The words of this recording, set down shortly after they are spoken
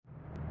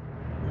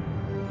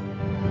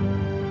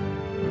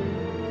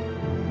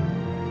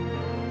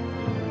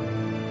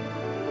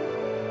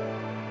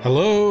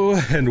Hello,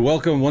 and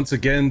welcome once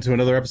again to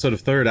another episode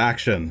of Third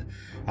Action.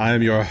 I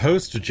am your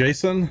host,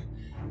 Jason,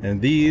 and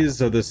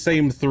these are the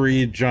same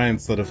three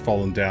giants that have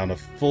fallen down a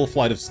full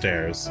flight of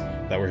stairs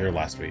that were here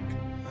last week.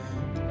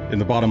 In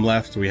the bottom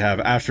left, we have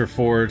Asher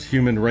Ford,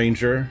 Human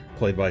Ranger,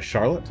 played by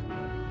Charlotte.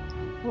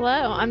 Hello,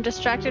 I'm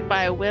distracted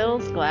by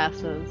Will's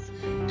glasses,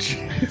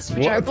 Jeez,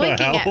 which are what the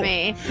blinking hell? at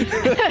me.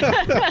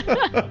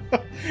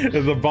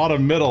 In the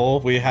bottom middle,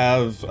 we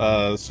have,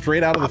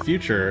 straight out of the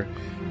future,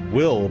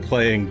 Will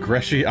playing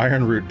Greshy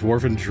Ironroot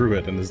Dwarven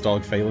Druid and his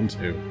dog Phelan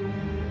too.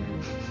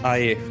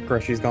 Aye,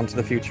 Greshy's gone to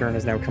the future and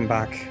has now come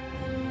back.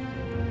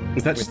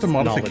 Is that just a With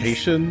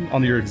modification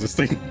on your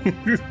existing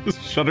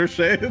shutter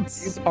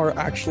shades? These are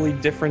actually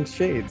different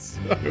shades.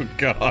 Oh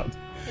god.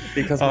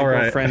 Because my All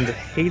right. girlfriend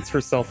hates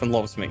herself and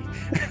loves me.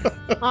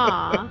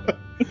 Aw.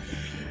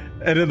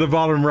 And in the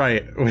bottom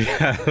right, we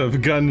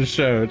have Gun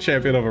Show,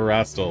 Champion of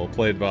Erastil,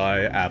 played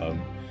by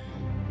Adam.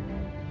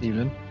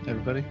 Evening,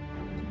 everybody.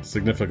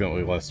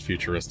 Significantly less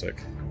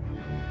futuristic.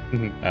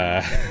 Mhm.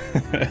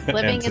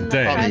 Living and in the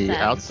today, On present. the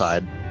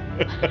outside.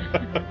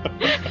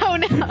 Oh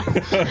no.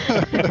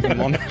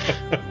 Come on.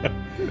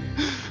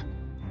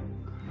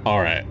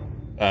 Alright.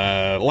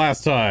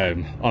 Last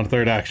time on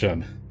Third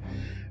Action,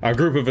 our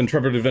group of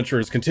intrepid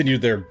adventurers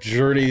continued their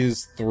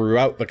journeys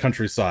throughout the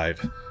countryside.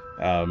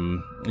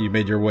 You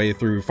made your way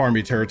through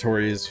farmy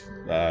territories,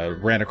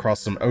 ran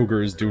across some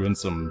ogres doing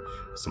some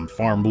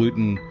farm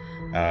looting.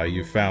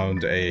 You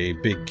found a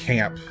big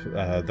camp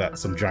that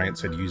some giants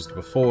had used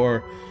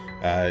before.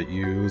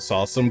 You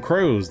saw some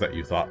crows that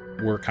you thought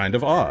were kind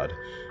of odd,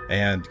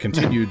 and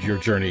continued your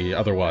journey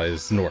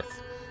otherwise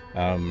north.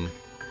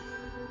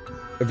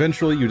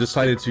 Eventually, you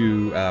decided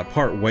to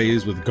part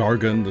ways with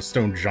Gargan, the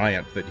stone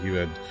giant that you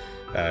had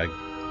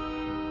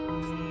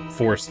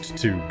forced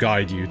to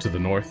guide you to the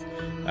north,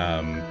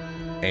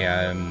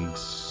 and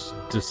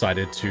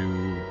decided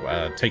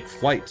to take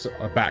flight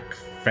back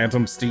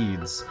Phantom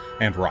Steeds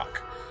and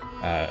Rock.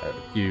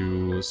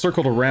 You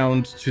circled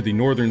around to the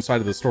northern side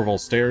of the Storval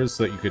Stairs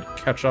so that you could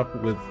catch up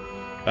with,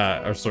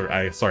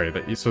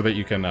 so that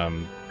you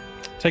can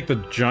take the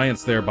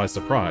giants there by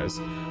surprise.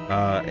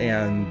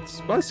 And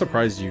by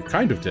surprise, you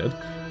kind of did.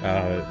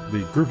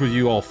 The group of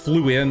you all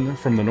flew in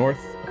from the north,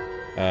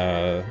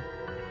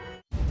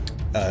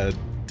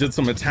 did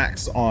some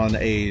attacks on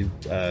a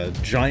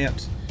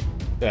giant,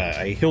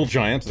 a hill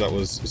giant that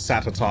was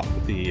sat atop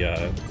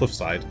the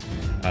cliffside,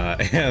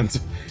 and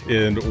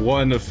in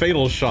one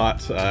fatal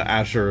shot,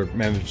 Asher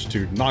managed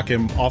to knock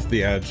him off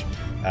the edge,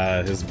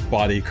 his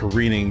body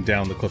careening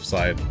down the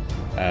cliffside.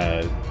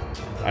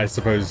 I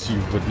suppose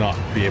you would not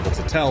be able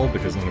to tell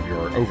because none of you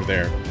are over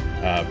there,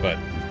 but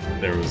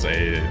there was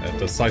a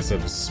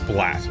decisive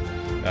splat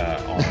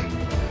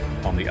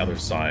on the other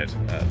side.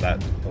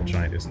 That hill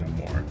giant is no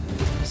more.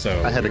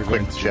 So I had a we're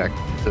quick going to- check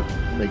to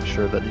make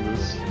sure that he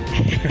was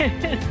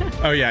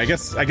Oh yeah, I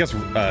guess Gun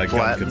could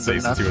flattened say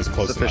since enough he was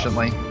close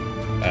sufficiently.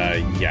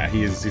 enough. Yeah,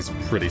 he's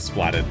pretty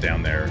splatted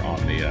down there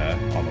on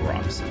the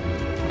rocks.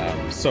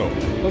 So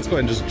let's go ahead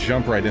and just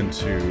jump right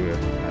into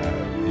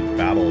the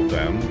battle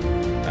then.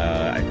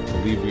 I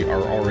believe we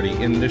are already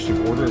in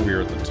initiative order. We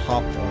are at the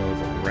top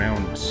of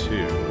round 2.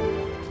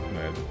 I'm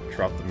gonna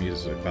drop the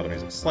battle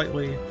music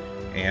slightly,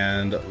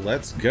 and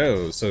let's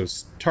go. So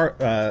so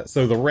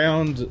the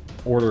round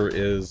order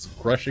is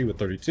Greshy with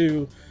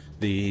 32,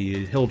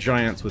 the Hill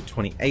Giants with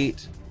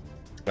 28.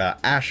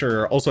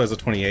 Asher also has a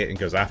 28 and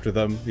goes after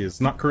them. He is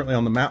not currently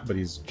on the map, but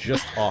he's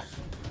just off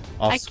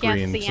I screen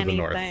can't see to the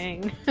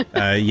anything.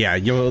 north. Yeah,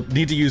 you'll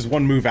need to use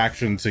one move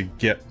action to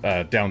get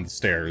down the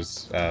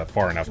stairs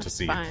far enough to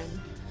see. Fine.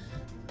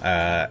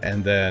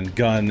 And then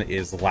Gun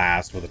is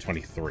last with a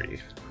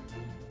 23.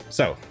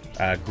 So,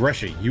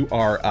 Greshy, you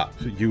are up.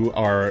 You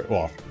are,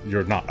 well,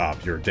 you're not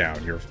up, you're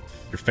down. You're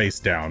face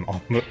down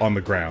on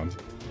the ground.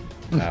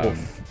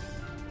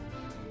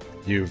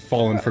 You've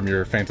fallen from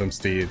your Phantom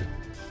Steed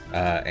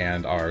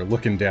and are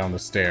looking down the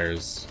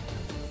stairs.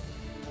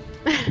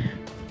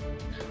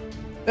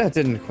 That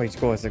didn't quite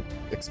go as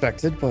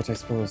expected, but I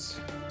suppose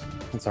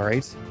that's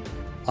alright.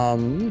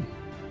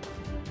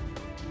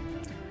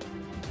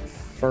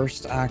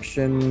 First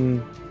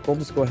action, we'll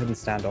just go ahead and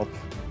stand up.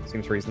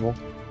 Seems reasonable.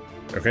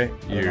 Okay,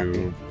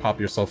 you pop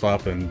yourself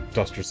up and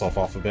dust yourself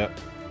off a bit.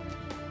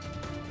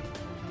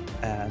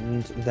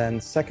 And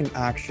then second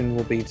action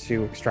will be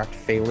to extract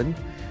Phelan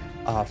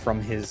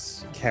from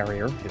his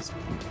carrier, his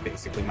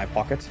basically my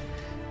pocket.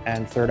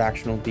 And third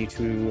action will be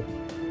to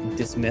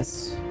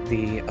dismiss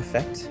the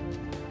effect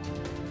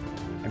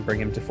and bring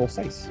him to full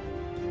size.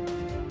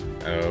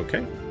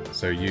 Okay,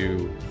 so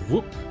you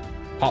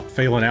pop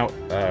Phelan out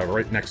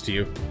right next to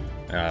you.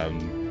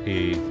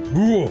 He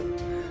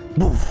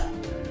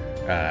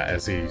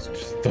as he's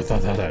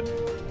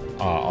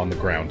on the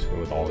ground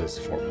with all his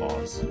four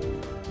paws.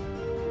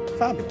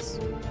 Fabulous.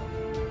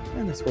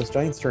 And I suppose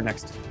Giant's turn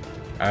next.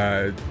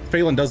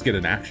 Phelan does get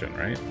an action,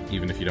 right?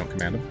 Even if you don't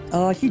command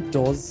him. He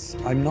does.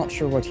 I'm not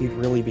sure what he'd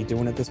really be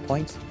doing at this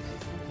point.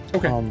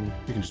 Okay, you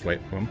can just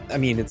wait for him. I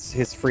mean, it's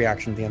his free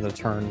action at the end of the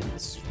turn.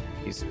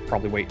 He's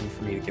probably waiting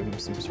for me to give him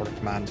some sort of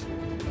command.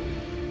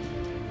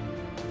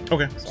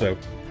 Okay, so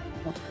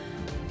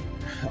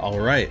all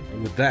right,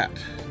 with that,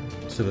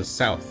 to the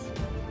south,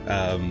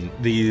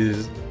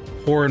 the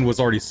horn was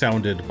already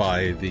sounded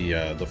by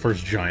the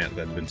first giant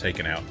that had been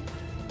taken out,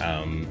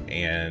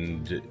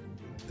 and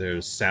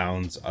there's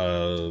sounds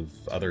of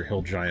other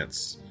hill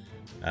giants.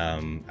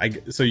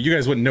 So you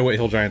guys wouldn't know what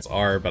hill giants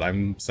are, but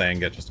I'm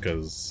saying it just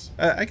because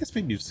I guess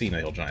maybe you've seen a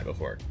hill giant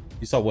before.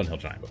 You saw one hill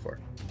giant before.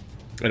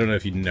 I don't know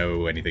if you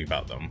know anything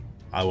about them.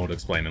 I won't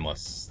explain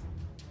unless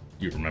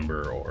you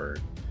remember or.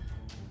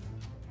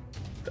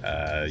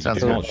 Sounds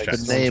can like check the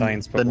some name.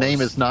 giants, but The name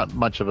worse. is not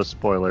much of a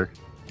spoiler.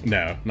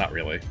 No, not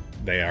really.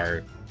 They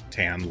are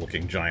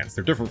tan-looking giants.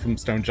 They're different from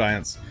stone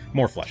giants,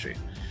 more fleshy.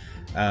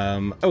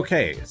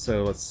 Okay,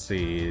 so let's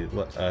see.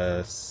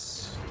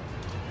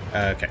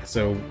 Okay,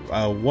 so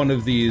one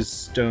of these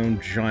stone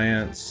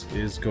giants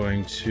is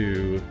going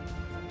to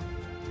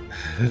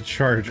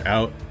charge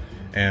out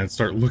and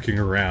start looking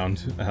around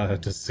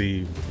to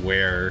see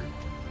where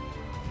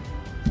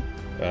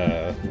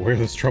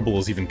this trouble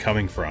is even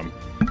coming from.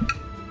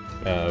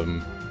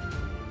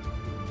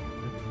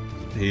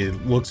 He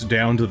looks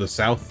down to the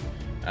south,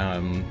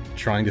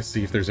 trying to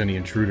see if there's any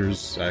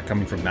intruders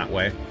coming from that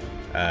way.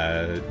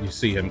 You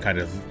see him kind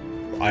of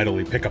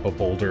idly pick up a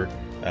boulder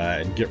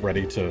and get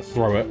ready to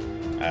throw it.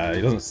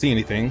 He doesn't see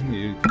anything.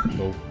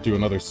 He'll do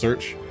another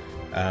search.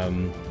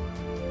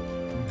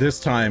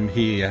 This time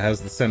he has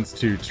the sense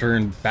to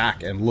turn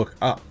back and look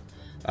up,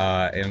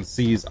 and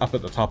sees up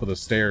at the top of the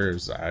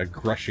stairs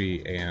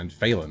Grushy and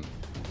Phelan.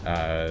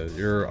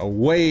 You're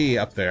way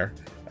up there,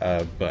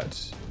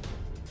 but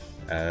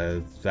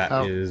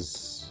that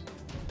is...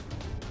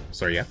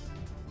 Sorry, yeah?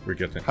 We're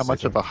good. How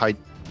much of a height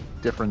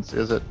difference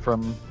is it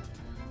from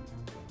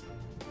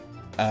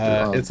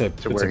it's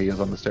where a he is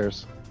on the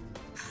stairs?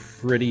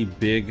 pretty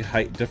big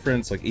height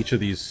difference. Like, each of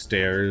these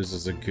stairs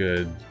is a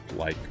good,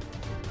 like,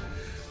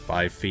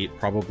 5 feet,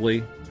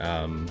 probably.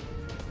 Yeah,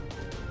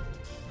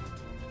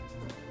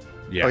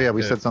 Oh yeah,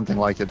 we said something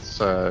like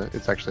it's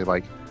actually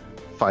like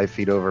 5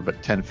 feet over,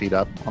 but 10 feet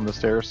up on the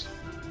stairs.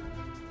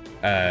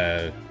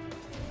 Yeah,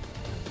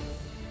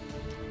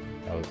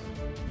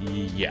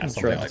 I'm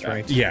something sure like that's that.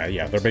 right.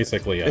 Yeah, they're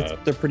basically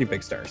They're pretty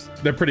big stairs.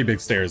 they're pretty big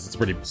stairs. It's a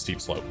pretty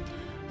steep slope.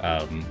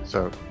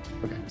 So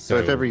So-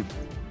 if every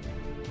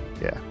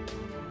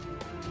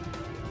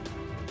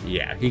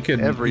Yeah, he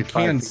can Every he 5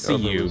 can feet see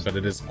over you, was- but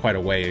it is quite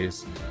a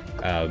ways.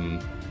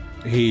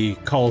 He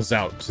calls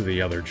out to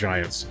the other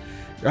giants,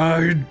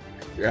 in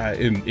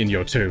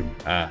your tune,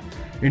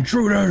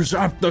 "Intruders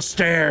up the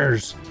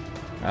stairs!"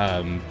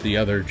 The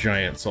other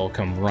giants all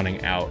come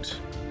running out.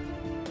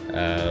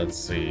 Let's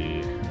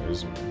see,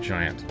 there's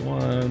giant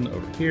 1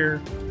 over here.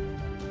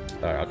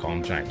 I'll call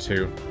him giant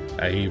 2.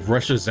 He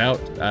rushes out,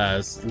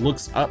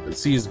 looks up,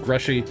 sees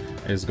Grushy,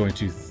 and is going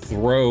to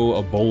throw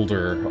a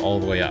boulder all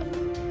the way up.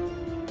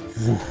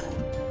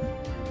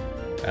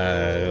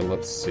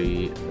 Let's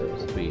see.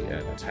 There'll be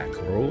an attack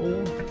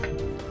roll.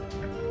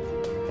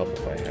 Help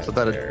if I have so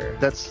there.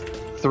 that's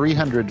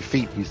 300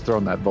 feet. He's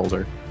thrown that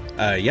boulder.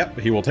 Yep,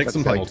 he will take That's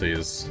some like-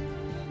 penalties.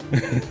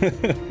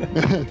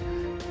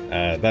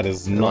 That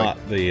is not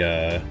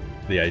the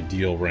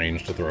ideal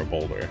range to throw a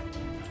boulder.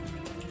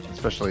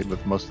 Especially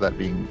with most of that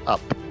being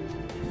up.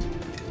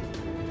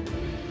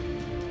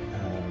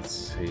 Let's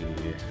see.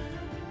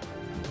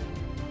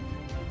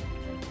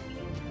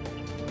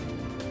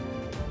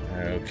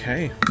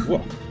 Okay.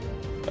 Whoa.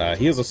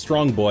 He is a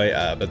strong boy,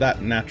 but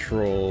that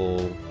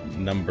natural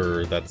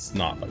number that's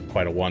not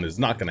quite a 1 is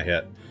not going to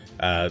hit.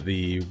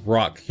 The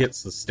rock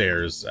hits the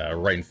stairs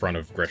right in front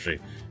of Grushy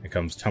and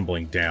comes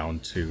tumbling down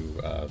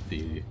to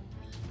the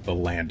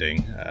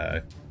landing.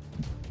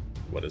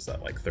 What is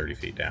that, like 30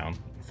 feet down?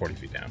 40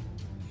 feet down.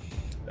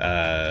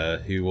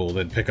 He will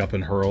then pick up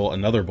and hurl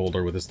another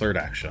boulder with his third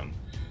action.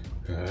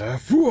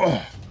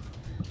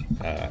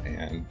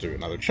 And do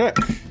another check.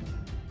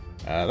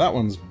 That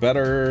one's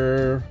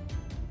better.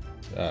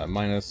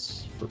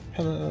 Minus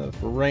for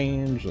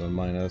range, and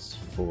minus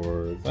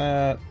for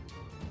that.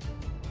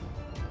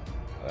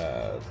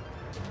 And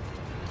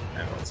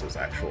what's his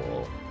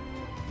actual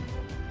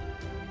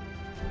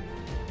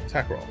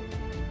attack roll?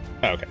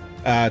 Oh, okay.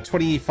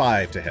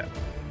 25 to hit.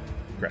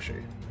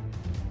 Grushy.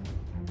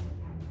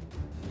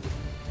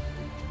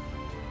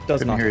 Does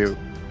Couldn't not hear hit. you.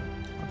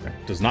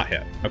 Does not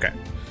hit. Okay.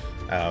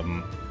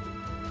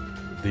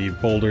 The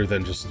boulder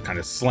then just kind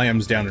of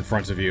slams down in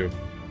front of you,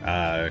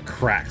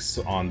 cracks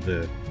on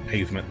the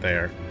pavement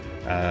there.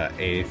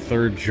 A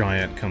third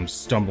giant comes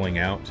stumbling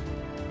out.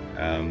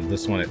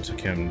 This one, it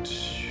took him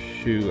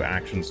 2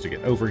 actions to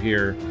get over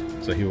here,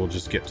 so he will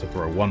just get to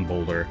throw 1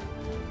 boulder.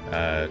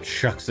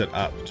 Chucks it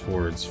up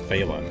towards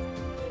Phelan.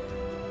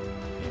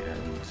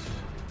 And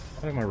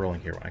what am I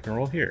rolling here? I can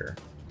roll here.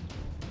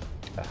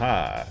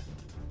 Aha.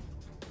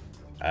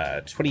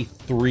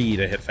 23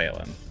 to hit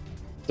Phelan.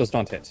 Does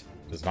not hit.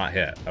 Does not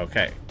hit.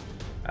 Okay.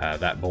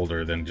 That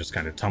boulder then just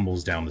kind of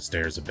tumbles down the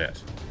stairs a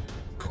bit.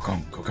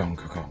 Kokong.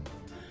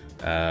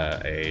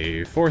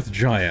 A 4th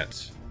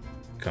giant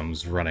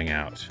comes running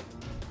out.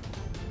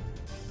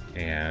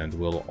 And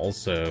we'll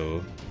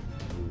also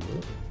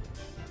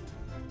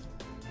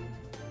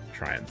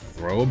try and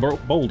throw a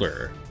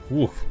boulder.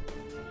 Woof.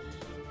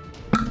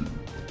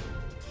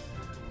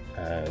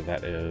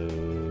 That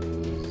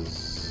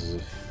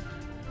is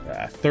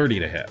 30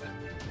 to hit.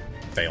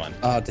 Phelan.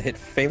 To hit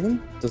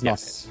Phelan? Does not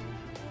hit.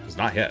 Does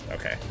not hit,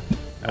 okay.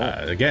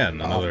 Again,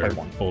 another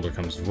boulder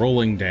comes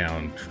rolling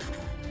down.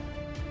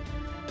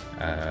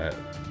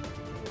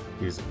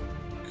 He's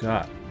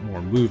got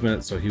more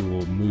movement, so he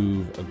will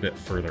move a bit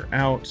further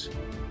out.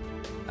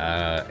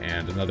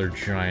 And another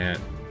giant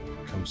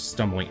comes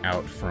stumbling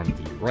out from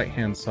the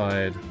right-hand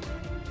side.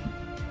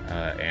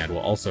 And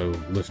will also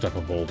lift up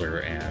a boulder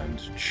and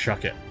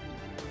chuck it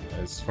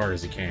as far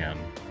as he can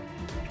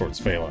towards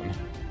Phelan.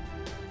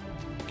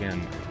 Again,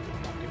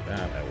 not do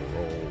that. I will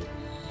roll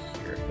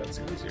here if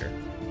that's easier.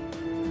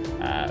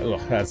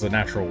 That's a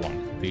natural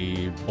 1.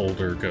 The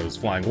boulder goes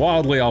flying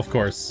wildly off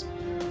course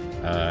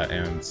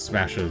and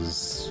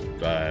smashes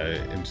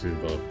into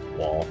the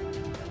wall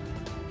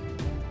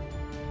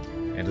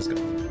and is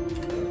gone.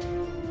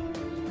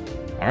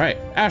 All right,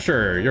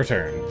 Asher, your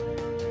turn.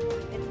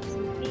 It's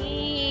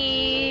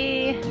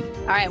me.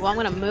 All right, well, I'm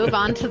going to move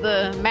onto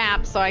the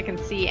map so I can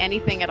see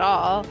anything at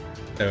all.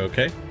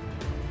 Okay.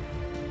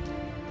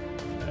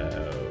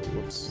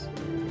 Whoops.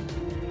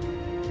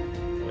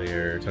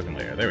 Token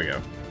layer. There we go.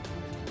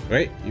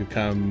 Right, you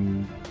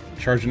come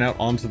charging out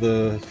onto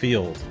the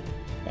field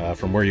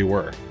from where you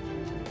were.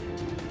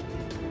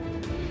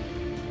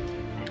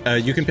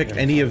 You can pick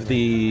any of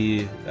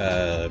the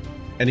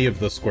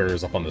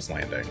squares up on this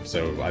landing.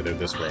 So either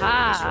this row or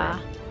this row.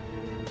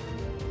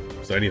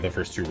 So any of the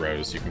first 2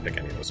 rows, you can pick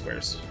any of the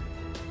squares.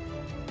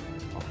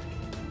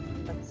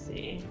 Let's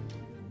see.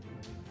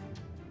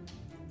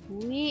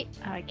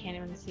 I can't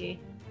even see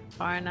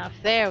far enough.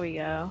 There we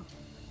go.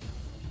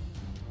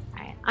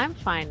 Alright, I'm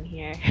fine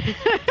here.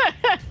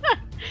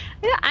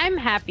 I'm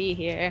happy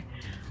here.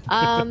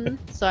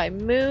 So I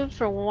move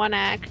for one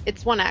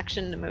It's one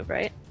action to move,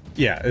 right?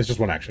 Yeah, it's just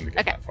one action to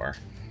get that far.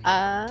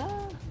 I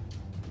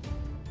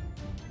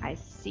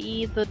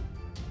see the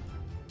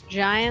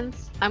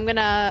giants. I'm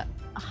gonna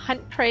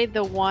hunt prey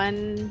the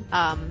one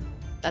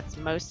that's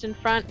most in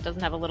front. It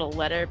doesn't have a little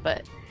letter,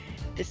 but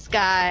this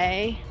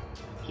guy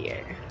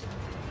here.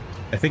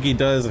 I think he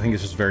does. I think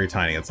it's just very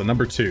tiny. It's a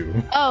number 2.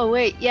 Oh,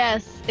 wait.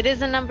 Yes, it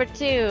is a number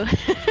 2.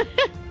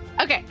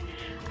 Okay.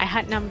 I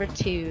hunt number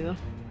 2.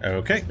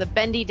 Okay. It's the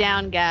bendy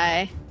down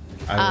guy.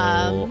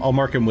 I'll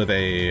mark him with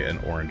an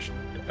orange.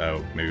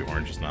 Oh, maybe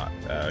orange is not.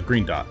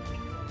 Green dot.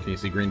 Can you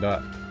see green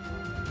dot?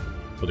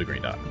 We'll do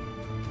green dot.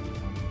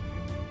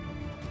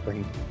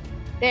 Green.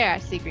 There, I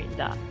see green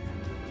dot.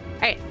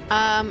 Alright,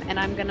 and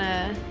I'm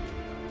gonna...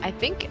 I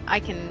think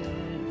I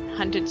can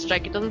hunted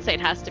strike. It doesn't say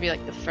it has to be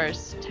like the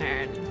first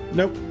turn.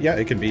 Nope. Yeah,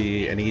 it can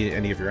be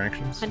any of your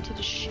actions. Hunted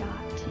a shot.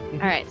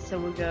 Alright, so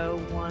we'll go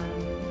 1.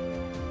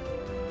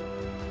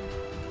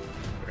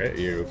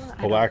 Okay, you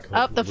pull back.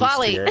 Oh, the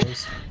volley.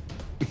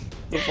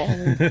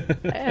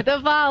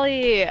 The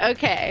volley.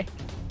 Okay.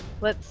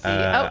 Let's see.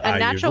 A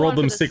natural you rolled one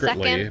them for the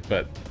secretly, second.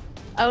 but...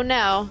 Oh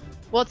no.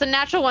 Well, it's a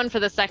natural 1 for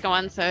the second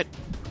one, so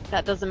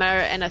that doesn't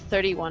matter, and a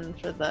 31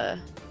 for the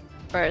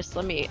first.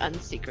 Let me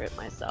unsecret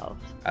myself.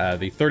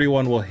 The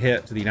 31 will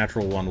hit, the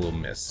natural 1 will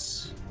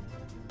miss.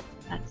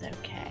 That's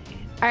okay.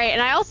 Alright,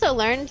 and I also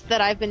learned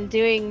that I've been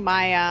doing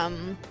my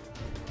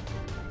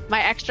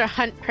my extra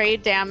hunt prey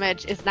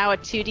damage is now a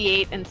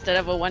 2d8 instead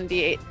of a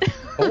 1d8.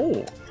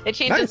 Oh, it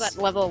changes nice.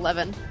 at level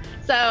 11.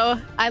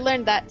 So I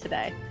learned that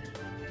today.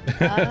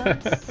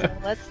 So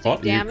let's do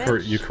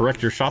damage. You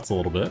correct your shots a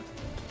little bit.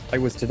 I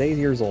was today's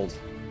years old.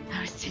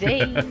 I was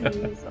today's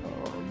years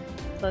old.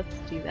 Let's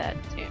do that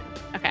too.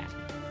 Okay.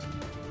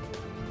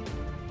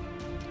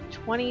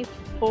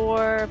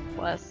 24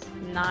 plus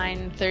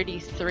 9,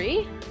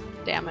 33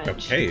 damage.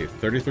 Okay,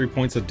 33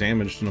 points of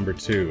damage to number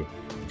 2.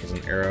 As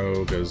an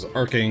arrow goes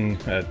arcing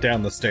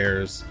down the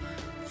stairs,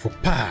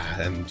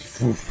 and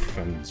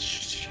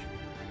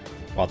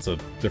lots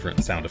of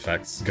different sound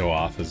effects go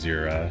off as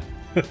your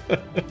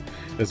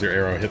as your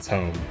arrow hits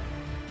home.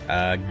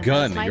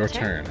 Gun, your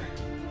turn.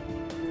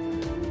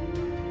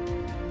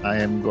 I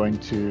am going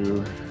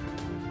to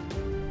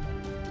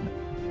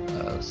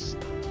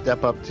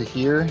step up to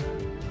here.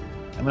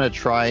 I'm going to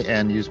try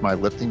and use my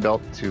lifting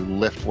belt to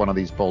lift one of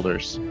these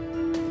boulders.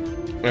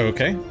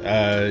 Okay.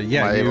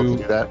 Yeah. Am I able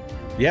to do that?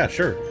 Yeah,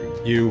 sure.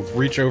 You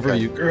reach over,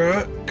 you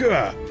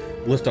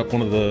lift up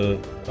one of the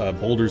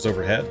boulders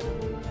overhead.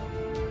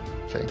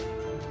 Okay.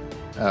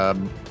 I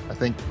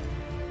think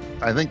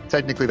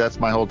technically that's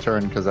my whole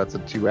turn because that's a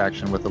 2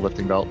 action with the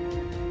lifting belt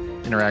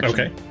interaction.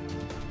 Okay.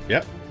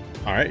 Yep.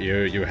 All right.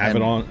 You have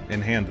it on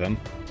in hand then.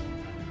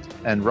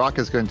 And Rock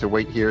is going to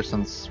wait here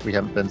since we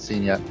haven't been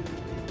seen yet.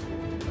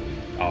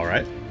 All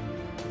right.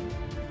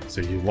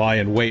 So you lie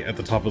in wait at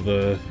the top of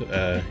the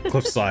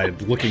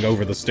cliffside, looking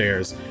over the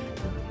stairs.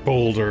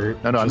 Boulder.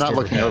 No, I'm not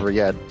looking over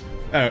yet.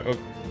 Sure.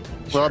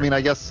 Well, I mean, I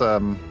guess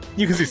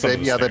you can see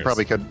some. Yeah, they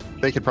probably could.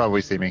 They could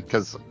probably see me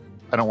because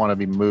I don't want to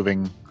be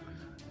moving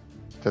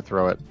to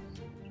throw it.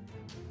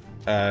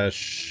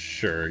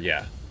 Sure,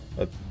 yeah.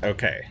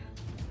 Okay.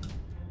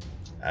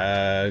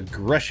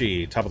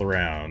 Greshi, top of the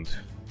round.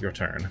 Your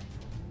turn.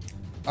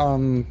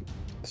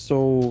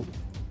 So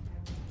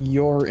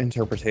your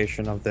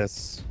interpretation of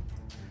this,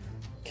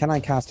 can I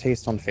cast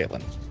haste on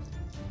Phelan?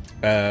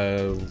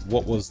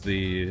 What's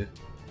the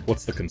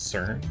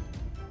concern?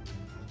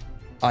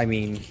 I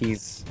mean, he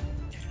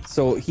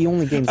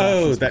only gains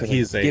actions that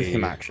because I give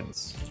him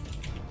actions.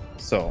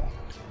 So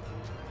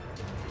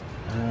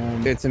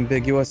it's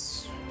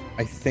ambiguous.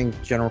 I think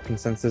general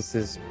consensus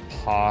is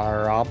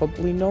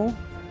probably no,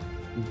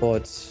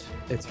 but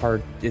it's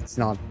hard. It's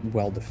not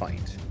well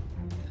defined.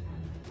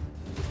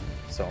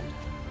 So,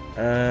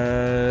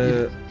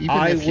 even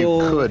if you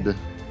could.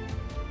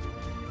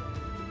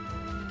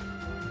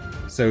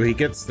 So he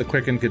gets the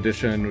quicken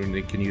condition, and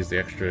he can use the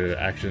extra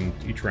action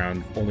each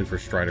round only for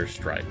Strider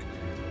Strike.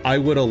 I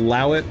would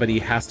allow it, but he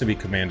has to be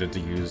commanded to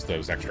use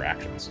those extra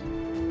actions.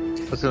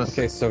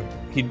 Okay, so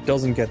he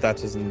doesn't get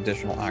that as an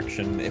additional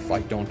action if I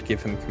don't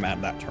give him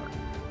command that turn.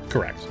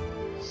 Correct.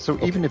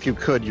 So even if you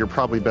could, you're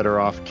probably better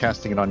off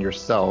casting it on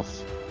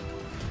yourself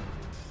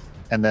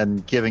and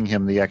then giving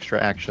him the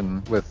extra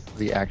action with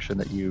the action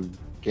that you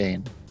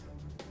gain.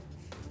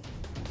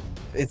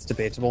 It's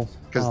debatable.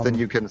 Because then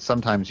you can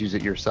sometimes use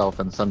it yourself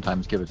and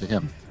sometimes give it to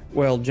him.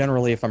 Well,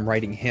 generally, if I'm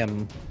writing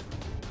him,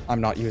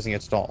 I'm not using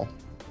it at all.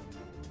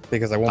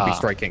 Because I won't be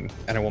striking,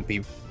 and I won't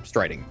be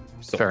striding.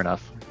 So fair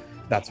enough.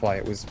 That's why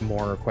it was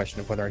more a question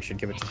of whether I should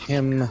give it to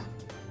him,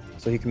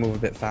 so he can move a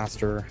bit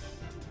faster.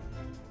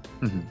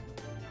 Mm-hmm.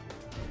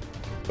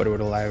 But it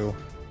would allow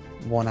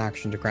one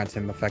action to grant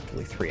him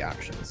effectively 3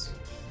 actions.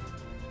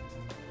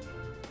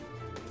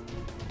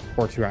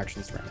 Or 2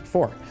 actions to grant him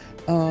 4.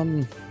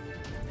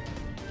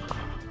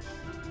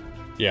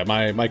 Yeah,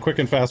 my quick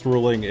and fast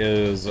ruling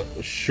is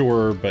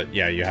sure, but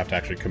yeah, you have to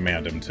actually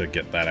command him to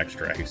get that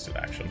extra hasted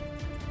action.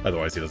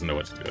 Otherwise, he doesn't know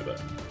what to do with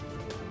it.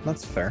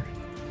 That's fair.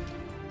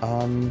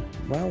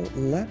 Well,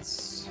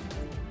 let's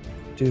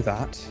do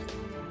that.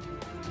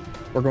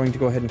 We're going to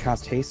go ahead and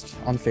cast haste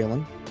on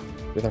Phelan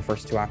with our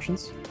first 2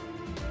 actions.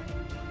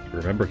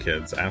 Remember,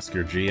 kids, ask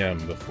your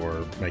GM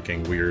before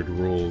making weird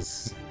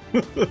rules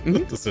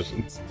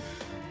decisions.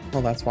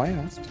 Well, that's why I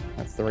asked.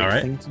 That's the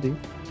right thing to do.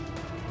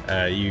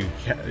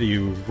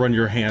 You run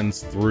your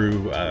hands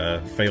through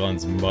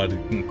Phelan's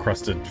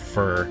mud-encrusted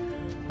fur,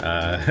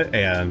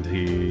 and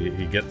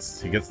he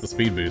gets the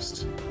speed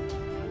boost.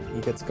 He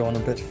gets going a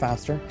bit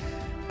faster.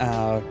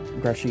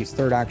 Greshy's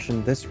third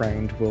action this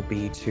round will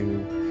be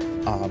to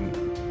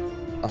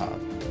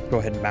go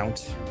ahead and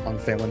mount on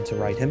Phelan to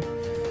ride him.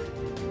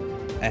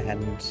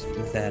 And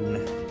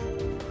then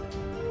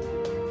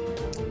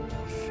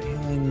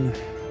Phelan,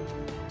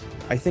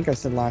 I think I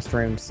said last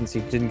round, since he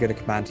didn't get a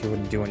command, he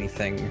wouldn't do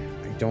anything.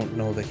 I don't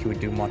know that he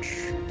would do much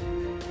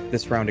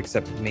this round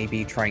except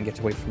maybe try and get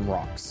away from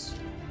rocks.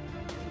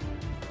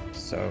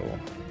 So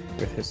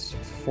with his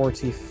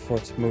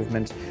 40-foot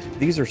movement,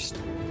 these are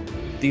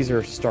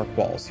stark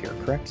walls here,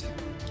 correct?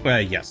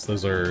 Yes,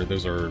 those are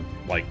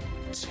like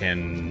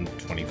 10,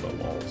 20-foot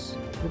walls.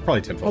 They're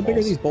probably 10-foot walls. How big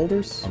are these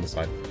boulders? On the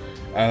side.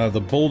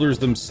 The boulders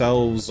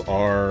themselves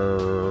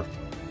are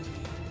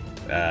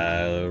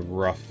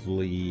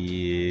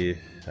roughly,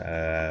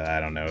 I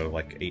don't know,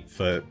 like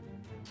 8-foot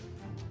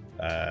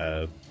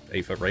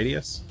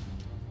radius.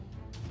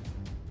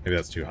 Maybe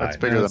that's too high. That's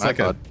bigger than I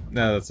thought.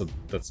 No,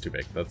 that's too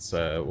big. That's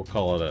we'll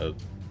call it a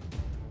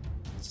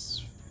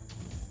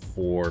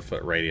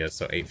 4-foot radius,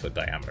 so 8-foot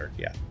diameter.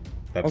 Yeah,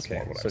 that's okay.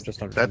 More what So I was just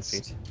thinking. under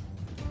 10 feet.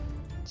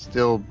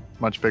 Still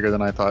much bigger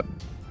than I thought.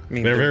 I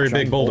mean, They're very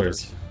giant big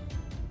boulders.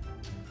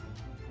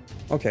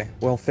 Okay,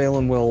 well,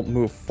 Phelan will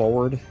move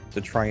forward to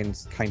try and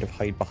kind of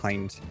hide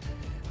behind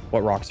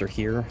what rocks are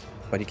here,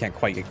 but he can't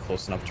quite get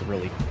close enough to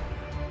really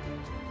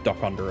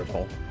duck under at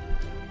all.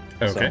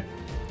 Okay. So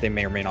they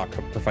may or may not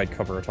provide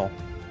cover at all.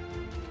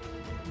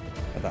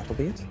 But that'll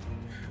be it.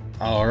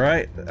 All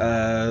right.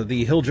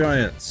 The hill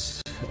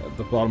giants at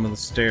the bottom of the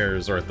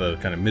stairs, or at the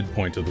kind of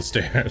midpoint of the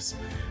stairs,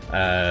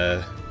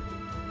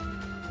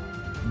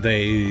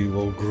 they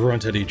will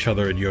grunt at each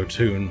other in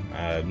Jotun.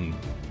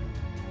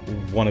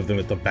 One of them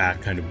at the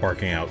back kind of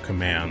barking out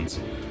commands,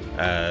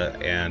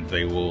 and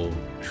they will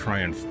try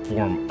and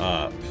form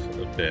up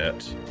a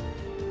bit.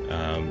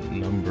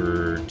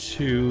 Number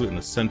 2 in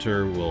the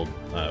center will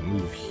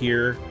move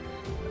here.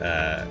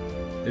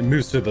 It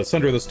moves to the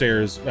center of the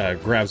stairs,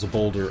 grabs a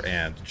boulder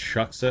and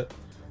chucks it.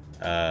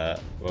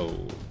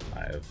 Whoa,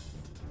 I've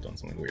done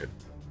something weird.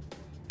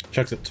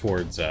 Chucks it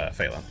towards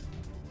Phelan.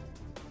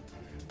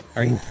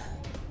 Alright.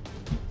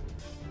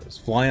 Goes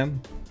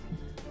flying.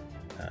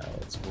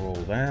 Let's roll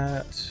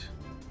that.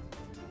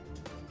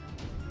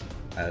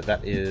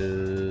 That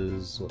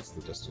is... what's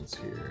the distance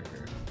here?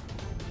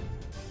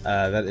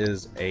 That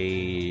is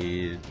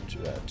a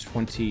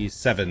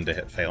 27 to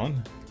hit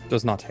Phelan.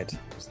 Does not hit.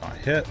 Does not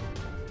hit.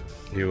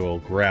 He will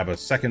grab a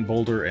second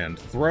boulder and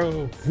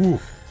throw.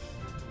 Woof.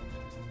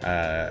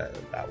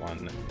 That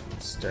one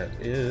instead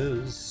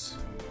is...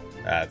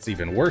 it's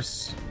even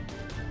worse.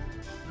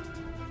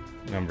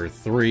 Number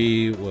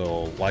 3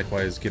 will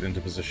likewise get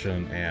into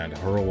position and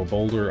hurl a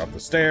boulder up the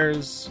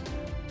stairs.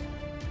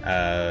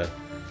 Let's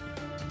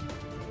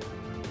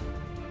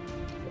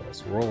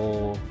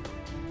roll.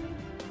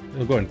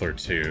 We'll go in third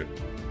 2.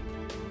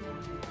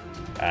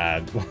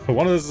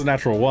 One of this is a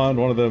natural 1.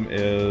 One of them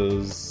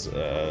is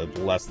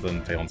less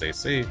than Phelan's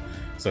AC.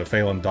 So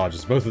Phelan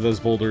dodges both of those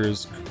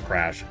boulders.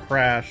 Crash,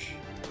 crash.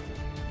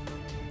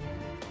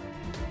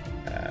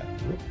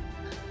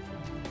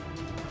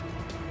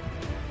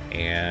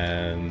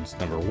 And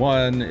number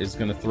 1 is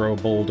going to throw a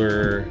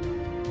boulder.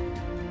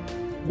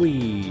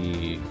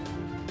 Whee!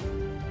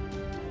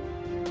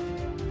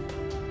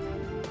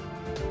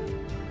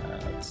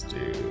 Let's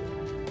do...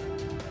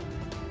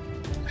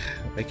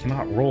 They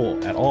cannot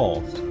roll at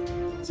all.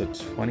 It's a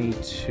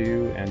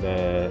 22 and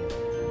a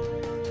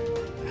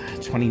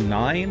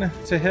 29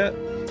 to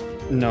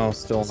hit. No,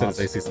 still So not.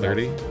 its AC's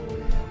 30?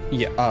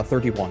 Yeah,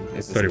 31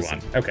 is his 31.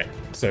 AC. Okay.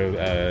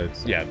 So,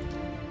 yeah.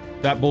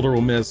 That boulder will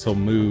miss. He'll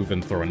move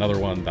and throw another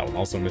one. That one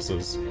also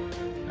misses.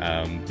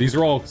 These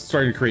are all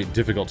starting to create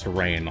difficult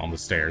terrain on the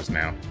stairs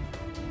now.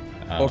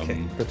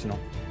 Okay, good to know.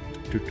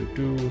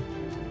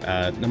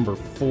 Number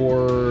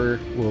 4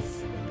 will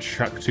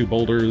chuck 2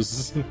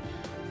 boulders.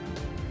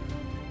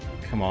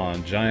 Come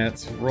on,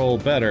 Giants, roll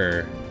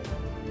better.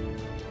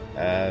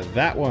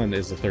 That one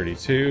is a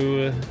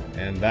 32,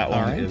 and that one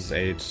Alright. is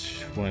a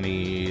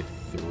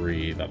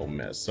 23. That'll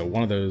miss. So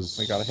one of those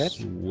We got a hit?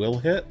 will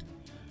hit.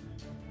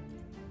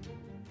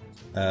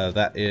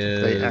 That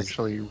is They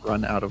actually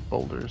run out of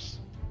boulders.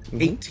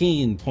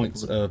 18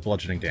 points of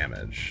bludgeoning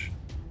damage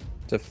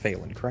To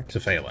Phelan, correct? to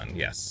Phelan.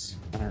 Yes,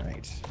 All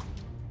right.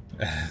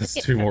 it's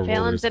 2 more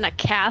Phelan's boulders. in a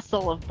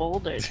castle of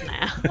boulders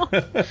now.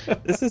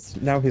 This is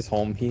now his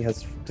home. He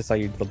has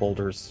decided the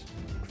boulders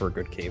for a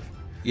good cave.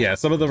 Yeah,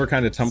 some of them are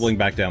kind of tumbling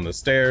back down the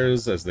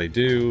stairs as they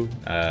do.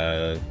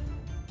 And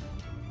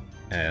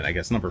I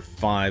guess number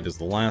 5 is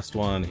the last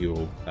one. He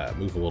will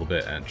move a little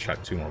bit and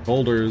chuck 2 more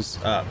boulders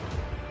up.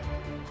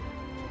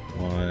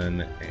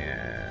 1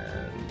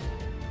 and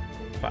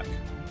 5.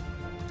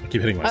 I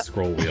keep hitting my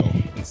scroll wheel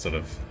instead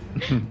of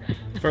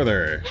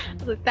further.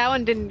 Look, that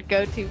one didn't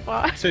go too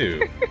far.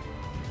 2.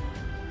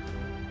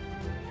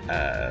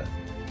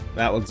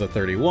 That one's a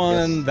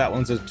 31. Yes. That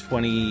one's a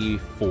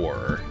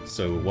 24.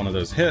 So one of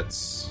those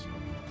hits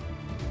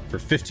for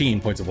 15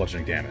 points of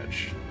bludgeoning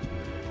damage.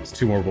 As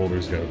 2 more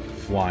boulders go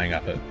flying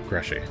up at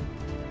Greshy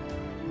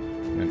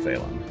and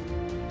Phelan.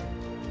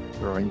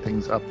 Throwing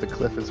things up the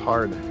cliff is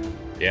hard.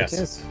 Yes. It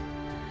is.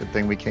 Good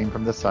thing we came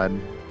from this side.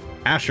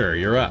 Asher,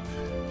 you're up.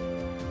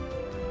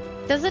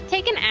 Does it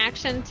take an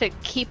action to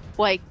keep,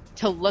 like,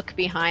 to look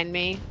behind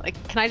me?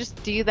 Like, can I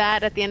just do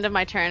that at the end of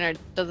my turn, or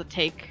does it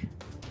take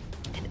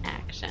an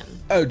action?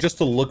 Oh, just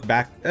to look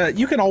back.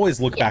 You can always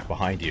look Yeah. back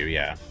behind you.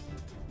 Yeah.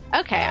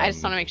 Okay, I just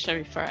Um, want to make sure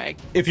before I...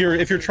 If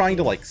you're trying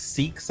to like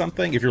seek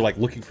something, if you're like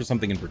looking for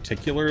something in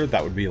particular,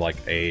 that would be like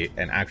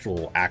an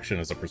actual action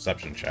as a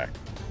perception check.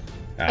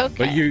 But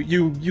Okay.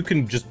 you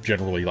can just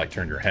generally like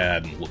turn your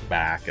head and look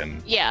back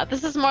and Yeah,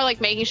 this is more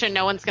like making sure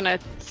no one's gonna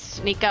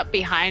sneak up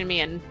behind me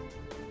and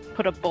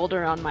put a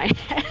boulder on my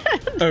head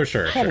oh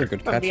sure. Probably a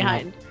good from catch.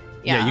 behind.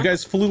 Yeah, you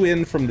guys flew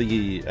in from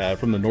the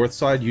north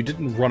side. You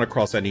didn't run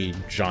across any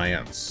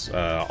giants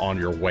on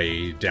your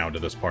way down to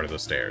this part of the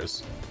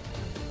stairs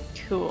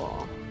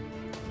Cool.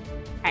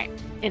 Alright,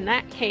 in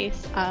that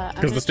case,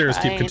 because the stairs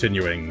keep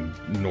continuing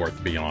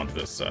north beyond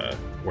this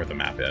where the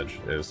map edge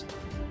is.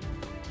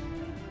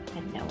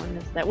 And no one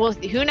is there. Well,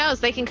 who knows?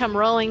 They can come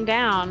rolling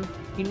down.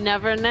 You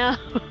never know.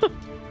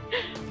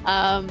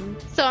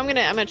 So I'm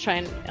gonna try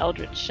an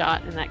Eldritch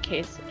Shot in that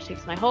case, which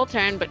takes my whole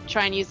turn, but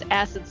try and use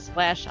Acid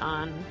Splash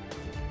on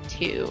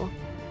 2.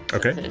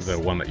 Okay, So just the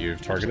one that you've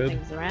Switch targeted.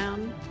 things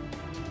around.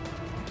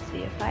 See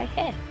if I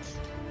hit.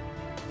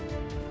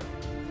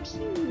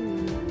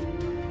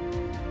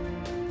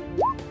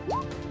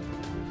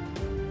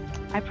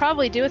 I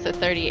probably do with a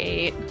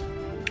 38.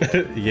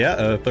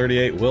 Yeah,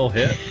 38 will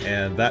hit,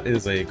 and that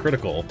is a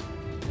critical.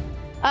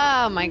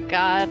 Oh my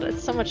god,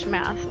 it's so much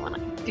math when I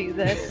do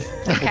this.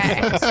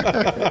 Okay.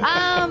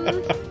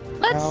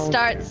 Let's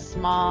start Okay.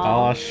 small.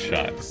 Aw,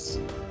 shucks.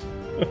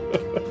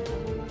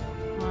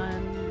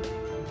 1,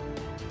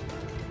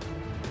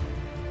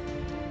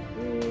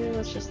 2,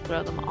 let's just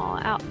throw them all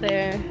out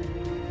there.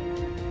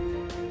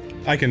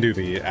 I can do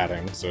the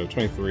adding. So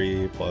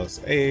 23 plus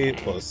 8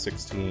 Okay. plus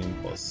 16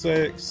 plus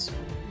 6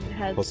 It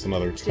has plus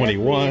another deadly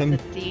 21. as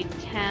a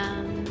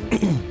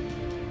D10.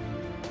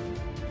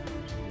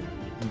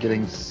 I'm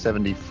getting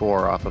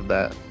 74 off of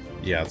that.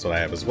 Yeah, that's what I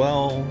have as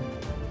well.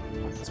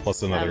 It's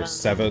plus another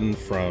 7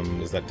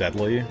 from, is that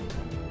deadly?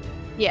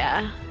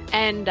 Yeah,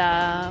 and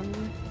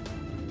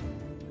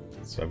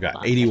So I've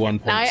got 81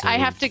 points. I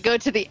have to go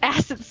to the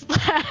acid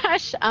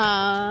splash.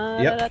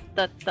 Yep.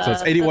 So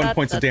it's 81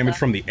 points of damage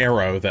from the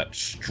arrow that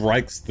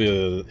strikes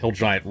the hill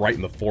giant right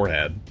in the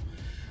forehead.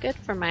 Good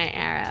for my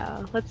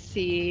arrow. Let's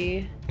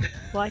see.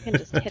 Well, I can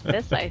just hit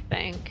this, I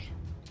think.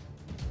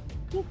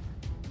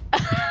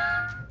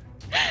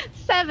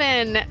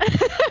 7. Does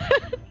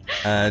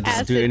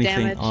it do Acid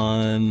anything damage.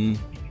 on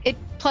It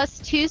plus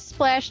 2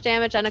 splash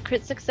damage on a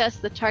crit success.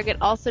 The target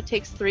also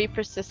takes 3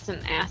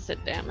 persistent acid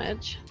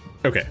damage.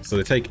 Okay, so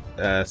they take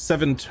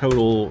 7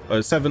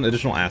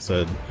 additional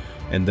acid,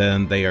 and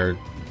then they are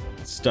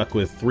stuck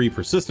with 3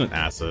 persistent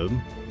acid.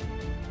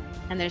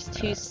 And there's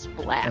 2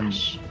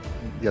 splash.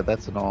 Yeah,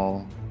 that's an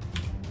all.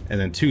 And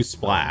then 2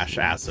 splash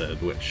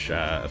acid, which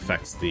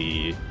affects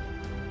the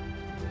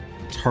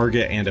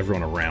target and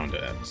everyone around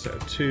it. So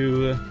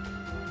 2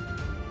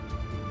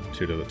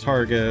 to the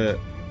target,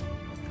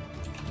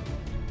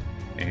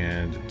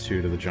 and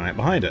 2 to the giant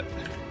behind it.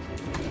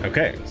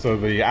 Okay, so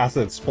the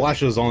acid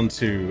splashes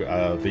onto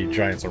the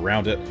giants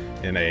around it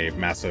in a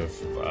massive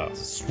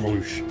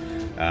swoosh.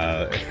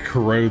 It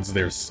corrodes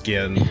their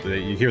skin.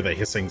 You hear the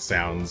hissing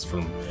sounds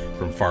from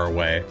far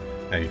away,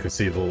 and you can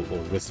see the little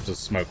wisps of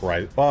smoke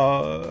rise.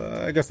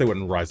 Well, I guess they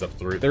wouldn't rise up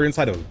through. They're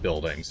inside of a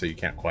building, so you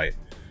can't quite.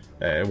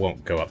 It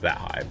won't go up that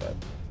high, but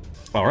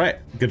all right,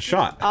 good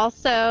shot.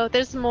 Also,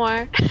 there's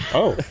more.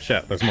 Oh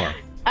shit, there's more.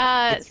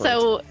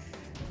 So.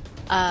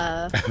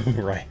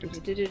 Right.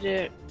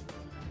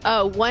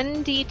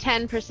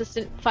 1d10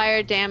 persistent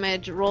fire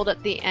damage rolled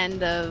at the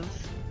end of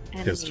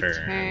His enemy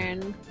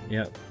turn.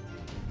 Yep.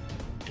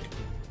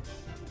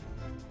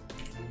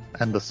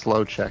 And the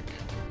slow check.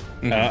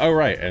 Oh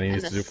right, and he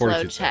And needs to the do slow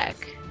fortitude. check.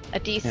 A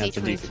DC Yeah, it's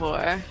a DC.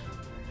 24.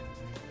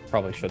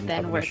 Probably shouldn't have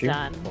Then an we're issue.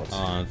 done. Well, it's-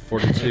 On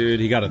fortitude,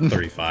 he got a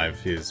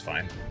 35. He's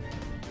fine.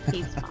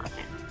 He's fine.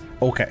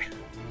 Okay.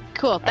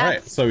 Cool. All right.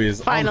 That's So he's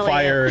on finally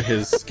fire. it.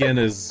 His skin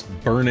is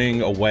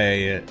burning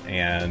away,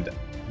 and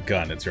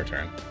Gun, it's your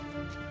turn.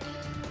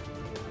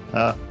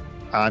 I'm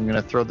going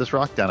to throw this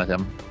rock down at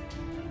him.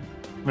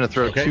 I'm going to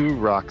throw Okay. 2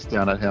 rocks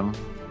down at him.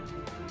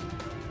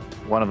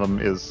 One of them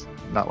is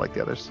not like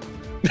the others.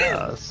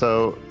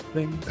 So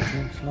Things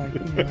just like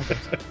the others.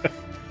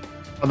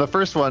 on the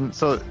first one,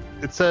 so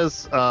it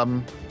says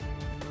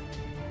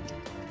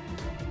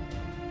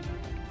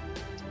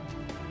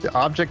the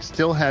object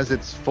still has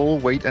its full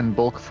weight and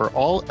bulk for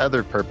all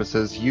other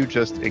purposes. You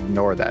just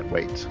ignore that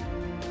weight.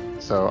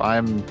 So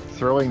I'm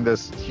throwing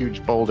this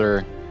huge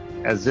boulder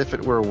as if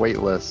it were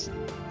weightless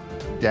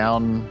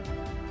down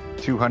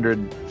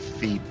 200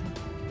 feet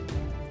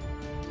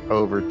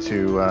over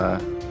to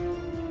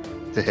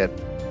hit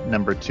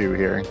number 2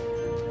 here.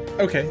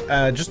 Okay.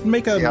 Just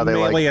make a See how they,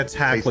 melee like,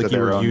 attack taste like of you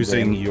their were own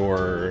using game.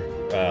 your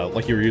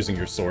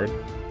sword.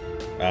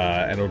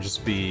 And it'll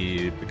just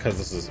be, because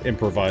this is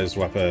improvised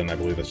weapon, I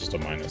believe that's just a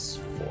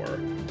 -4.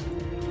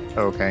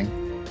 Okay.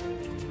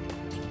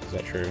 Is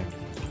that true?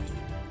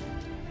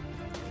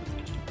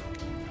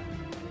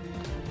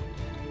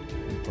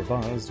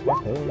 Improvised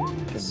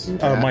weapons. Can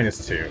do Oh, that.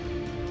 -2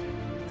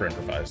 for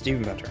improvised.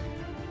 Even better.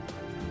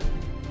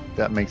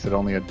 That makes it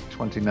only a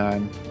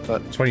 29,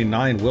 but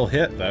 29 will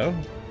hit, though.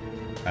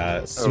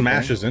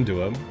 Smashes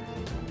into him.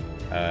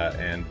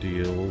 And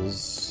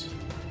deals...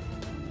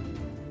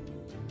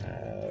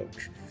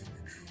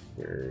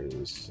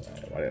 where's...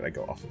 why did I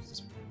go off of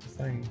this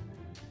thing?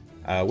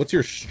 What's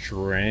your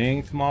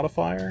strength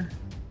modifier?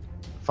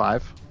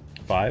 5.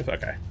 5?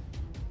 Okay.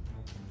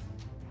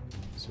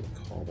 So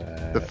we'll call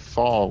that... The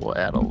fall will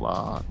add a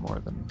lot more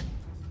than.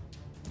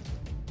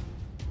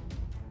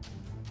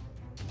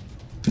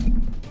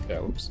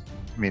 Oh, oops.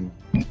 I mean,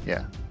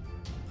 yeah.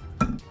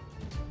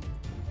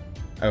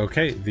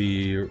 Okay,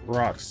 the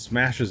rock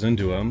smashes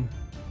into him.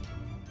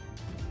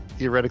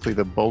 Theoretically,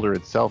 the boulder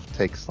itself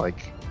takes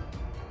like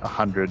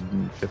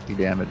 150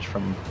 damage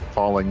from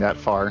falling that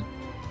far.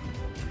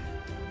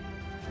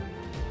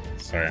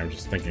 Sorry, I'm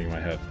just thinking in my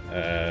head.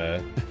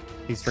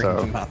 He's drinking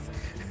So- the math.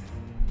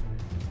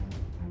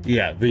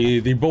 Yeah,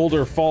 the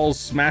boulder falls,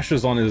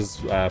 smashes on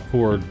his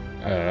poor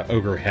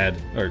ogre head,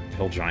 or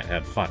hill giant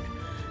head, fuck.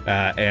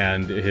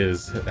 And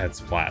his head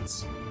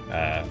splats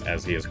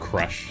as he is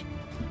crushed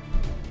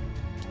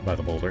by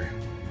the boulder.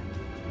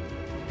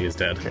 He is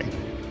dead. Okay.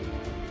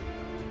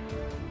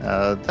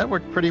 That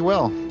worked pretty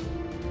well.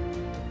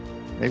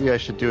 Maybe I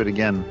should do it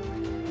again.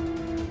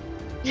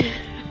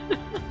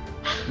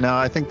 No,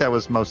 I think that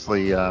was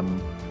mostly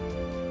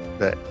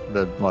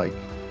the like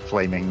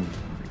flaming,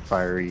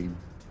 fiery,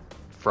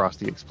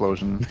 frosty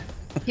explosion.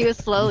 He was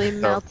slowly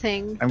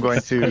melting. I'm going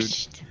to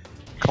Squished.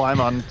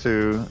 climb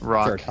onto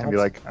Rock Sure, and be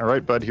like, all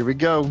right, bud, here we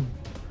go.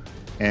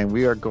 And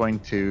we are going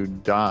to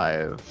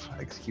dive.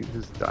 Execute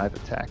his dive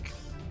attack.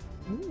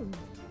 Ooh.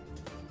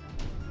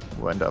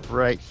 We'll end up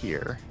right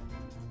here.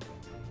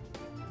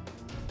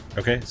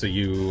 Okay, so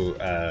you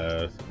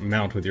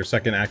mount with your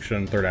second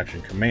action, third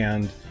action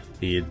command.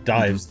 He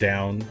dives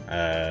down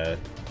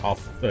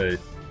off the...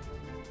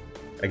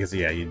 I guess,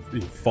 yeah, he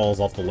falls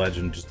off the ledge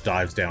and just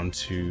dives down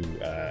to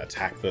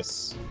attack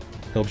this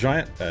hill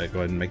giant. Go ahead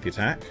and make the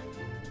attack.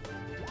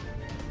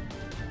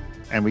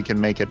 And we can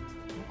make it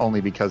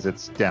only because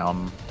it's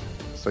down.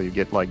 So you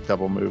get like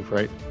double move,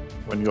 right?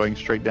 When going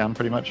straight down,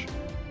 pretty much.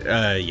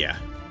 Yeah.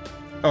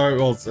 Oh,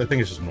 well, I think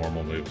it's just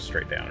normal move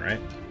straight down, right?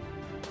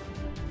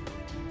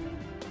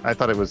 I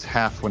thought it was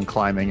half when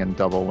climbing and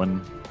double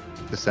when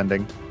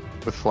descending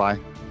with fly.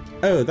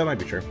 Oh, that might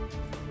be true.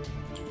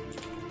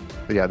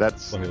 But yeah,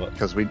 that's Let me look.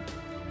 because we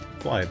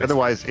fly. basically.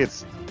 Otherwise,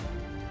 it's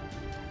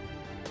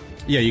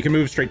Yeah, you can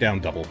move straight down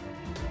double.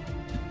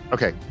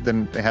 okay.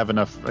 Then I have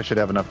enough. I should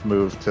have enough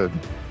move to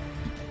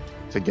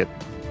get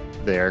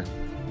there.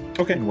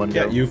 Okay. In one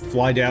yeah, go. you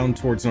fly down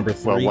towards number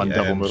 3 Well, one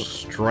double and move.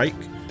 strike.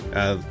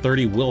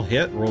 30 will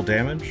hit. Roll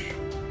damage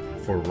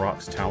for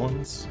Rock's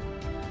talons.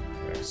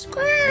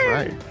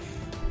 Right.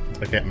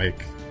 I can't make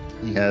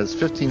He has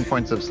 15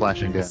 points of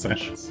slashing any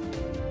damage. sense.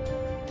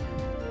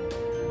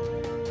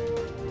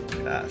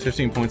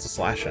 15 points of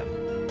slashing.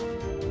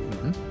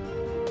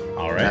 Mhm.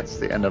 All right. That's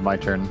the end of my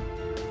turn.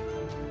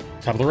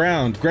 Top of the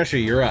round.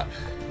 Greshy, you're up.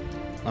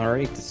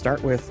 Alright, to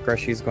start with,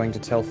 Greshy's going to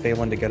tell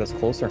Phelan to get us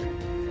closer.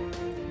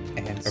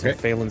 And so Okay.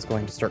 Phelan's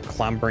going to start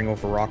clambering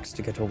over rocks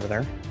to get over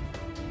there.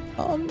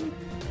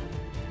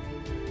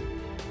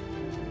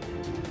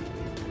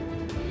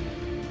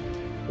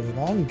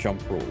 Long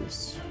jump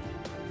rules.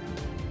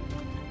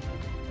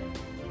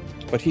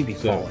 But he'd be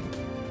So- falling,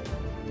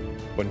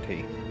 wouldn't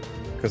he?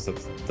 Because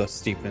of the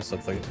steepness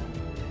of the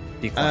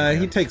decline.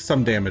 He takes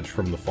some damage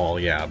from the fall,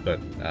 yeah, but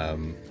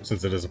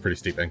since it is a pretty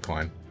steep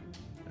incline.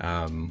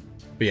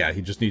 But yeah,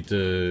 he just need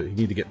to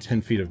get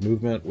 10 feet of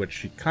movement, which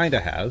he kind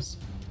of has,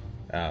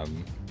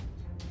 and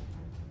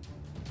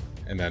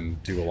then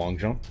do a long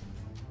jump.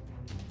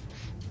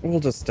 We'll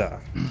just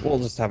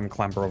have him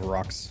clamber over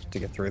rocks to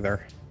get through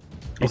there.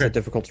 It's Okay. a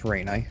difficult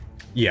terrain, eh?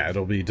 Yeah,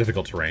 it'll be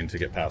difficult terrain to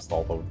get past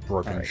all the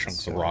broken Alright,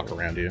 chunks so- of rock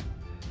around you.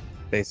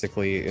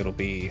 Basically, it'll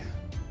be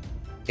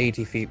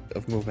 80 feet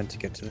of movement to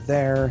get to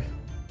there,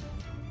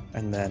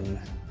 and then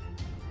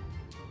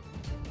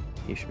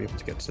he should be able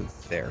to get to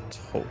there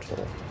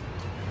total.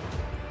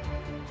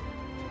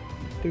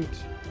 Dude.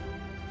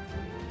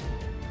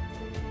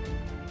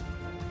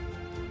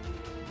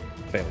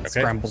 Phelan Okay.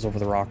 scrambles over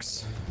the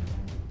rocks.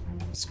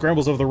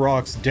 Scrambles over the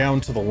rocks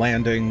down to the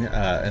landing,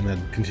 and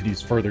then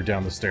continues further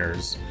down the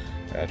stairs,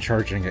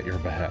 charging at your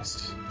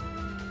behest.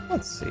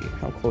 Let's see,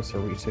 how close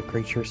are we to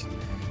creatures?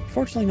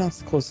 Fortunately, not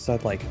as close as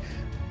I'd like.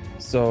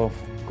 So,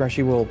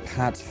 Greshy will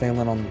pat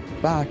Phelan on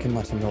the back and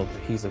let him know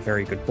that he's a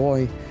very good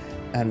boy,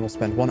 and we'll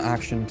spend one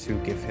action to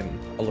give him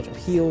a little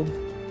heal.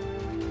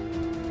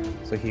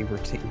 So he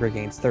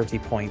regains 30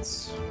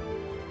 points,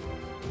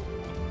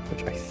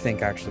 which I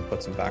think actually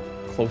puts him back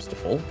close to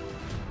full.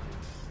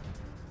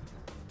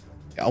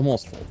 Yeah,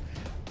 almost full.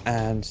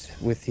 And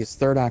with his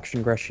third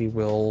action, Greshy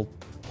will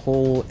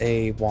pull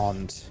a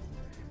wand.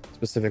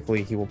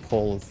 Specifically, he will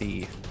pull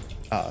the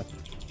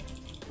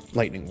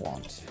lightning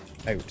wand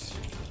out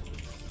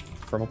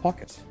from a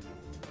pocket.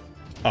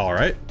 All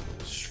right.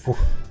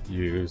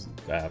 You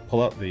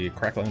pull out the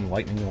crackling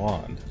lightning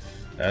wand.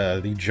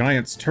 The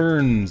giant's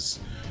turns.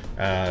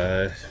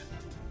 And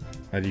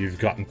you've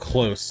gotten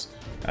close.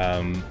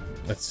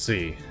 Let's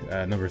see.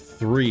 Number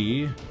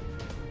 3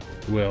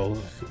 will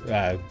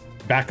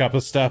back up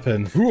a step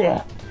and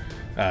throw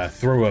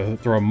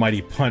a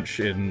mighty punch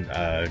in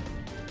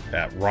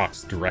at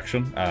Rock's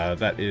direction.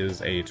 That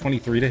is a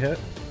 23 to hit.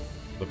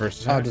 The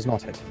first attack. Does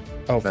not hit.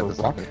 Oh, That for does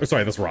not rock? hit. Oh,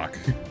 sorry, that's Rock.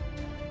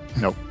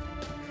 Nope.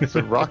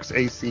 So Rock's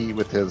AC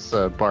with his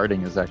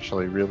barding is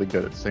actually really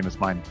good. It's the same as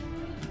mine.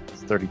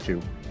 It's 32.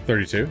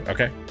 32.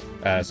 Okay.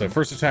 So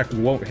first attack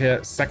won't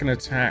hit. Second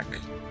attack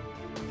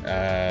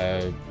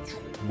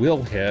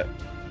will hit.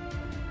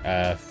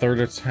 Third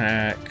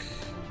attack.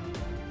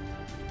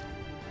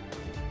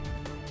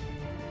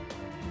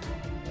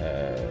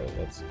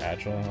 Let's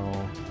agile.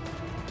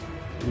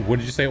 What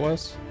did you say it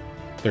was?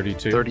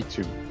 32.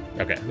 32.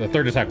 Okay. The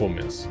third attack will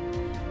miss.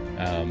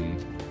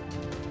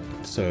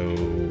 So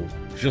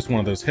just one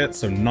of those hits.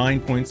 So 9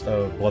 points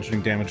of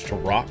bludgeoning damage to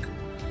Rock.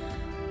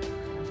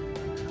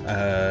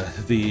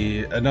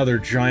 Another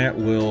giant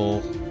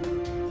will.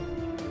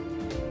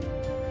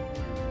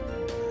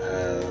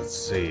 Let's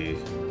see.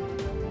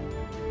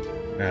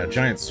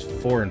 Giants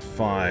 4 and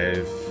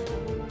 5.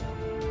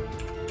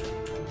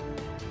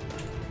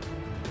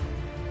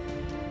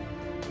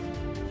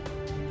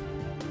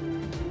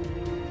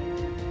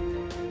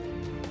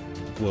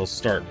 Will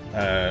start.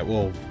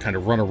 Will kind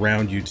of run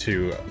around you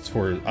two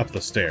toward up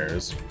the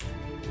stairs.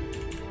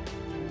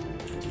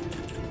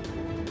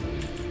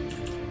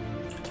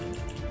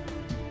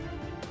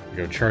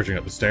 Go charging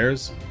up the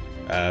stairs.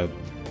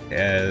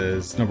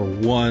 As number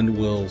 1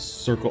 will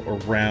circle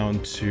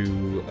around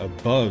to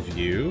above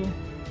you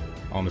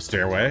on the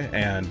stairway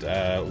and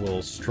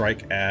will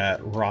strike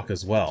at Rock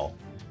as well.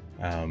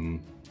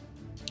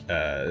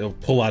 He'll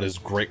pull out his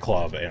great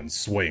club and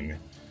swing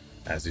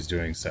as he's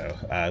doing so.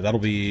 That'll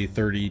be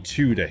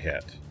 32 to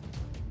hit,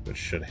 which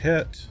should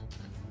hit.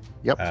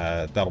 Yep.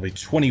 That'll be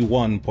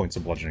 21 points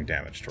of bludgeoning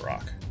damage to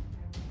Rock.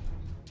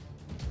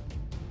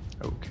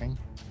 Okay.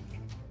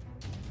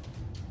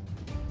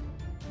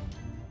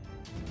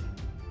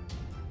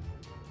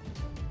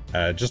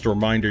 Just a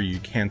reminder, you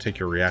can take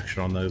your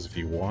reaction on those if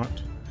you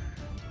want.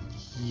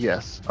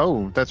 Yes.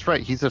 Oh, that's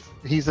right. He's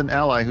an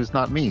ally who's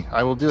not me.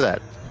 I will do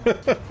that.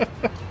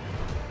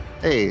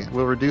 Hey,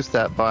 we'll reduce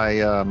that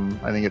by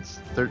I think it's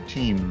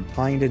 13.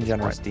 Kind and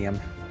generous, DM.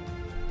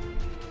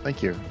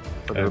 Thank you.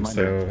 for the I'm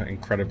reminder. so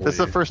incredibly This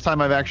is the first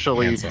time I've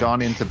actually handsome.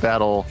 gone into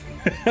battle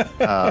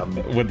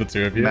with the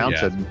two of you.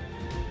 mounted.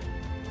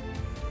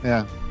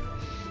 Yeah.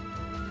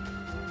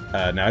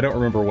 Now I don't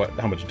remember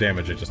how much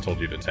damage I just told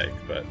you to take,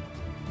 but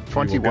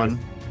 21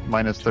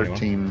 minus 21.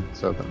 13,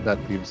 so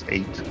that leaves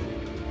 8.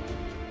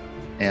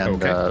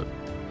 And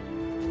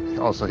Okay.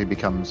 also he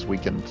becomes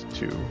weakened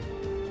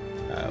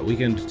to.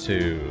 weakened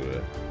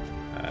to.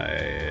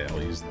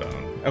 I'll use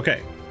bone.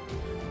 Okay.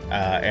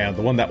 And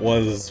the one that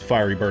was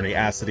fiery, burny,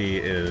 acidy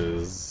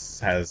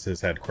has his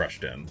head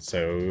crushed in,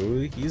 so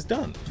he's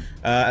done.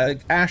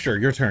 Asher,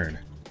 your turn.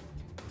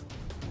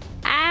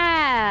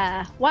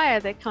 Ah! Why are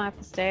they coming up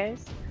the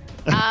stairs?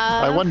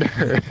 I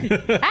wonder.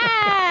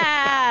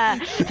 Ah!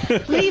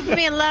 Leave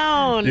me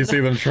alone! You see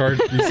them charge.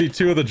 You see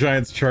two of the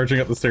giants charging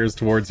up the stairs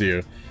towards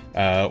you.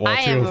 While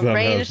I two am of a them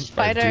ranged are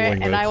fighter, dealing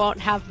and with- I won't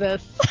have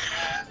this.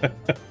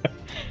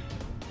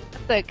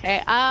 It's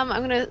okay. I'm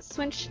gonna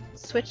switch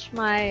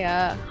my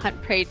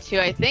hunt prey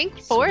to, I think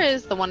 4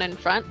 is the one in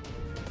front.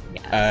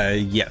 Yeah.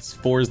 Yes,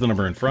 4 is the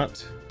number in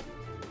front.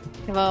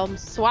 Give them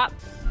swap,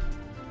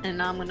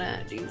 and I'm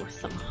gonna do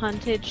some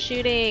hunted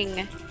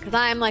shooting because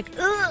I'm like,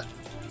 ugh.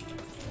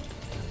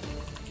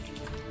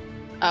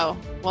 Oh,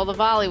 well, the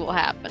volley will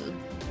happen.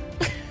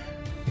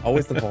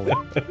 Always the volley.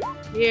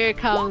 Here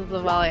comes the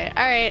volley.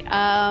 All right,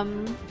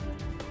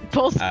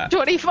 both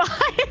 25.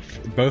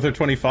 Both are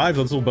 25.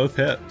 Those will both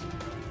hit.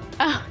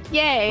 Oh,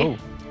 yay! Oh,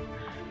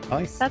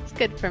 nice. That's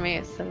good for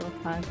me. So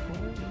 5, 4.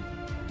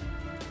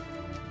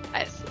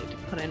 I just need to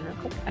put in real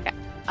quick. Okay.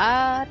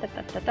 Da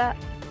da da da.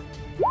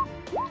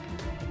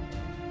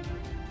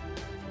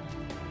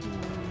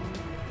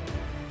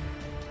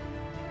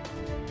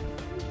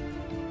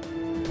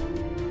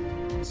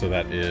 So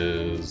that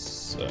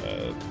is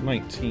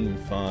 19,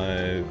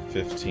 5,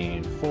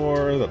 15,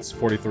 4. That's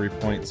 43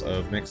 points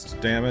of mixed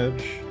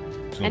damage.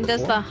 to And number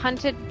does 4. the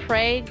hunted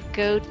prey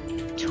go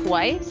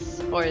twice,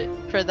 or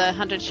for the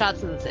hunted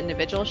shots and its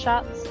individual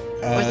shots?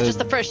 Or was it just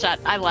the first shot?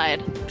 I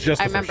lied.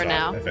 Just I the first remember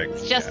shot, now. I think.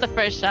 It's just Yeah. the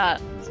first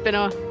shot. It's been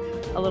a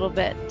little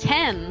bit.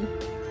 10.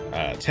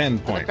 10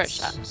 for the points. first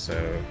shot.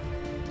 So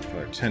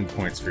another 10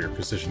 points for your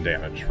precision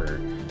damage for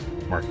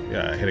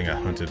hitting a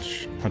hunted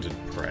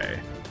prey.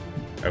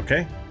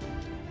 Okay.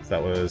 So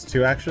that was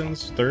 2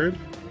 actions. Third.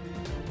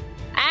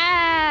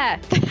 Ah!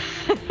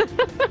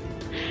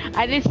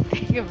 I didn't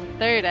think of a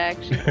third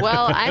action.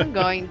 Well, I'm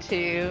going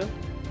to.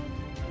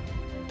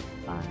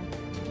 I'm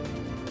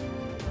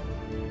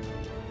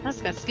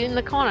just gonna scoot in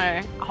the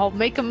corner. I'll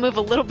make him move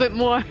a little bit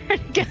more to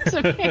get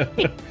to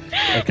me.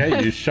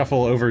 Okay, you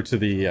shuffle over to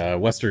the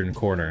western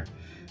corner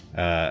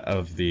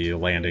of the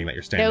landing that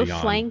you're No standing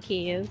on.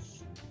 flankies.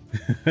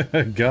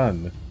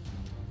 Gun.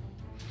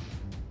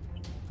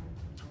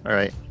 All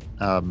right.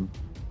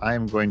 I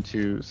am going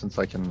to, since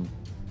I can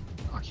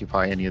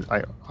occupy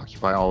I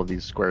occupy all of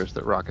these squares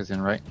that Rock is in,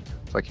 right?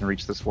 So I can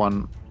reach this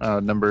one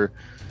number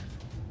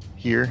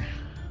here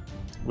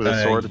with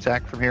a sword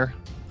attack from here.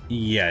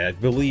 Yeah, I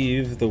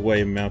believe the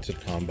way mounted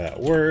combat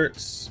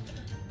works.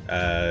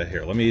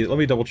 Here, let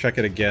me double check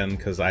it again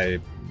because I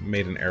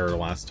made an error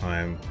last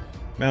time.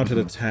 Mounted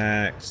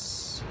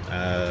attacks.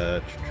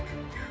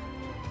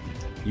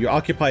 You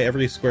occupy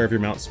every square of your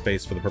mount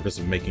space for the purpose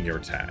of making your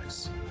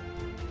attacks.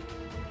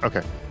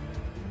 Okay.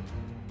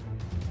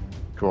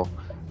 Cool.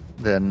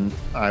 Then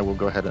I will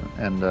go ahead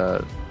and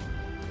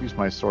use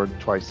my sword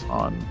twice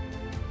on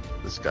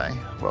this guy.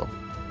 Well,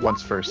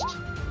 once first.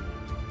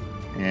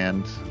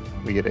 And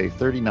we get a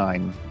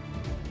 39.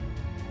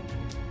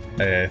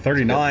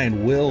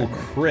 39 will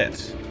crit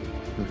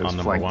Who goes on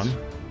number flanked.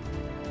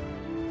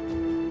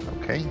 1.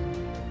 Okay.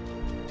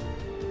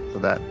 So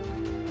that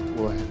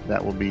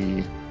will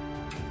be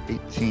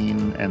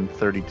 18 and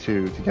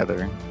 32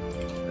 together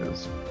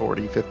is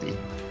 40, 50.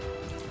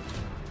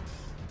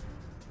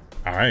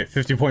 All right,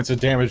 50 points of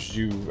damage.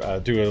 You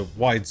do a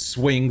wide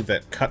swing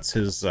that cuts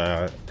his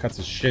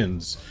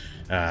shins.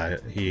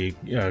 He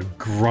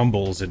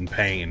grumbles in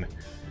pain.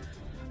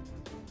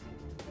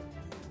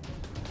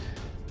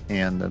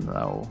 And then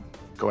I'll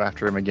go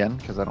after him again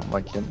because I don't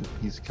like him.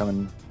 He's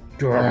coming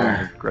from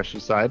the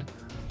aggressive side.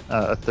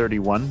 A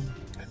 31.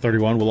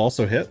 31 will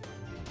also hit.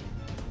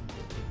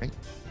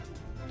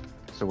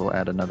 So we'll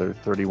add another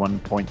 31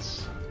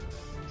 points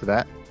to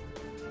that.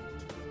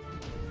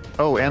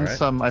 Oh, and Alright.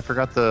 some, I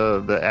forgot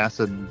the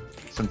acid,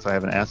 since I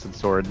have an acid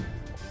sword,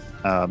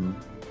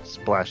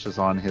 splashes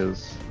on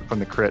from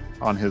the crit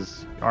on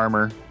his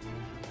armor,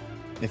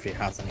 If he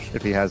has any.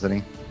 if he has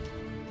any.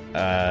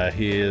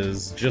 He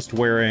is just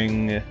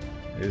wearing.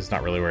 He's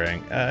not really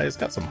wearing. He's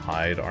got some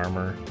hide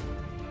armor.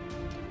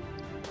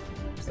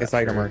 Is His that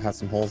hide fair? armor has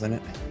some holes in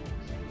it.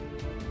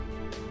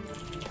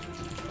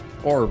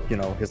 Or,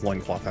 his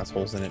loincloth has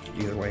holes in it.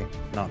 Either way,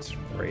 not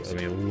great. Let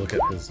me look at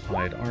his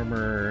hide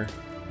armor.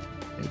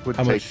 It would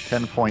How take much-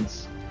 10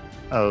 points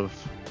of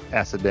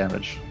acid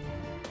damage.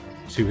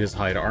 To his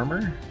hide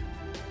armor.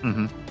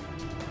 Mm-hmm.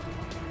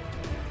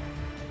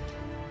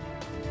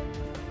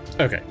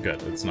 Okay,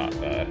 good. It's not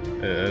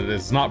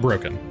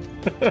broken.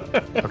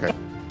 Okay.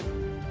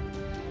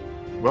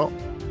 Well,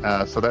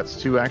 So that's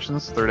 2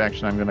 actions. Third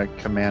action, I'm going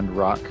to command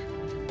Rock,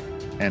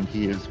 and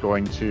he is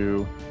going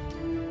to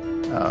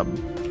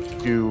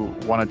do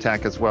 1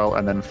 attack as well,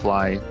 and then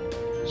fly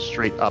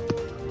straight up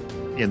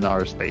in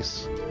our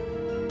space.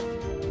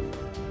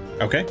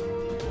 Okay.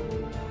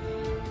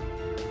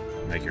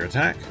 Make your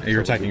attack.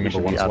 You're So attacking we number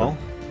should 1 be as out of- well?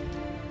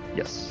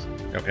 Yes.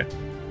 Okay.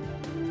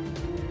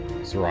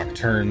 So Rock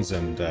turns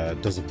and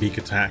does a beak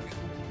attack.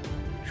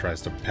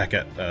 Tries to peck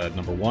at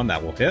number 1.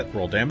 That will hit.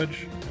 Roll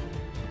damage.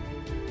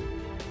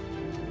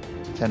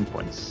 10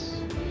 points.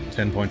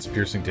 10 points of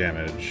piercing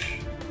damage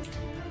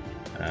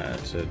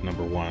to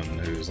number 1,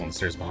 who's on the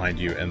stairs behind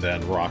you. And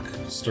then Rock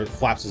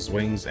flaps his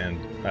wings and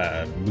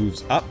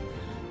moves up.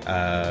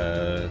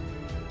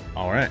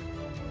 All right.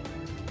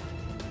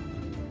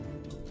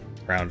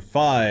 Round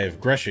 5.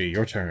 Greshey,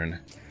 your turn.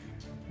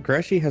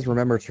 Greshey has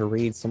remembered to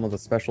read some of the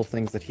special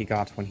things that he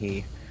got when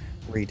he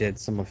redid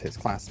some of his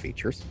class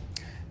features.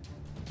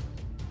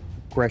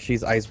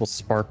 Greshey's eyes will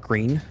spark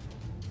green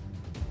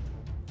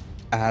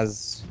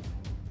as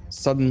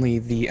suddenly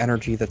the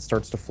energy that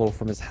starts to flow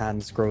from his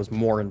hands grows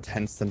more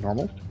intense than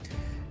normal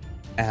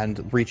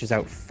and reaches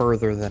out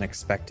further than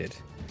expected.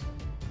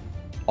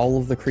 All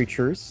of the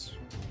creatures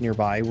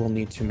nearby will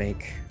need to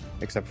make,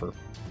 except for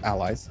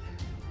allies,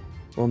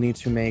 will need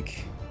to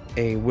make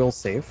a will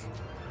save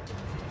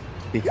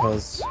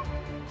because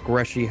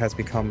Greshey has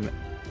become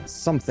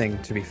something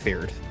to be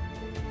feared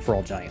for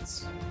all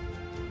giants.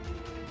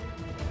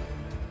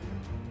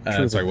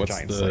 Truly Sorry, a what's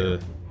giant the... slayer.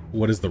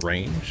 What is the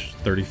range?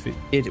 30 feet?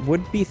 It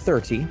would be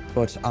 30,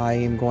 but I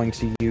am going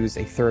to use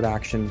a third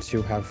action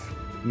to have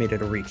made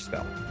it a reach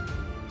spell.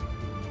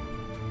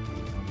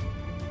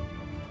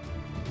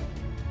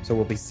 So it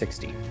will be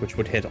 60, which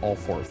would hit all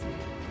 4 of them.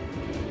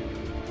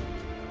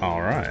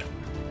 All right.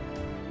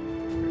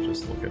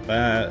 Just look at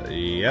that.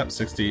 Yep,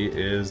 60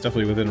 is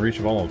definitely within reach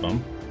of all of them.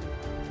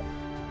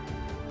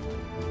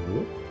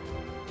 Whoop.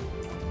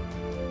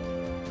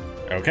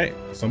 Okay,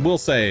 some will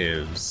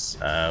saves.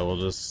 We'll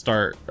just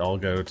start. I'll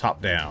go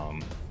top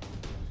down.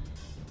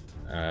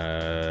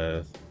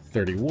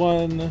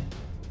 31.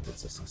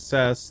 It's a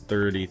success.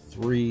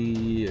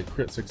 33. A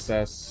crit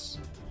success.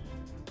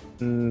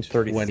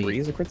 33 20.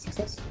 is a crit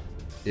success?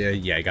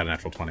 Yeah, I got a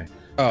natural 20.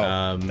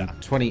 Oh,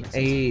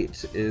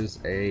 28 is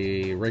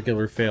a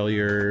regular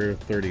failure.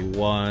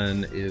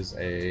 31 is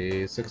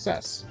a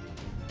success.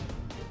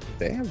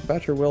 they have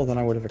better will than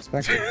I would have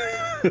expected.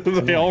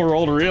 They all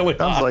rolled really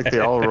high. Sounds like they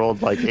all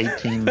rolled like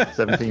 18,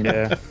 17.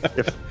 Yeah.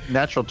 If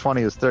natural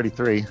 20 is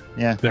 33,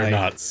 yeah. They're Right.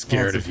 not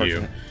scared Well, of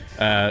you.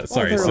 that's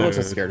Sorry, they're a so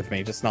little scared of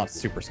me, just not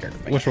super scared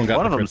of me. which one got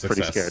One the of crit them's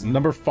pretty success? scared.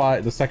 Number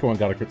 5. The second one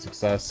got a crit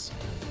success.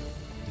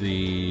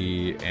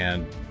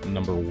 And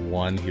number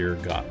 1 here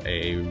got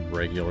a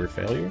regular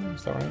failure.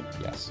 Is that right?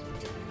 Yes.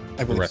 I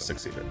The believe rest so.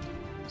 succeeded.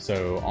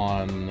 So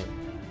on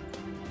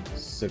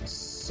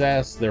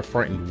success, they're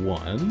frightened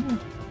 1.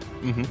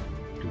 Mhm.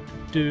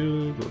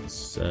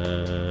 Let's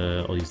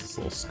I'll use this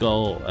little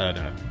skull.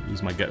 No,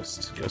 use my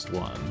ghost. Ghost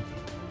 1.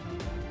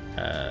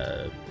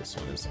 This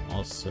one is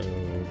also...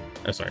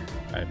 Oh, sorry.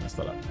 I messed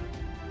that up.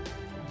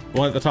 The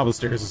one at the top of the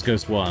stairs is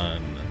Ghost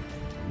 1.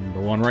 The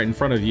one right in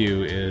front of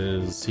you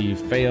is... He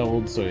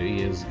failed, so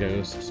he is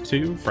Ghost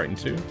 2. Frightened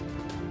 2.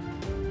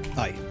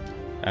 Aye.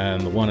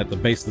 And the one at the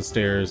base of the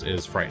stairs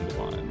is Frightened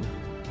 1.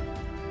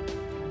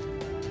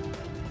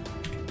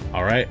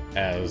 Alright,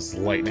 as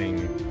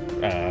lightning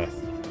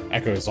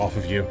echoes off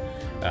of you,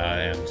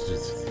 and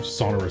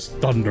sonorous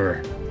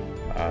thunder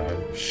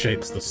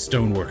shakes the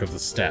stonework of the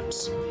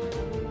steps.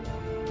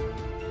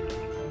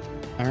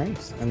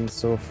 Alright, and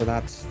so for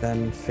that,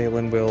 then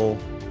Phelan will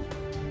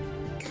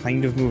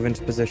kind of move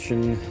into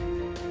position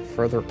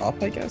further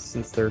up, I guess,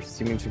 since they're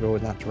seeming to go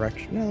in that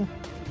direction. No.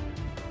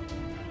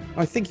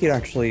 I think he'd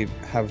actually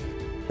have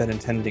been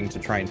intending to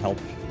try and help.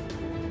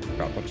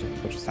 God, what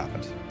just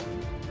happened?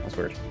 That's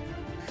weird.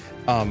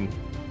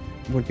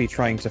 Would be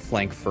trying to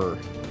flank for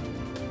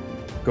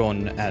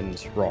Gun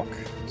and Rock,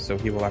 so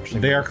he will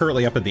actually... They are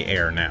currently up in the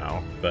air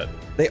now, but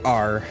They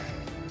are.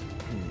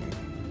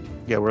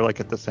 Yeah, we're like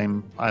at the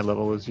same eye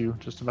level as you,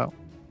 just about.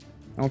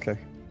 Okay.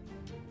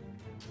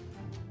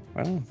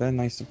 Well, then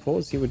I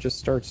suppose he would just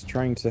start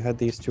trying to head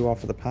these two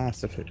off of the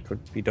pass if it could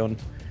be done.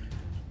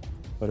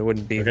 But it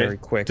wouldn't be Okay. very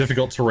quick.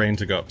 difficult terrain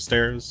to go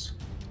upstairs.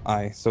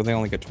 Aye, so they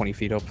only get 20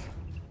 feet up.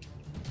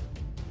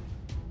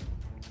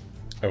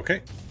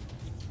 Okay.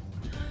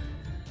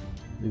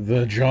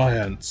 The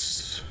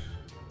giants.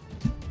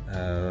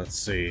 Let's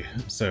see.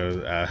 So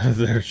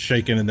they're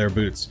shaking in their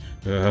boots.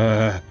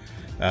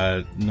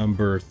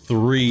 Number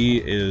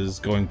 3 is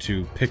going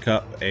to pick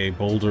up a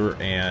boulder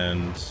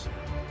and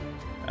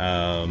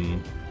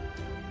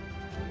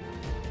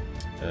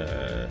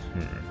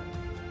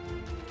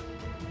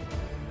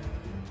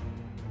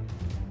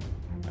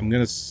I'm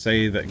gonna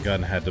say that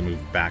Gun had to move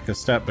back a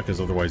step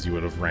because otherwise you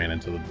would have ran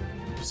into the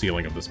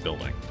ceiling of this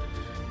building.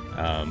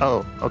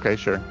 Oh, okay,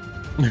 sure.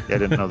 Yeah, I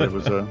didn't know there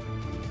was a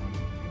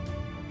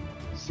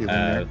ceiling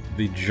there.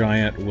 The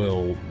giant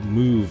will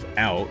move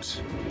out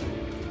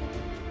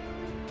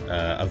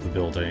of the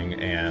building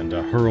and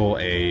hurl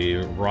a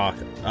rock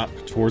up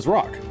towards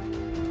Rock.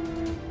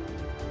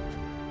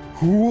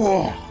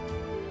 Whoa!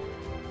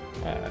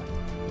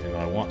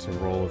 I want to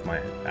roll with my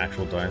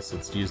actual dice.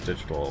 Let's use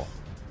digital.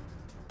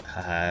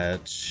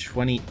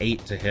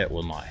 28 to hit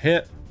will not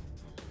hit.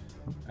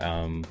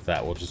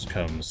 That will just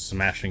come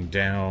smashing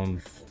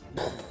down.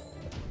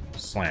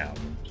 Slam.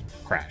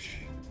 Crash.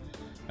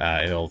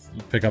 It'll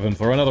pick up and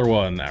throw another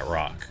one at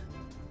Rock.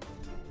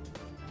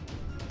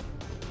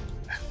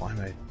 Why am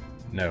I...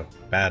 No.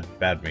 Bad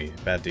me.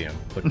 Bad DM.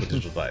 Click the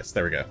digital dice.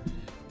 There we go.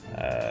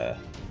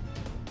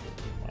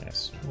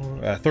 Minus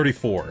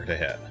 34 to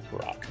hit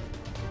Rock.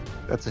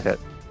 That's a hit.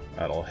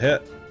 That'll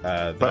hit.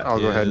 But I'll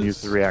go ahead and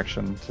use the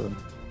reaction to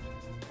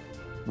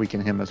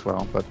weaken him as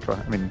well. But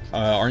I mean,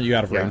 aren't you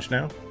out of range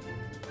now?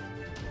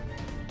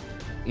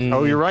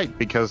 Oh, you're right,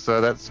 because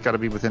that's got to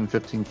be within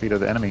 15 feet of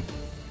the enemy.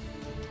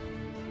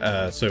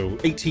 So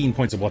 18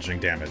 points of bludgeoning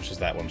damage as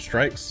that one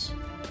strikes.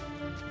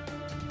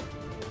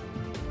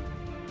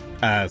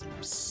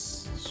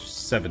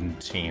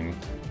 17.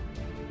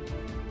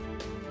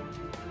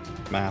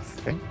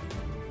 Math. Okay.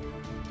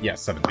 Yeah,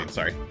 17,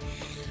 sorry.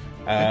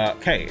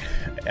 Okay.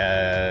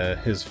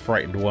 His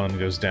frightened 1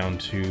 goes down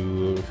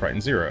to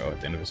frightened 0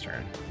 at the end of his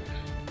turn.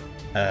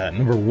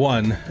 Number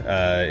 1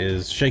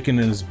 is shaken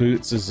in his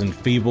boots, is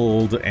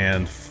enfeebled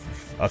and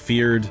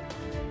afeared.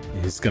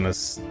 He's gonna...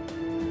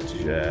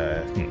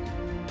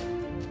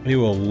 He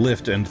will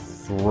lift and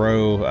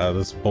throw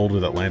this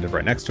boulder that landed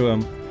right next to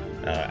him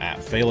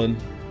at Phelan.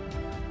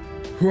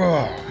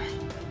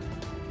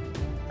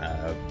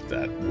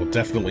 That will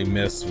definitely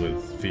miss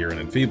with fear and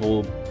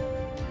enfeebled.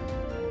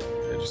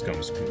 It just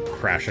comes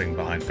crashing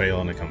behind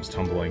Phelan. It comes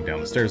tumbling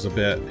down the stairs a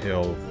bit.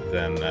 He'll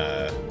then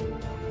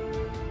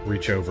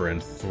reach over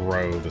and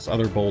throw this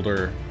other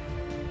boulder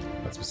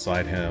that's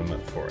beside him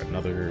for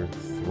another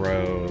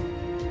throw.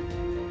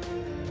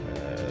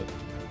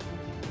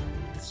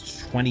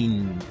 It's 20...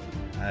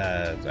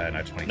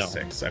 no,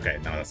 26. No. Okay,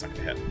 no, that's not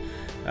gonna hit.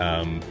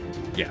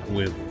 Yeah,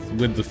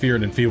 with the fear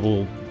and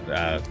enfeebled,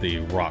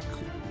 the rock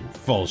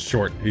falls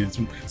short.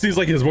 Seems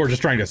like he's more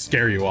just trying to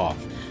scare you off,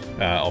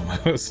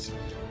 almost.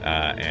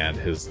 And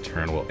his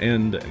turn will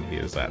end, and he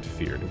is at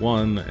feared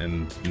 1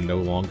 and no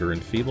longer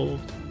enfeebled.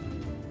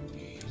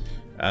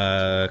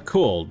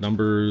 Cool.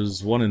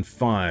 Numbers 1 and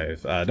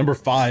 5. Number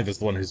 5 is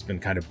the one who's been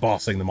kind of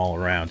bossing them all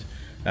around.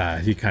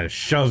 He kind of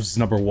shoves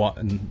number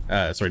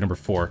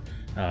 4.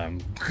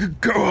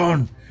 Go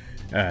on,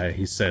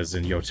 he says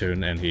in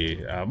Jotun, and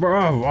he, all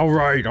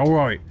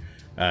right.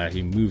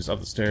 He moves up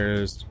the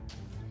stairs.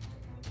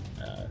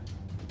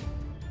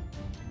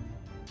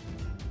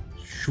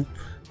 Shoop.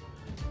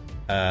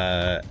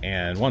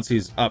 And once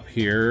he's up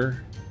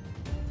here,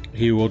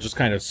 he will just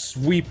kind of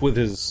sweep with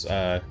his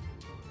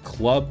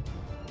club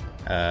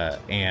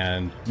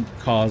and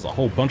cause a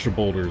whole bunch of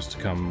boulders to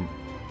come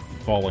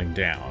falling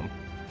down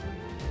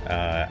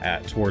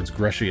towards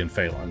Greshey and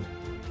Phelan.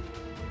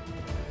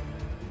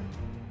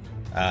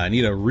 I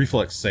need a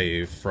reflex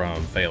save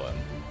from Phelan.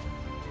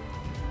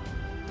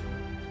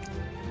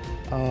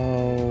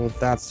 Oh,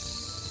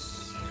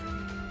 that's...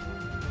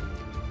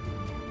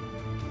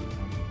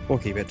 We'll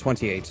keep it.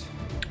 28.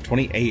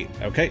 28.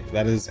 Okay,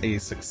 that is a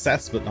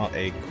success, but not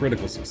a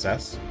critical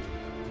success.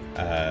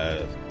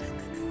 That'll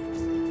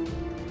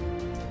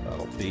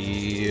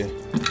be...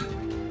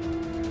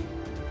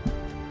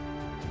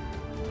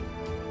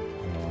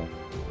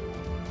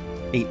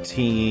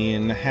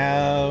 18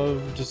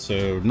 halved,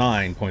 so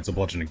 9 points of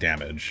bludgeoning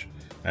damage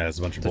as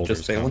a bunch of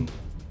boulders come.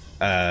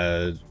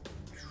 I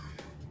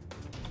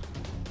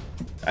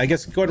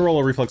guess go ahead and roll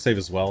a reflex save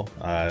as well.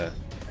 I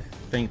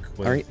think.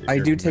 All right, I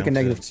do take a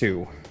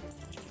 -2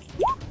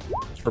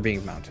 for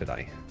being mounted.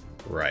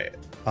 Right.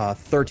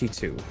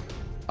 32.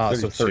 32.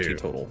 So 30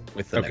 total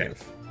with the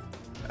negative.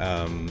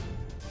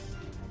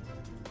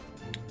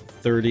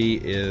 30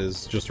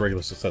 is just a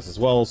regular success as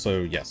well,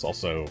 so yes,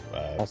 also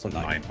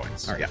 9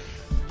 points. All right. Yeah.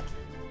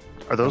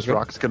 Are those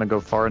rocks going to go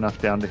far enough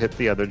down to hit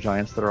the other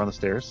giants that are on the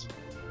stairs?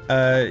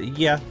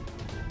 Yeah.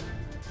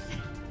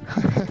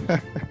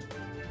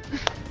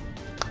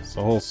 It's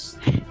a whole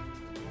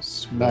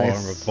swarm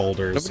of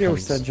boulders. Nobody ever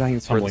said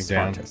giants were the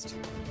down. smartest.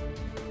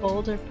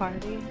 Boulder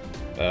party.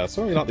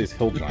 Certainly not these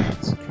hill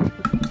giants.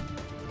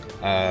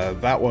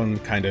 That one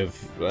kind of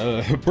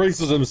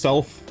braces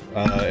himself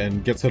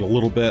and gets hit a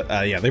little bit.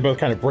 Yeah, they both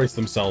kind of brace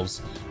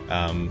themselves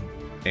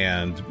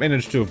and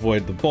manage to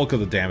avoid the bulk of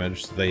the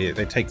damage. They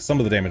take some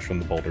of the damage from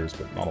the boulders,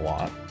 but not a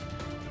lot.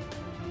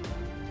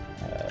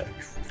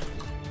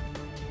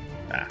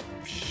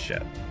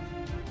 Shit.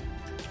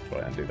 Go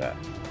ahead and do that.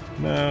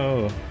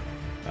 No.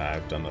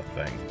 I've done the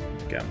thing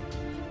again.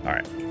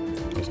 Alright,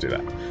 let's do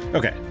that.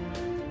 Okay.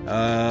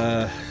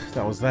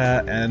 That was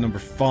that, and number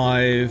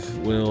 5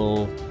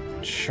 will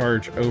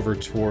charge over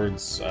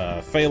towards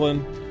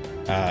Phelan,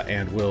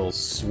 and will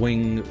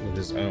swing with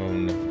his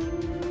own...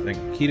 I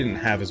think he didn't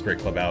have his Great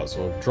Club out,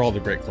 so he'll draw the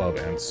Great Club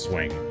and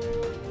swing.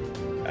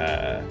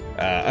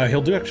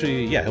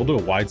 He'll do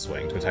a wide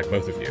swing to attack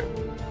both of you.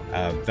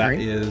 That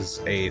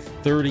is a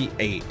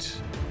 38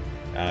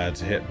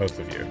 to hit both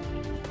of you.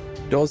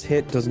 Does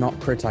hit, does not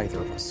crit either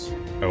of us.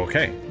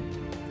 Okay.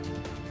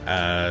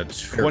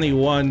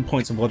 21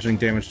 points of bludgeoning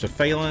damage to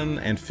Phelan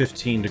and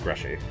 15 to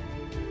Grushy.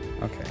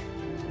 Okay.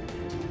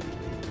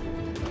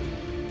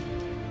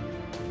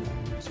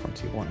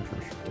 21 for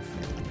the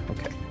Phelan.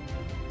 Okay.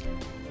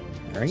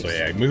 All right. So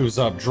yeah, he moves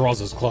up, draws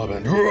his club,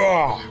 and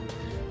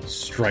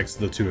strikes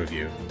the two of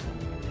you.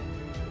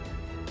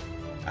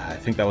 I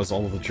think that was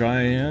all of the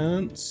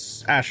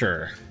giants.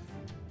 Asher.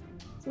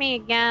 It's me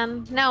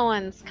again. No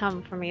one's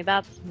come for me.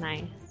 That's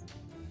nice.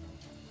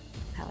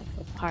 I like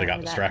the part They got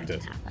where that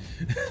distracted. didn't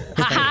happen.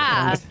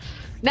 Haha!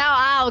 Now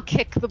I'll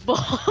kick the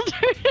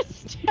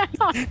boulders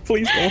down.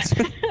 Please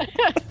don't.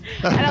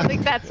 I don't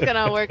think that's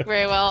gonna work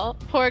very well.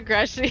 Poor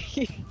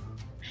Grushy.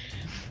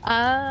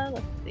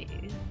 Let's see.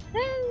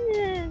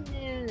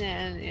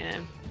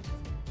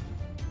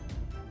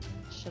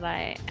 Should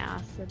I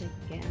acid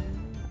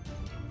again?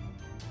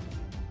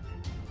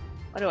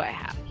 What do I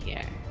have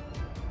here?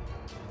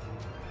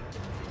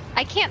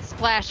 I can't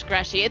splash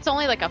Grushy. It's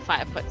only like a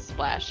 5-foot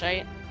splash,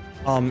 right?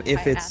 If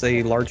I it's a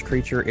acid. large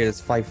creature, it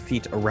is 5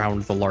 feet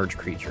around the large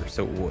creature,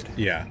 so it would.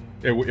 Yeah,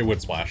 it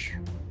would splash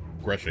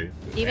Grushy.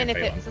 Even and if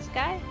Phelan. it's this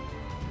guy?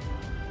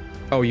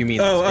 Oh, you mean?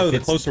 Oh, if the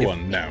it's- closer if-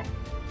 one. No.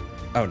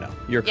 Oh no,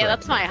 you're correct. Yeah,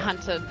 that's my You're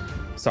correct.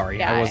 hunted. Sorry,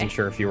 guy. I wasn't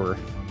sure if you were.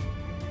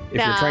 If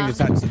you're trying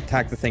to Nah.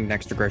 attack the thing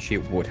next to Grushy,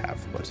 it would have,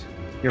 but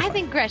you're I fine.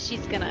 think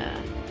Grushy's gonna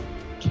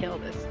kill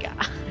this guy.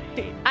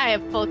 I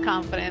have full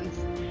confidence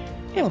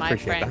in I'll my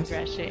appreciate friend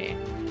that. Grushy.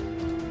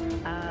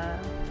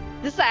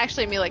 This is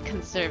actually me like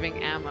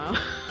conserving ammo,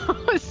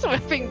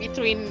 swapping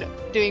between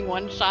doing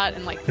one shot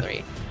and like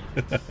 3.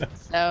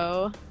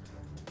 So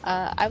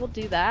I will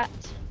do that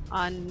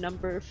on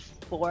number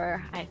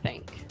 4, I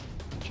think.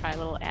 Try a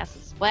little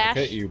acid splash.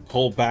 Okay, you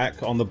pull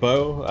back on the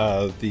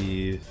bow.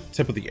 The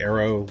tip of the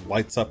arrow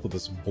lights up with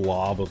this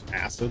blob of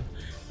acid.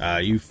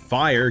 You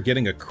fire,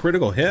 getting a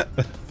critical hit,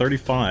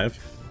 35.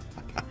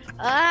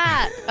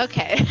 Ah,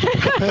 okay.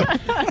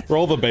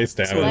 Roll the base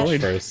damage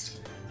annoyed. first.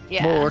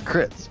 Yeah. More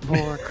crits,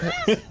 more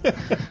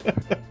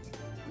crits.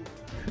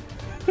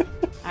 All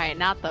right,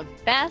 not the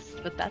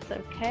best, but that's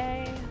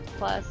okay.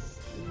 Plus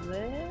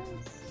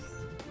this.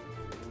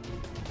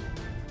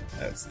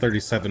 That's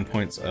 37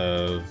 points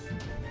of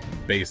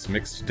base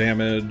mixed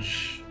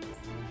damage.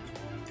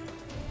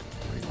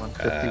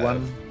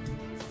 51.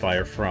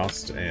 Fire,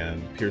 frost,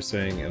 and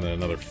piercing, and then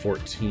another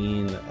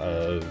 14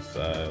 of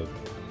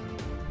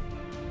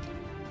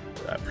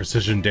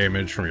precision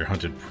damage from your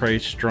hunted prey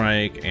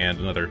strike, and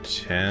another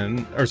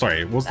 10. Or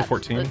sorry, what was the That's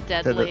 14? The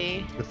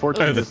deadly. The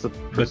 14 Oh, is the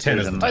the 10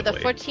 is precision. the Or the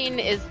deadly. 14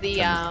 is the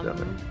 10 is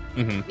deadly.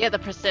 Mhm. yeah, the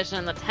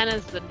precision. The 10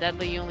 is the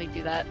deadly. You only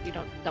do that. You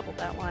don't double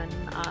that one.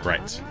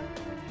 Right.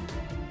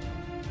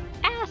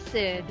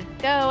 Acid.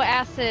 Go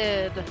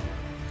acid.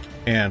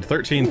 And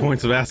 13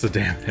 points of acid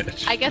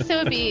damage. I guess it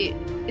would be.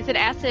 Is it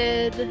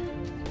acid?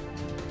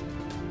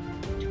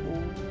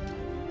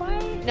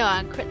 No,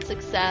 on crit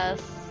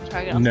success.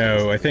 Target also No,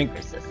 is I think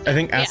persistent.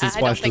 acid Yeah, I don't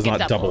splash think does it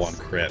not double on doubles.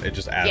 crit. It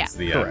just adds Yeah.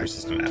 the Correct.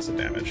 persistent acid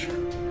damage.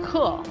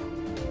 Cool.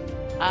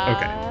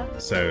 Okay.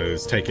 So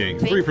he's taking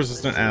 3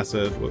 persistent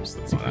acid. Whoops,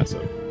 that's not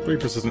acid. 3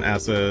 persistent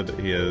acid.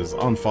 He is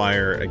on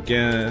fire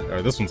again.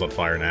 Or this one's on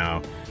fire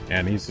now.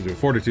 And he needs to do a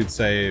fortitude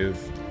save,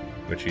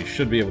 which he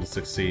should be able to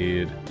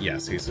succeed.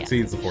 Yes, he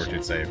succeeds the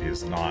fortitude save. He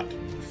is not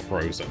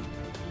frozen.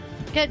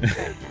 Good.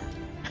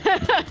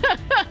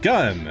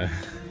 Gun!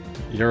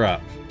 You're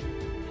up.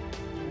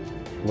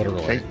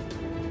 Literally. Okay.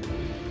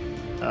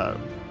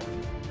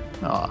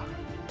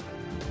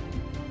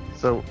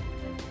 So,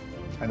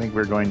 I think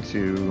we're going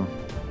to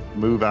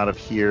move out of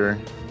here.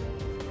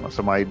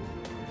 So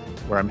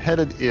where I'm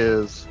headed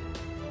is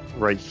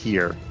right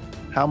here.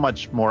 How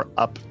much more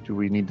up do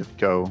we need to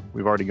go?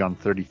 We've already gone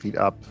 30 feet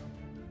up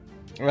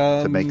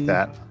to make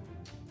that.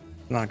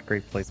 Not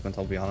great placement,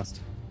 I'll be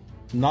honest.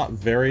 Not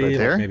very, Right like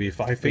there? maybe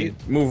 5 feet.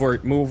 Move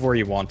where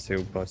you want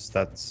to, but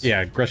that's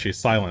Yeah, Grushy,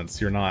 silence.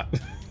 You're not.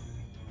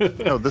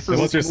 No, this is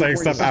Unless you're saying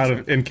where you stuff want out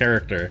of in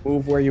character.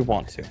 move where you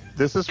want to.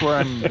 This is where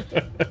I'm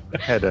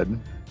headed.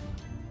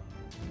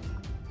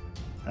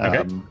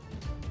 Okay. To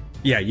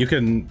Yeah, you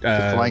can.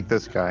 flank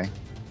this guy.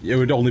 It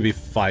would only be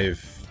 5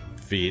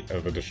 feet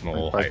of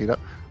additional 5 height. feet up.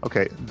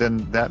 Okay,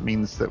 then that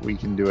means that we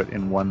can do it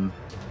in one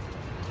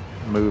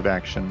move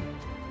action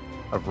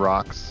of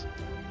rocks.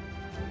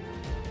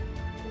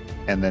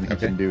 And then he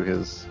Okay. can do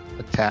his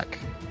attack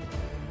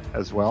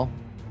as well.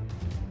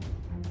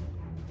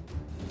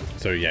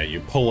 So yeah, you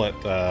pull at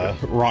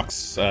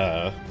Rock's.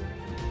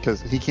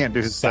 Because he can't do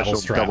his Saddle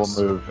special double straps.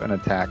 move and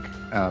attack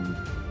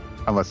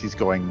unless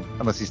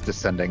he's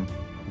descending.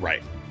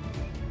 Right.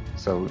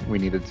 So we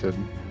needed to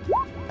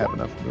have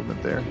enough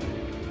movement there.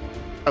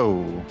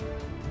 Oh,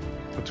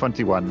 so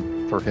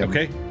 21 for him.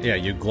 Okay. Yeah,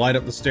 you glide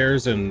up the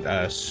stairs and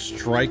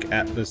strike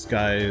at this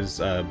guy's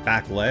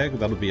back leg.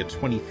 That'll be a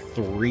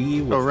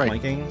 23 with Oh, right.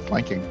 flanking.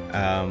 Flanking.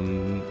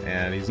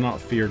 And he's not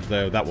feared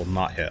though. That will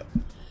not hit.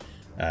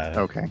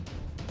 Okay,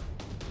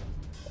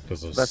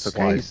 Does a that's okay.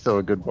 slight He's still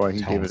a good boy. He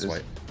talon gave it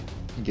swipe.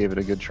 he gave it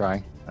a good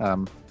try.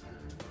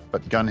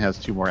 but Gun has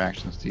 2 more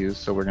actions to use,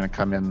 so we're going to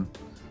come in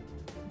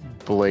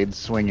blade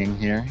swinging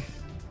here.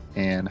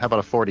 And how about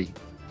a 40?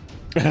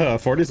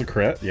 40 is a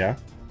crit, yeah.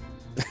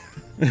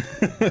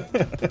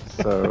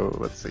 So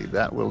let's see,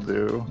 that will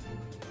do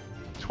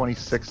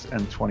 26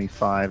 and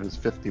 25 is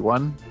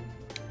 51.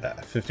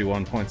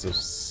 51 points of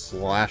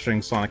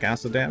slashing sonic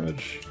acid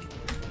damage.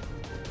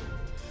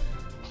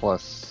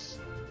 Plus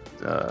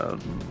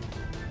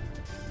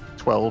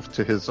 12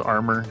 to his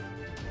armor.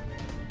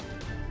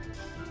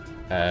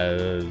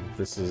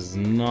 This is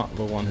not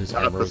the one whose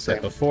Not armor the was hit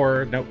same.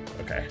 before. Nope.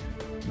 Okay.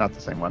 Not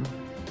the same one.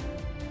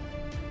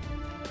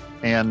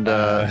 And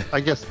I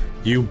guess,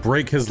 You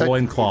break his Technically-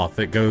 loincloth.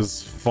 It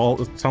goes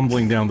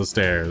tumbling down the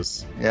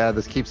stairs. yeah,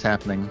 this keeps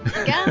happening.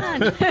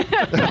 Gun!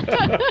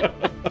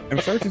 I'm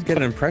starting to get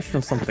an impression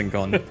of something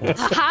gone.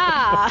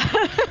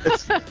 Ha!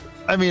 It's,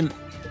 I mean,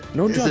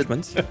 No Is it-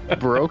 judgment.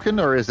 broken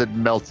or is it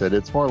melted?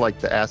 It's more like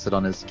the acid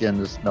on his skin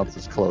just melts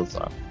his clothes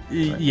off.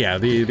 Yeah,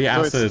 the So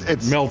acid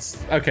it's-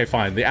 melts. Okay,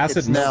 fine. The acid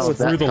it's now melts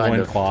that through the kind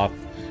of- loincloth,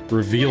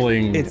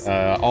 revealing It's-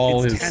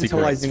 all it's his secrets for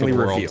the tantalizingly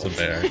world revealed. to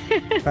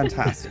bear.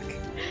 Fantastic.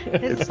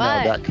 His It's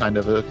now butt. that kind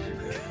of a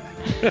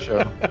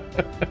show.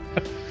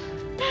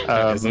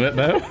 Isn't it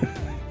though?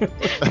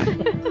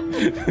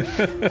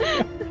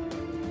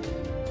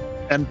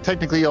 And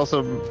technically,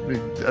 also,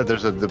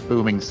 there's the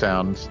booming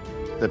sound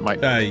that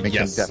might make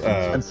yes, him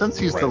deafened. And since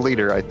he's the right.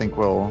 leader, I think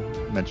we'll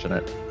mention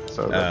it.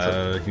 So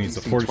that's He needs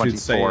a DC fortitude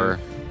 24.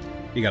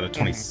 save. He got a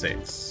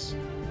 26.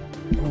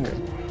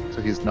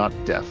 So he's not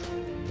deaf.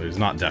 So he's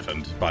not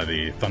deafened by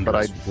the But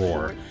thunderous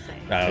roar.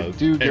 I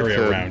do get Area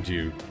to- around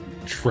you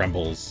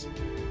trembles.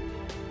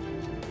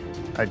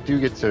 I do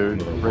get to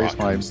Another raise rock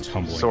my comes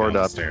tumbling sword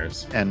down the up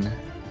stairs. and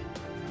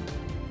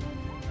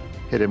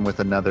hit him with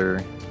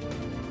another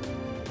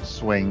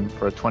swing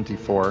for a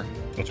 24.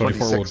 A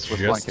 24 will 26 just with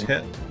flanking.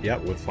 hit.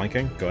 Yep, with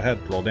flanking. Go ahead,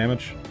 roll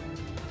damage.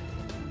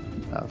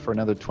 For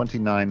another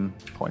 29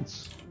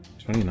 points.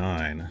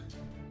 29.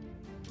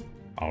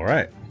 All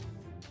right.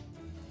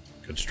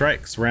 Good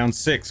strikes. Round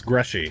 6,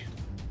 Greshy.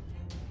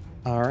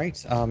 All right.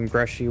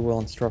 Greshy will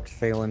instruct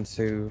Phelan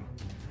to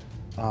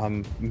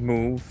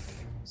move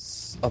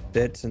a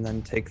bit and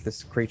then take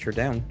this creature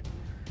down.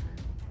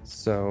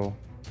 So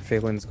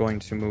Phelan's going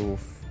to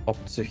move up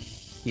to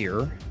here.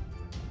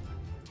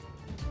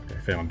 Okay,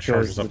 Phelan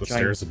charges the up the giant-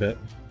 stairs a bit.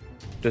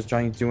 Does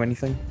Giant do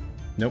anything?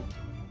 Nope.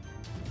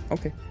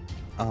 Okay.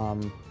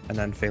 And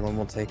then Phelan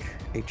will take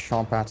a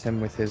chomp at him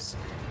with his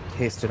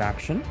hasted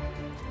action.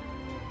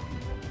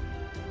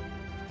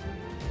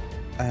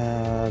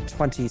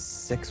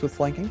 26 with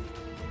flanking.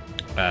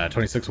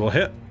 26 will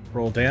hit.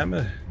 Roll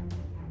damage.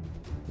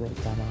 Roll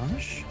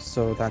damage.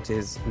 So that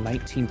is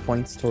 19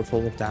 points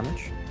total of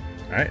damage.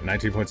 All right,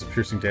 19 points of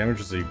piercing damage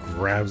as he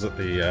grabs at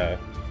the,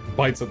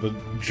 bites at the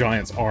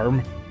giant's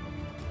arm.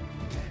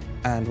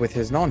 And with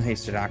his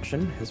non-hasted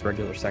action, his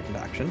regular second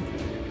action,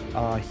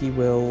 he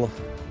will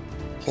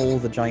pull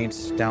the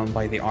giant down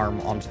by the arm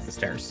onto the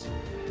stairs.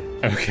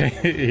 Okay,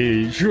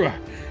 he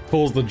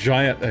pulls the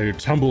giant who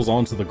tumbles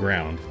onto the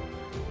ground.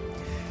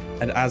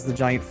 And as the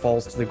giant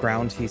falls to the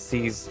ground, he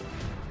sees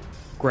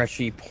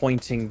Greshy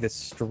pointing this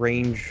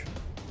strange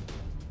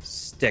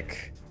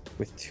stick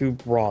with 2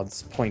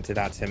 rods pointed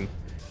at him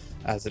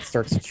as it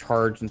starts to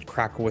charge and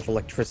crackle with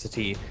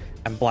electricity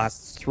and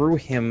blasts through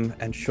him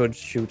and should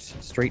shoot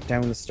straight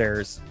down the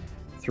stairs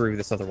through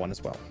this other one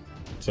as well.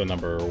 So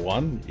number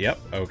 1, yep,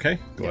 okay.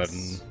 Go ahead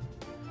Yes.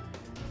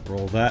 and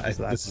roll that.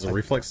 So This is a that's-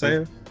 reflex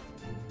save.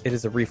 It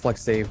is a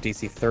reflex save,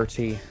 DC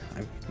 30.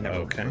 I've never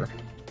Okay. remember.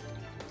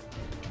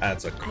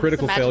 That's a Just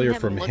critical imagine failure him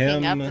from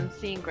looking him. up and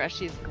seeing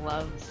Greshy's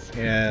gloves.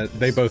 And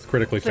they both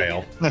critically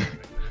fail.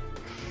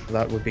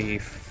 That would be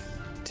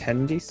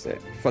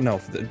 10d6. No,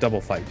 double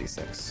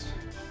 5d6.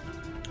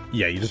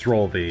 Yeah, you just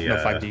roll the. No,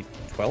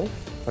 5d12?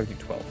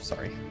 5d12,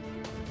 sorry.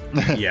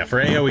 Yeah, for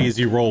AoEs,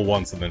 you roll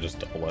once and then just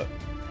double it.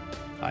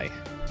 Aye.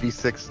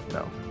 D6,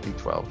 no,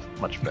 D12,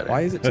 much better.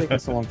 Why is it taking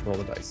so long to roll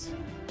the dice?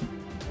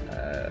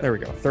 There we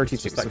go.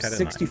 32. just that So kind of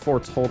 64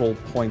 total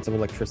points of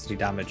electricity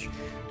damage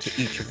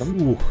to each of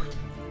them. Ooh.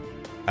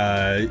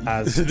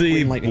 As The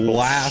green lightning bolts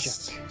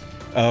blast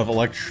of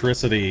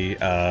electricity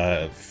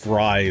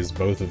fries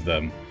both of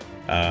them.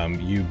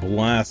 You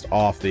blast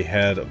off the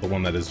head of the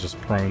one that is just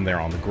prone there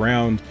on the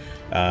ground,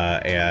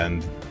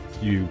 and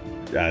you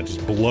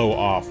just blow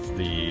off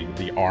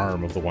the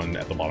arm of the one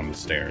at the bottom of the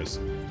stairs.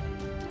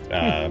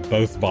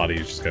 Both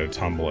bodies just go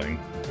tumbling.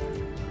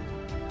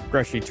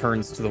 Greshy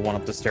turns to the one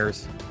up the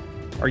stairs.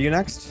 Are you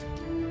next?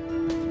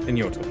 In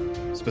Yoto,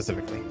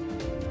 specifically.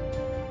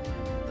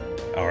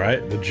 All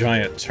right, the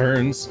giant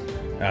turns.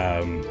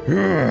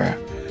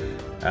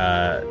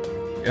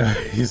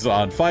 He's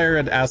on fire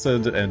and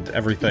acid, and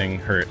everything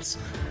hurts.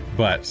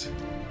 But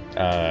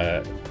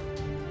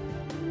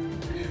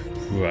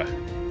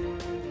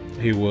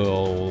he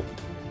will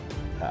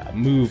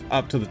move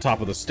up to the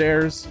top of the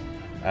stairs,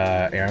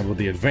 and with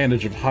the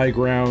advantage of high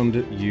ground,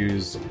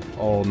 use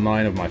all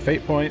 9 of my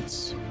fate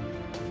points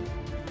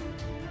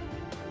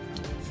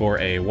for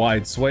a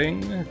wide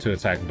swing to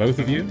attack both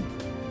of you.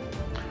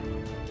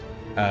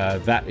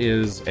 That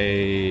is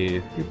a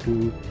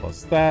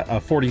plus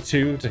that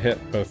 42 to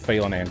hit both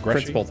Phelan and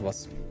Crits Greshy. both of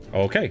us.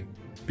 Okay,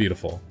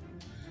 beautiful.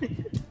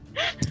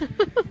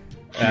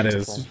 That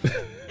is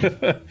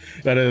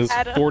that is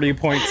 40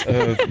 points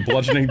of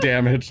bludgeoning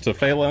damage to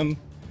Phelan,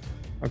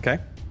 Okay.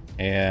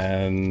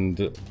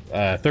 and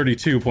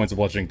 32 points of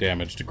bludgeoning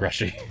damage to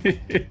Greshy.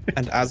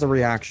 And as a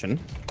reaction,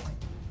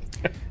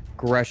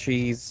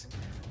 Greshy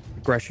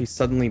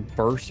suddenly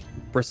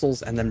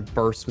bristles and then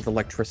bursts with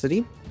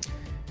electricity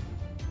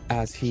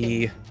as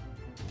he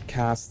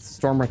casts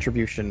Storm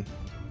Retribution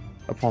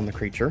upon the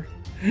creature,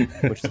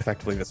 which is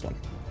effectively this one.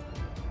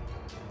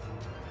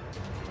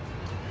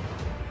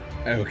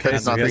 Okay,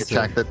 That's so not he the has to-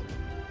 attack that.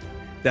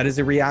 That is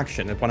a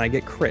reaction when I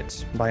get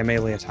crit by a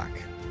melee attack.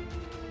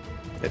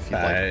 If you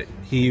like.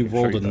 he I'll show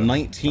rolled you a the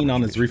 19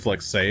 on his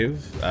reflex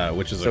save,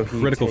 which is So a he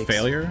critical takes-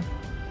 failure.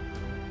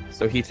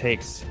 So he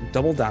takes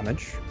double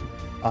damage,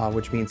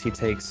 which means he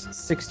takes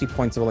 60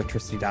 points of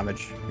electricity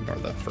damage. Ignore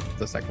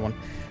the second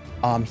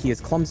one. He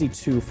is clumsy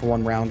 2 for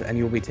 1 round, and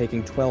he will be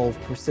taking 12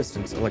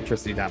 persistent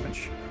electricity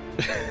damage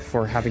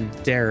for having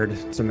dared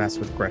to mess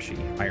with Greshy.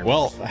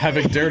 Well,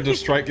 having dared to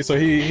strike, so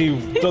he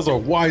does a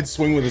wide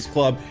swing with his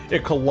club.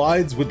 It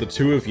collides with the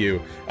two of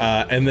you,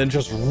 and then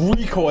just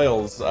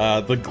recoils.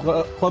 The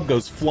club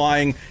goes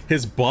flying.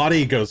 His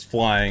body goes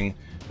flying.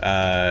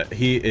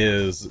 He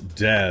is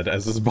dead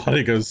as his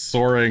body goes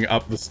soaring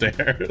up the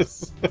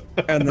stairs.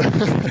 And then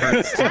he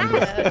turns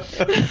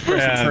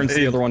And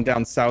the other one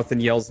down south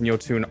and yells in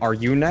Yotun, "Are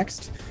you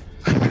next?"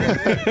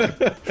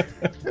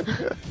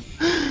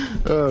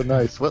 Oh,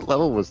 nice. What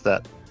level was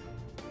that?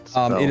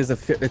 spell? It is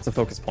it's a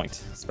focus point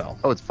spell.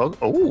 Oh, it's focus.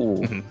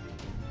 Oh,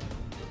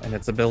 And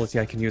its ability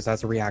I can use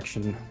as a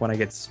reaction when I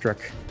get struck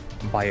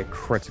by a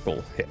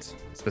critical hit,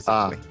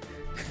 specifically.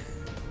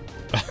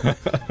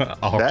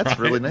 All that's right.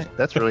 really neat.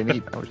 That's really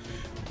neat.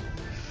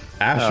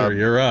 Asher,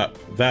 you're up.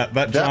 That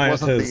giant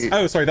wasn't has. the-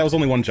 Oh, sorry, that was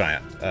only one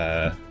giant.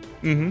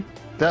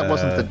 That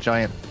wasn't the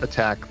giant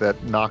attack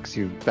that knocks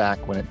you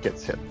back when it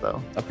gets hit,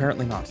 though.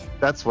 Apparently not.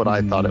 That's what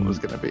I thought it was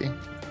going to be.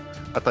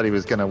 I thought he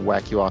was going to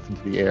whack you off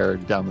into the air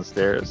down the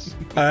stairs.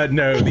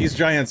 No, these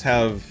giants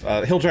have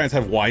hill giants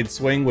have wide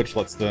swing, which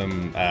lets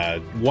them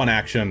one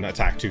action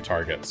attack 2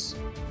 targets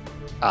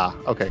Ah,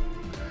 okay.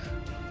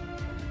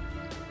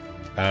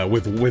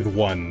 with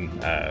one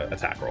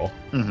attack roll.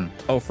 hmm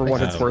Oh, for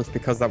what it's Um, worth,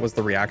 because that was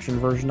the reaction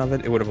version of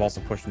it, it would have also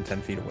pushed him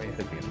 10 feet away had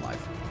he been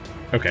alive.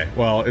 Okay,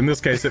 well, in this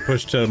case, it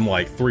pushed him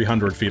like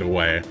 300 feet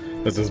away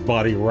as his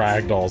body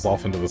ragdolls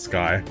off into the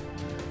sky.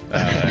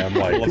 And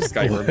like Love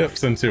Skyrim.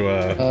 flips into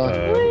a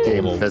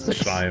game little physics.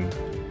 shine.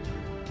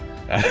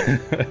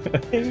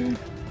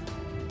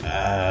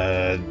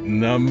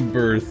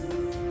 Number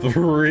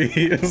 3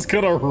 is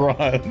gonna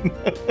run.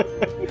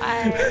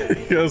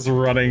 He goes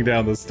running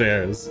down the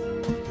stairs.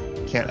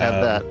 Can't have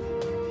Uh, that.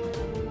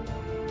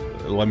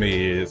 Let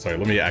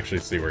me actually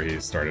see where he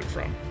started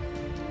from.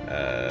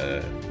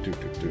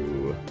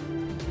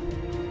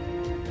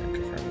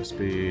 Confirm the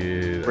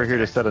speed. We're here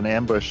to set an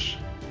ambush.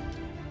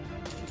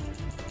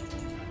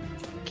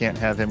 Can't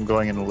have him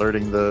going and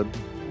alerting the.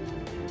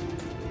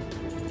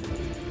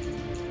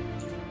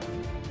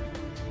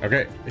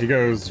 Okay, he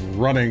goes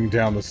running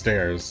down the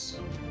stairs.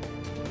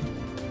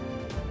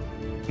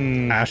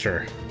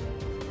 Asher.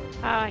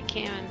 Oh, I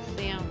can't even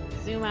see him.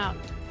 Zoom out.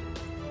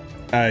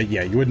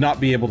 Yeah, you would not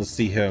be able to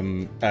see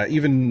him,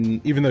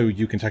 even though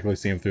you can technically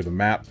see him through the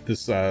map.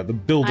 This the I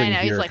building know,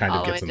 he's here like kind all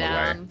of the way gets in the way.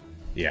 down.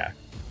 Yeah,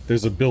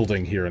 there's a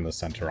building here in the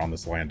center on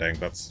this landing.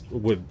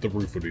 The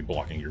roof would be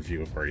blocking your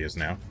view of where he is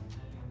now.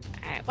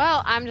 Alright,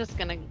 well, I'm just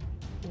gonna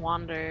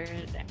wander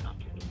down.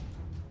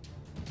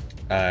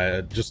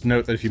 Just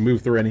note that if you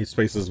move through any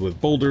spaces with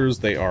boulders,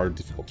 they are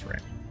difficult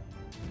terrain.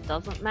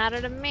 Doesn't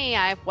matter to me,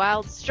 I have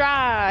wild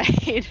stride.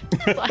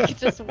 So I can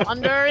just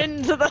wander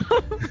into them.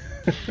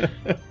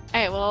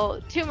 Alright,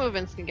 well, 2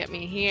 movements can get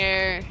me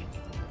here.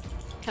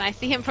 Can I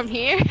see him from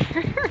here?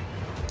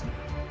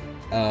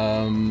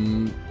 Or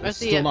is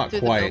he Still up not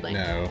through the quite. building?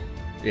 No.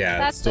 Yeah,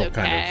 That's it's still okay.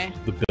 kind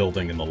of the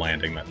building and the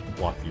landing that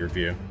block your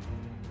view.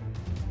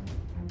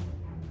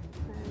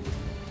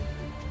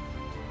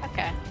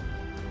 Okay.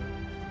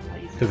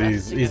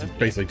 Because he's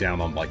basically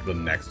down on like the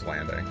next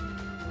landing.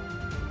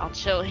 I'll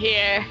chill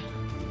here.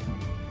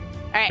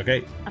 Alright,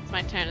 Okay. that's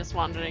my turn, just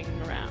wandering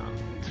around.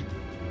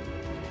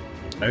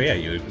 Oh yeah,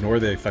 you ignore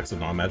the effects of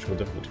non-magical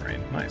difficult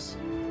terrain. Nice.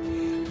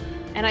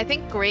 And I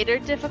think greater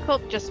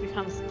difficult just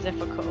becomes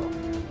difficult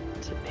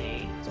to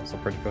me. It's also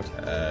pretty good.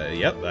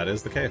 Yep, that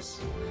is the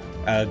case.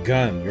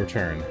 Gun, your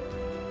turn.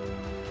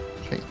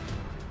 Okay.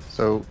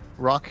 So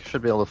Rock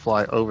should be able to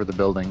fly over the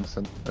buildings.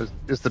 And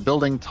is the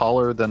building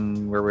taller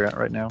than where we're at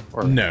right now?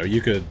 Or No,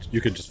 you could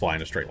just fly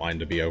in a straight line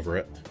to be over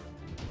it.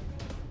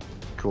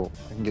 cool.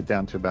 I can get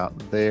down to about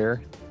there.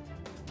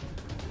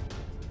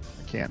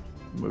 I can't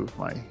move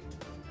my.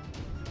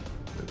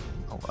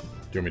 Hold on. Do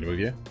you want me to move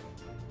you?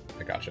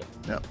 I gotcha.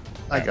 No,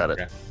 I got it.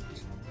 Okay.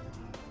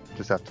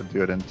 Just have to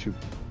do it in 2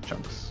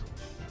 chunks.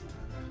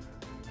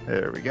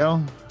 There we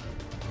go.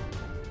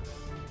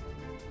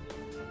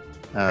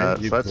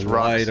 Okay, you so that's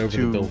glide Rock's over the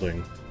 2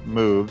 building.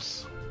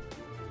 moves.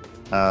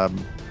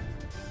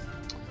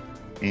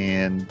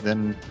 And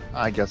then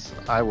I guess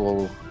I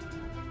will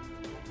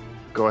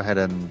go ahead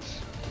and...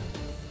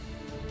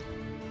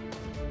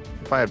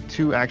 If I have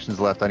 2 actions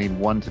left, I need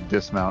 1 to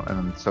dismount,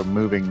 and so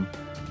moving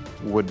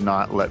would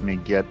not let me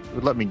get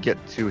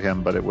to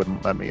him, but it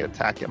wouldn't let me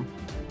attack him.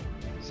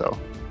 So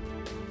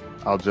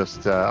I'll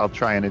just I'll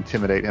try and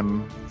intimidate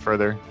him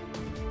further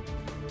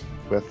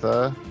with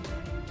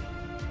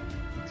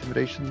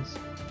intimidations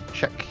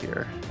check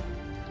here.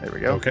 There we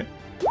go. Okay.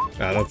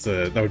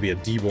 That would be a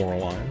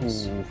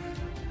demoralize. Ooh.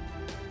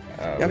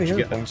 Would you hero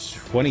get points.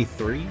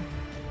 23?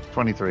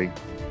 23.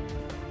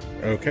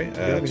 Okay.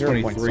 have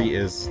hero points, 23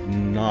 is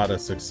not a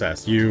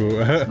success.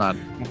 You Not.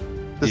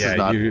 This Yeah, is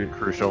not you-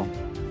 crucial.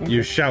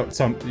 you shout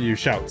some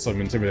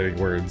intimidating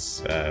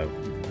words,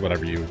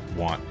 whatever you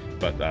want,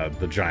 but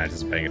the giant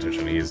isn't paying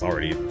attention. He's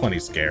already plenty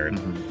scared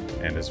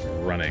Mhm. and is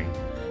running.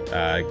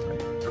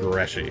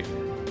 Greshi.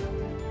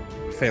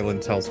 Phelan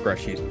tells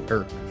Greshi,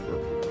 or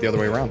the other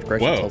way around.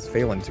 Greshi Whoa. tells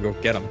Phelan to go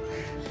get him.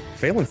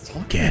 Phelan's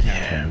talking. Get now.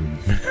 him!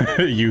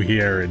 You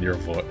hear in your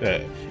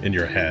in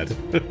your head.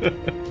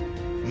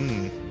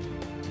 Hmm.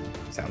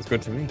 Sounds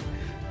good to me.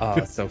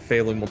 So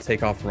Phelan will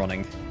take off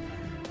running,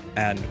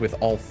 and with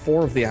all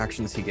 4 of the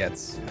actions he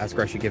gets, as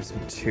Greshi gives him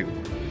 2,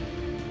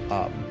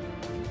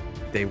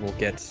 they will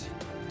get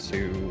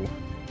to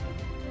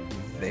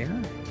there.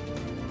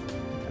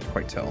 Can't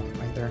quite tell.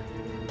 Am I there?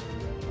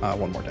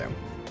 1 more down.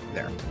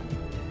 There.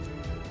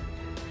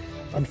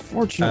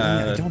 Unfortunately,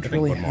 I I don't think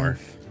really one more.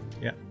 have.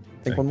 Yeah.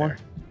 Think one more?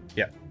 there.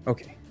 Yeah.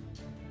 Okay.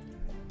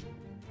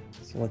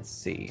 So let's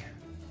see.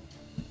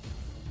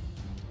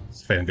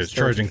 Sven goes Stairs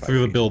are charging 5 through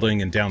the feet.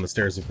 building and down the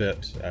stairs a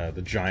bit.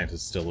 The giant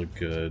is still a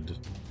good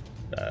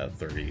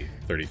 30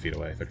 feet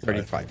away. 35.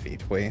 35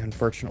 feet away,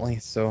 unfortunately.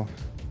 So,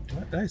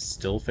 Did I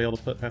still fail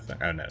to put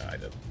Pathfinder? Oh, no, I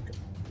didn't. Okay.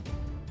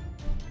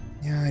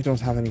 yeah, I don't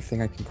have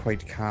anything I can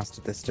quite cast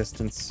at this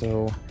distance,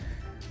 so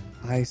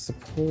I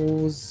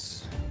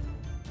suppose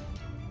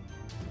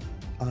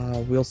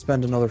we'll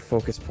spend another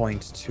focus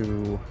point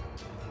to...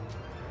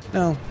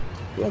 No,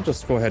 we'll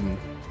just go ahead and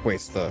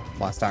waste the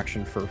last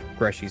action for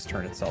Greshi's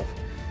turn itself.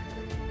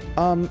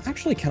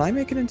 Actually, can I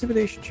make an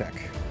intimidation check?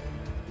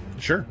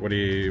 Sure. What do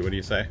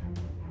you say?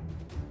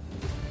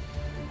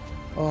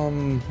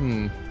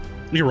 Hmm.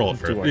 You can roll it What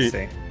for do it. I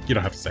say? You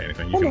don't have to say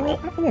anything. You Oh, can no, roll.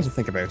 I want to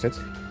think about it.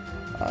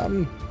 I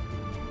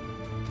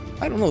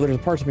don't know. There's a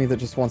part of me that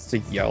just wants to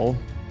yell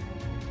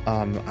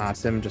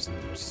at him, just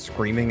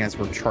screaming as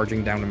we're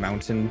charging down a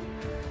mountain,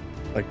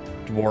 like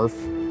dwarf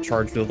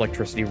charged with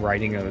electricity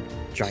riding a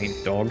giant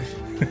dog,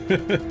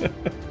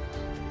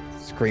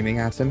 screaming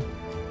at him.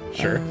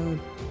 Sure.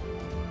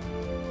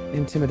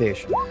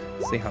 Intimidation.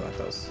 See how that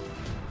does.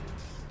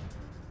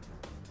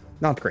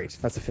 Not great.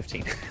 That's a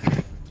 15.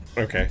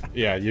 Okay.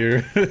 Yeah,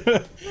 you're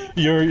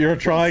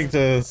trying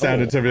to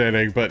sound Oh.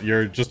 intimidating, but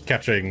you're just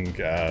catching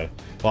a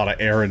lot of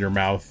air in your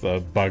mouth. A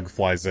bug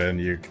flies in.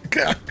 You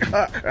cough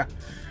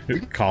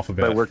a I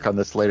bit. work on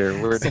this later.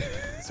 We're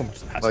So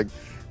much that. like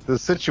the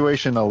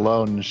situation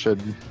alone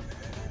should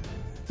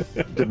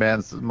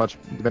demands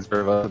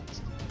for us.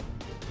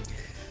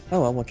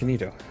 Oh well, what can you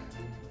do?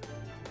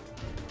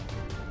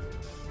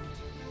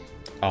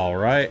 All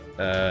right.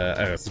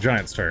 It's the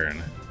giant's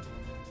turn.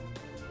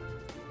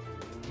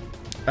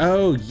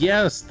 Oh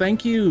yes,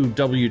 thank you,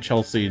 W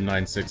Chelsea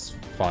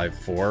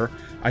 9654.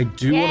 I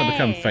do want to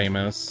become Yay.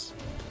 famous.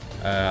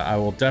 I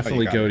will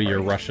definitely got go it to your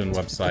already. Russian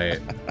website.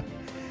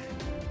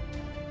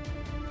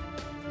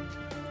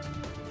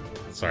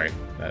 Sorry,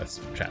 that's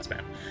chat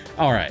spam.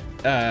 All right,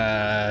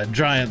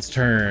 giant's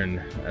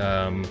turn.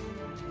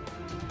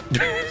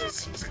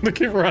 It's gonna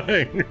keep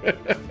running.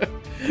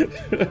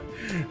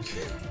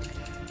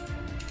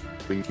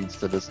 Leads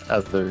to this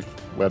other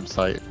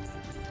website.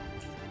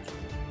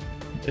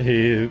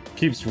 He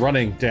keeps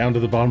running down to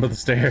the bottom of the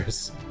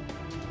stairs.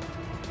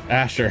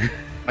 Asher.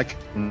 I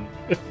can,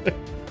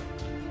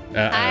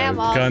 I am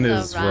Gun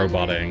also is running.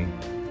 roboting.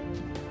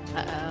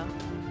 Uh-oh.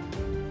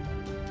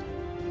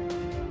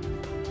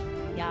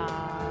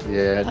 Yeah.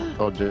 yeah, I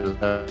told you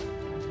that.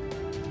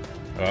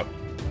 Oh.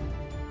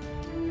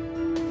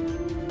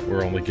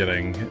 We're only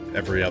getting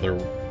every other,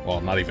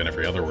 well, not even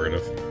every other word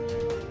of.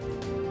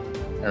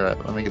 All right,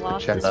 let me get the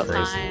Lost chat this up.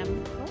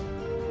 frozen. time.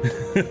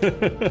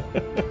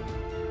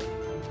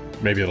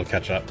 Maybe it'll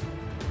catch up.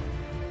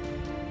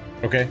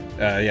 Okay,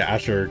 yeah,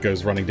 Asher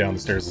goes running down the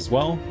stairs as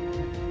well.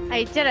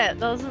 I did it.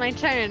 That was my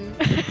turn.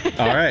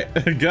 All right,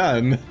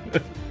 Gun.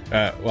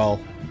 Well,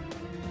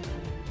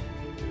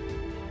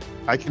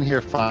 I can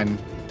hear fine.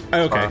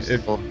 okay,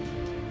 Possible.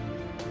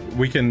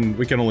 we can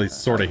only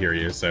sort of hear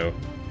you, so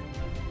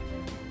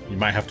you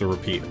might have to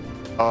repeat.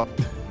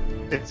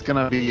 It's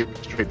gonna be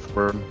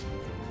straightforward.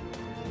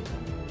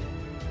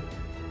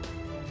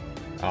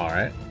 All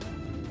right.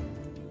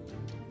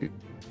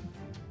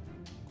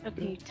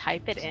 Can you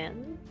type it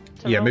in?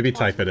 Yeah, maybe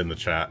type it in the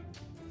chat.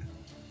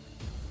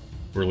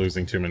 We're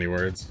losing too many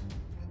words.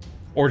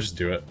 Or just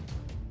do it.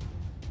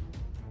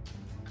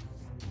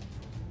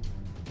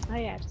 Oh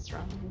yeah, just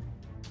wrong.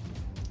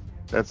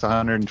 That's a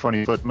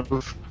 120-foot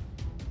move.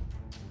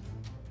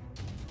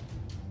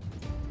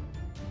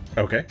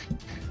 Okay.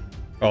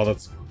 Oh,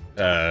 that's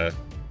oh,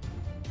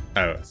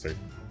 I see.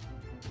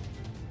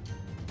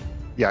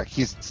 Yeah,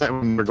 he's set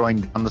when we're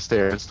going down the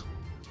stairs.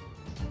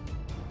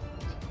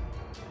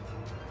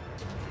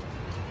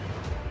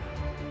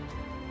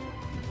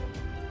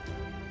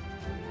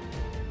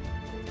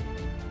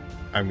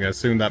 I'm gonna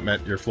assume that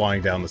meant you're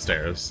flying down the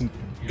stairs.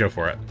 Go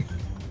for it.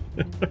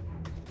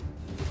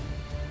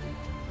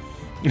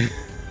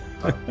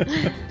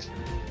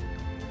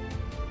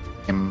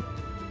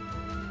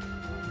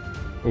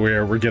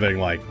 We're getting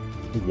like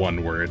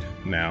one word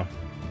now.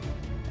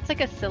 It's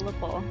like a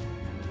syllable.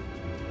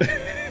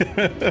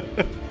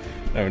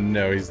 Oh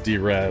no, he's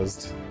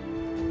derezzed.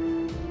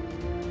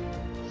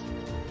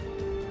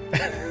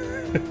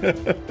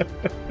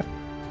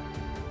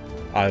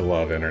 I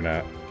love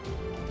internet.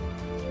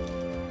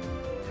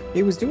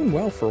 He was doing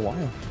well for a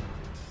while.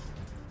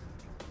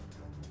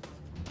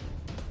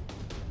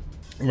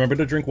 Remember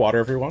to drink water,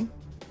 everyone.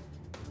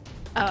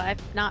 Oh,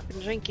 I've not been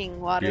drinking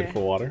water.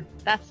 Beautiful water.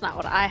 That's not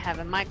what I have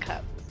in my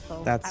cup.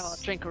 So That's I will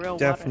drink real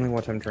Definitely water.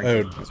 what I'm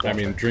drinking. Oh, is I water.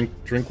 mean,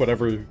 drink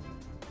whatever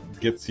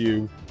gets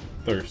you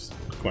thirst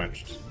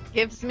quenched.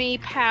 Gives me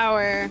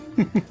power.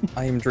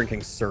 I am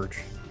drinking Surge.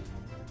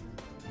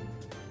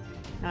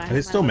 No, I They have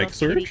my still make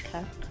little kitty Surge?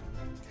 cup.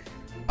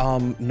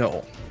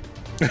 No.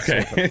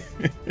 Okay.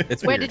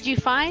 It's Where weird. did you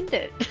find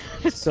it?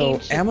 So,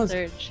 Ancient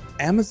Surge.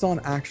 Amazon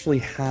actually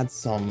had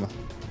some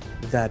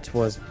that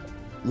was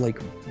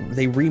like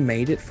they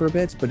remade it for a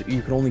bit, but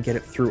you could only get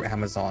it through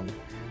Amazon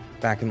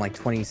back in like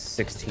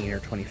 2016 or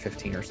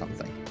 2015 or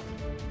something.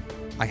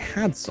 I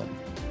had some.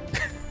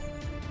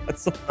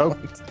 That's the Oh.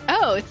 point.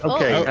 Oh, it's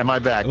Okay, old. am I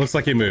back? It looks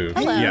like you moved.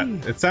 Hello. Yeah,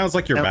 it sounds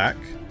like you're Yep. back.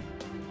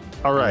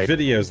 All right.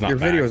 Video's not Your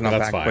back. video's not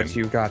That's back, fine. but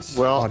you got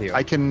Well, audio.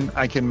 I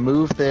can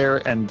move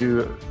there and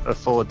do a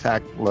full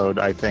attack load,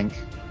 I think.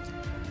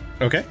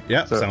 Okay,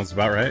 yeah, So- sounds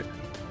about right.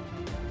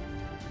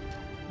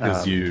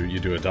 Because Um, you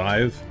do a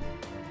dive.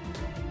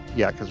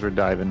 Yeah, because we're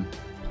diving.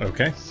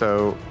 Okay.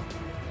 So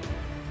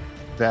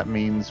that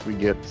means we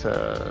get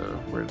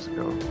where does it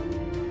go?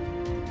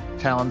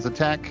 Talon's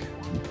attack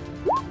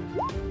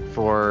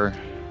for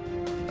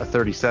a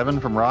 37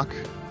 from Rock.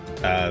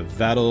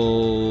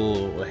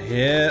 That'll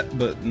hit,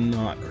 but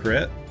not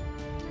crit.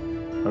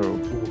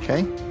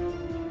 Okay.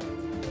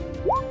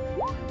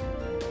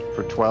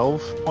 For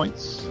 12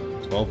 points.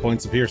 12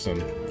 points of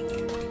piercing.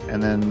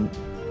 And then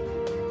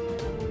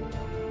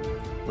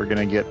we're going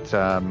to get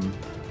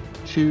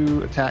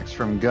 2 attacks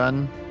from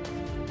Gun.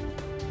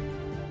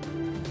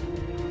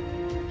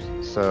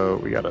 So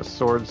we got a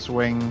sword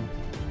swing.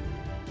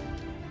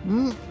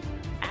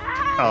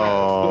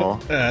 Oh.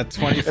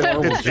 24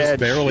 will It's just edge.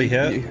 barely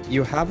hit.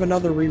 You have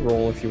another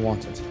reroll if you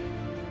want it.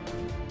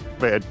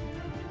 Wait,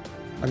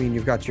 I mean,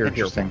 you've got your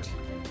hero Interesting.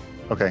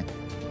 point. okay.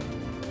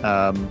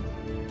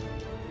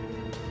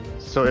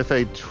 So if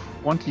a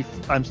 20,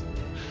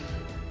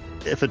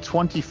 if a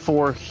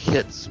 24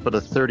 hits but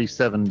a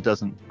 37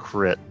 doesn't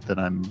crit, then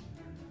I'm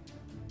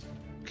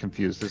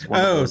confused. Is one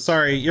of Oh, those-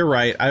 sorry, you're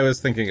right. I was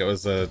thinking it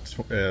was a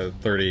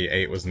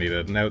 38 was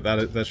needed. No,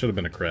 that should have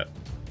been a crit.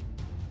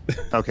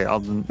 Okay,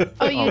 I'll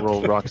you-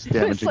 roll Rock's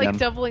damage It's like again.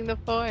 doubling the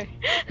 4.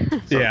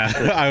 Yeah,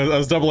 I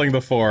was doubling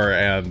the 4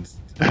 and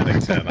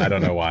adding 10. I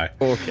don't know why.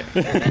 Okay.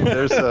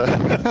 There's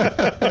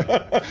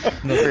a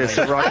okay,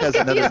 so Rock has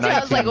another 19 I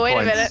was like, wait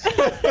points. a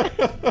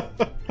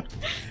minute.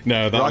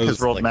 No, that Rock was has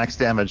rolled like, max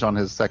damage on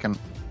his second.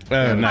 Oh,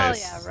 Oh,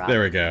 nice. yeah, Rock.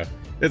 There we go.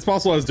 It's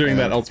possible I was doing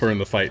Yeah. that elsewhere in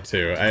the fight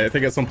too. I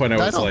think at some point I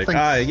I was don't like,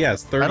 think-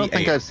 yes, 38. I don't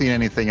think I've seen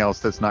anything else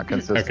that's not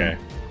consistent. Okay,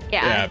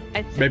 Yeah, yeah,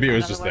 I'd say maybe it that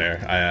was just otherwise.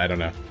 there. I don't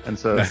know. And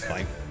so That's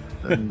fine.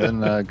 and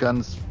then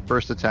Gun's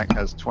first attack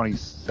has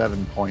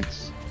 27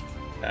 points.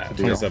 Good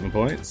deal. 27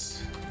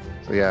 points.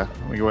 So yeah,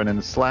 we go in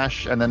and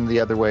slash, and then the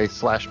other way,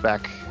 slash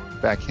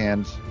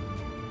backhand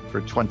for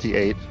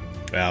 28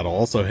 That'll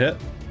also hit.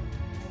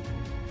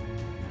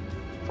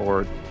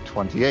 for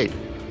 28.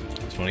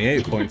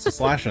 28 points of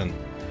slashing.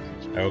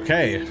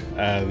 Okay,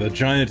 the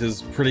giant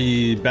is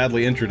pretty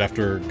badly injured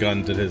after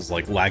Gun did his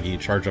like laggy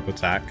charge up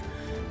attack.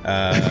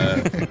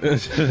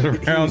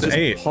 Round Just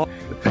 8. paused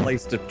the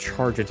place to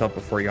charge it up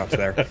before you got to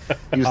there.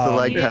 Use the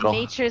leg Use pedal.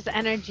 nature's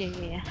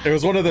energy. It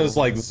was one of those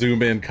like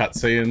zoom in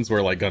cutscenes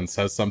where like Gun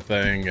says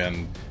something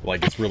and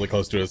like it's really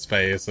close to his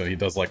face and he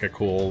does like a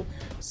cool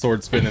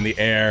sword spin in the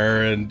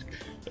air and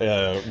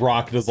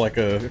Rock does like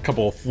a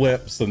couple of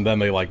flips and then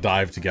they like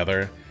dive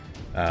together.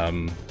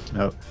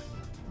 No.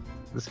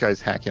 This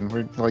guy's hacking.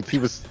 We're like he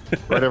was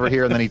right over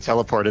here and then he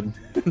teleported.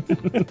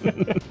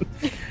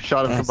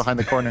 Shot him from That's- behind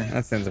the corner.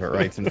 That sounds about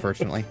right,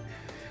 unfortunately.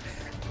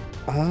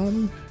 So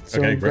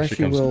Okay, Greshy Greshy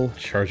comes will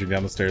charging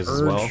down the stairs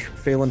as urge well.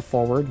 Phelan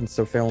forward, and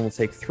so Phelan will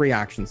take 3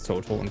 actions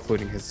total,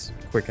 including his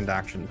quickened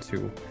action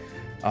to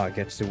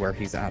get to where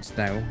he's at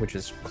now, which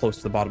is close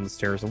to the bottom of the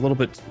stairs, a little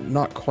bit,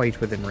 not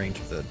quite within range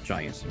of the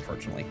giant,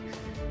 unfortunately.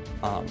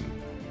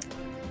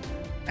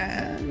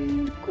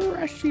 And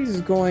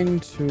Greshy's going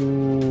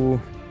to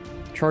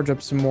charge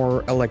up some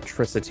more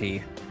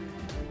electricity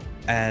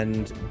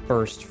and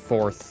burst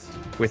forth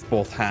with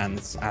both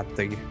hands at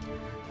the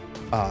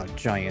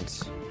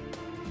giant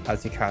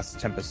as he casts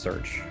Tempest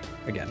Surge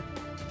again.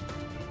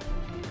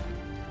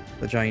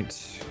 The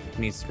giant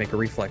needs to make a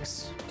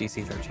reflex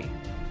DC 13.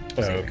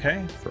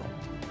 Okay. Throw.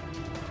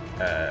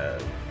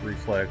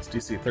 Reflex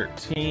DC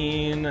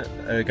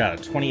 13. Got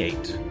a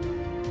 28.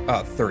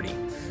 30.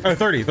 Oh,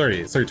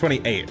 30. Sorry,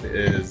 28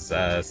 is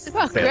Oh,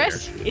 failure.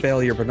 Chris.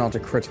 Failure, but not a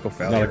critical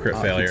failure. Not a crit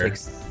failure. He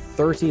takes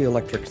 30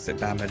 electric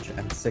damage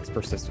and 6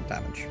 persistent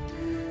damage.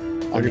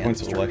 30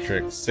 points of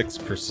electric, 6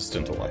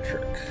 persistent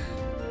electric.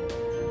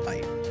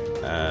 Aye.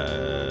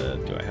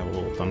 Do I have a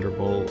little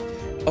thunderbolt?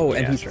 Oh,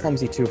 and Yeah, he's sure.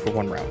 clumsy too for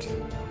 1 round.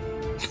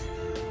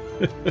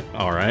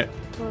 All right.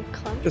 Well,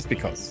 clumsy. Just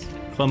because.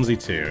 Clumsy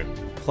 2.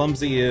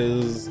 Clumsy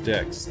is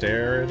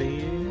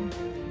dexterity.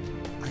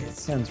 It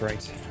sounds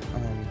right. I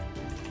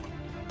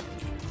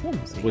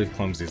Clumsy. believe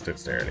clumsy is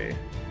dexterity.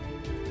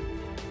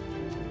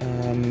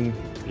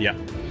 Yeah.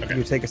 Okay.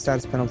 You take a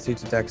status penalty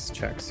to dex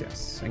checks,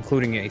 yes,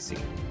 including AC.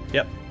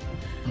 Yep.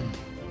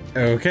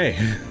 Okay.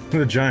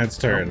 The giant's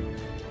turn.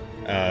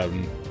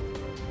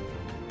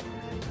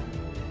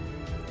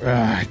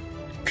 I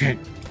can't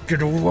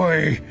get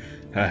away.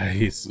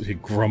 He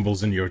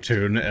grumbles in your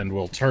tune and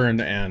will turn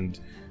and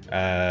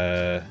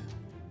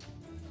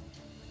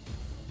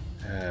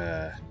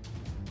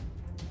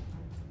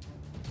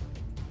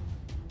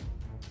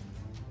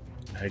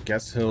I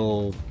guess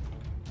he'll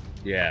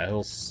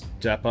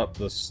step up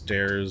the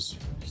stairs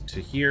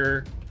to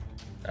here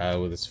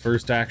with his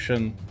first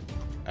action,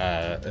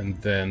 and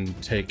then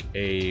take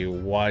a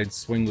wide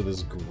swing with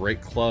his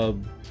great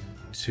club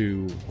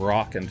to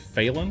Rock and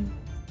Phelan.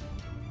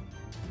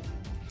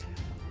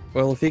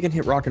 Well, if he can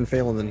hit Rock and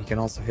Phelan, then he can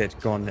also hit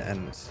Gun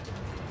and...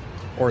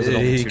 Or is it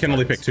only He two can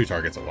only pick targets? 2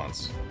 targets at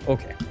once.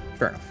 Okay,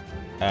 fair enough.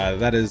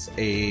 That is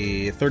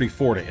a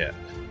 34 to hit.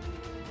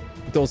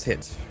 Those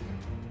hit.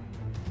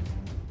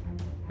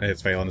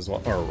 It's Phelan as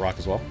well, or Rock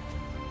as well.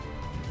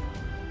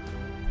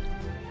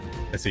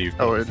 I see you've Oh,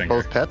 put your it's finger.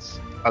 both pets?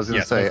 I was going to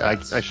Yes, say, both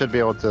pets. I should be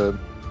able to...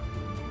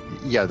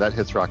 Yeah, that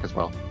hits Rock as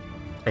well.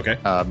 Okay.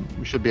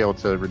 We should be able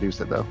to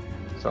reduce it, though.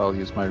 So I'll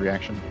use my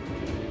reaction.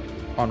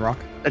 On Rock?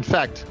 In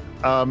fact,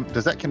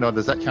 does that count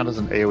as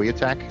an AoE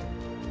attack?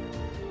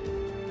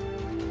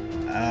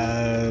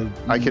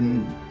 I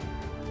can...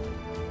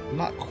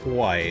 Not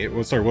quite.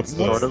 Well, sorry, what's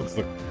the... Sort of. what's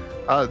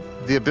the-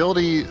 The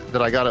ability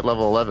that I got at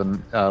level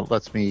 11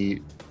 lets me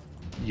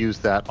use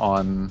that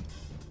on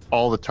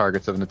all the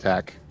targets of an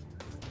attack.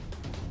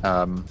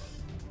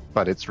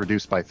 But it's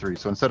reduced by 3.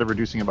 So instead of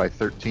reducing it by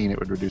 13, it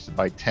would reduce it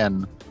by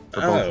 10 for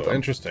both of Oh, them.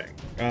 interesting.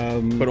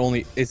 But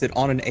only... Is it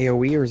on an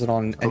AoE or is it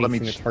on Let anything me.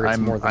 that targets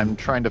more than... I'm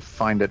trying to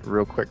find it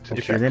real quick to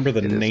if check. you remember the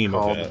It is name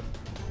called- of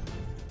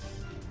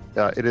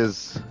it. It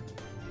is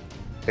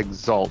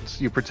Exalt.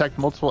 You protect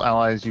multiple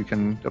allies. You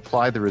can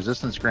apply the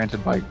resistance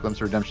granted by Glimpse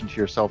of Redemption to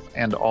yourself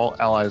and all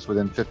allies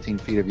within 15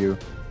 feet of you,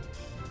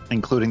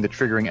 including the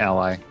triggering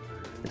ally,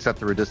 except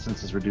the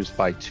resistance is reduced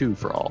by 2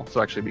 for all.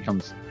 So actually it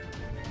becomes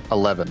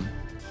 11.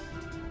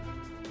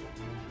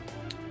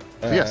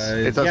 So yes,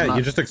 it does yeah, not...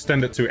 you just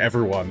extend it to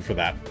everyone for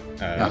that for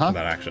that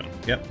action.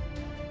 Yep.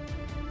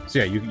 So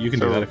yeah, you can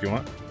do So- that if you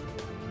want.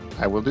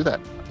 I will do that.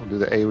 We'll do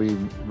the AoE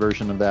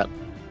version of that.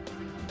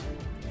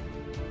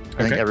 I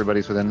think Okay.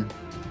 everybody's within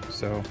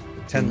So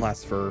 10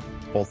 less for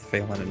both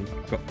Phelan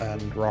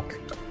and Rock.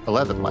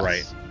 11 less.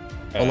 Right.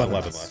 11 11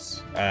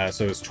 less. less.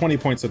 So it's 20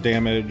 points of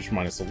damage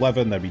minus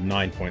 11. That'd be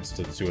 9 points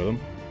to the 2 of them.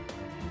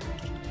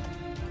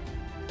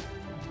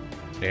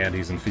 And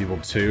he's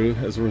enfeebled 2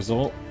 as a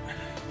result.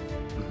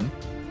 Mhm.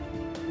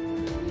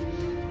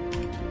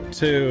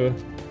 2.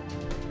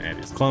 And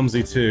he's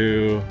clumsy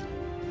 2.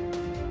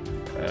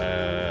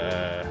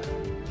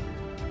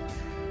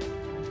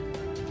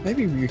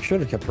 Maybe you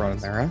should have kept running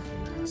there, huh?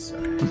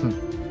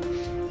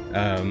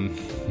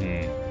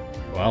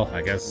 Well,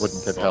 I guess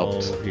Wouldn't have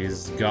all helped.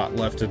 he's got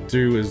left to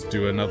do is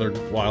do another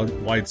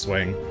wide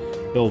swing.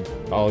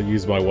 I'll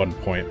use my 1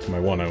 point, my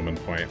 1 omen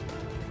point.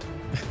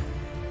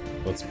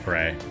 Let's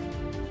pray.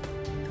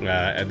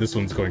 And this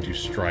one's going to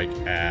strike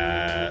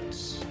at.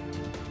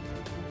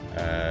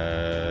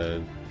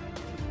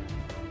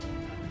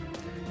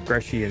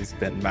 Greshy has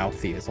been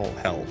mouthy as all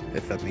hell,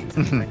 if that means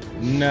anything.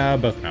 Nah,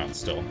 both mount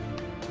still.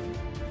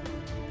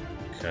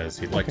 Because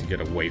he'd like to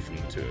get away from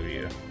the 2 of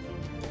you.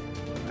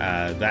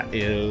 That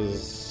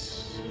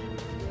is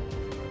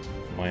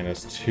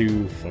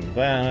 -2 from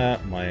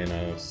that,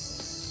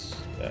 minus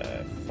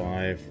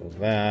 5 for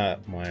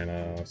that,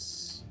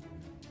 minus.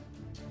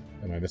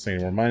 Am I missing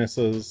any more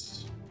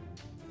minuses?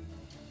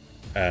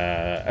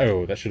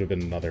 Oh, that should have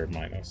been another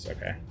minus.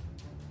 Okay.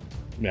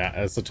 Yeah,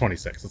 it's a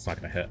 26. It's not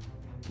going to hit.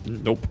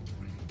 Nope.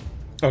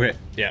 Okay,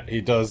 yeah,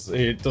 he does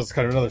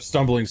kind of another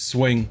stumbling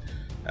swing,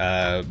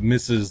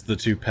 misses the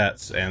 2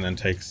 pets, and then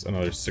takes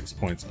another 6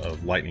 points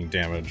of lightning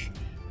damage.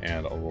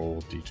 And I'll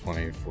roll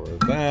d20 for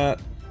that.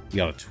 He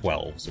got a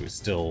 12, so he's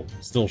still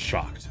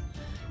shocked.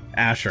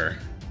 Asher.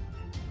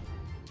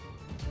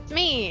 It's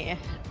me.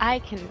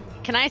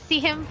 Can I see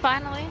him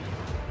finally?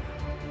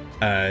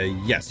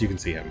 Yes, you can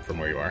see him from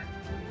where you are.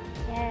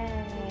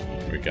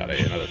 Yay. We got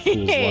another fool's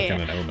luck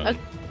and an omen. Okay.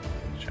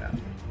 Chat.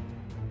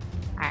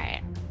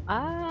 Alright.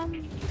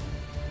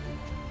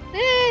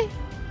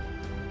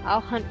 I'll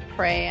hunt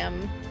prey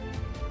him.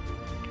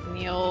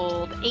 The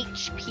old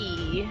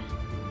HP.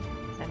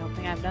 'Cause I don't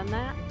think I've done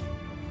that.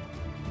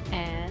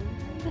 And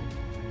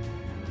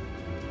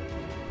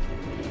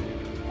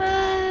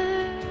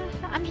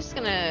I'm just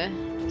gonna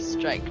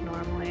strike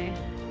normally.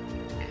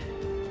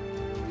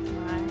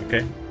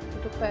 Okay.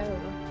 Little bow.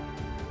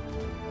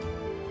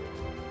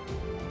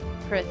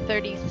 For a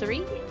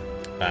 33.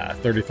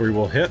 33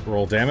 will hit.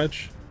 Roll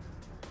damage.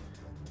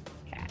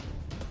 Okay.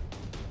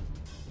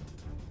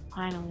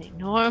 Finally,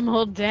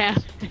 normal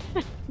damage.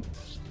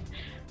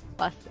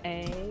 Plus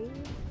a.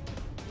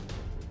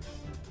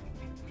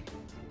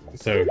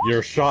 So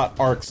your shot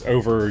arcs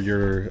over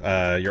your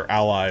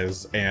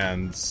allies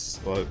and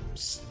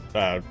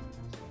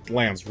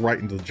lands right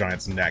into the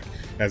giant's neck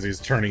as he's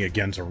turning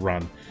again to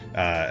run.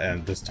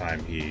 And this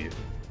time he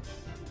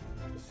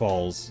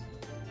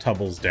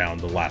tumbles down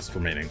the last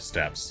remaining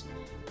steps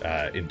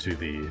into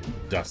the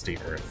dusty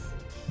earth.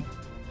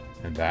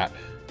 And that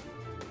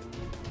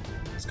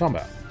is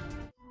combat.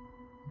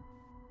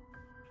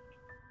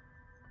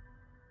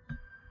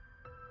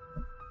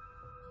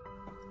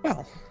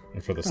 Well,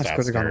 And for the That stats,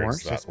 could've gone nerds,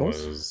 worse, I that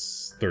suppose.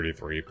 was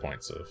 33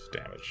 points of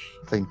damage.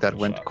 I think that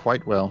went Shot.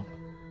 quite well.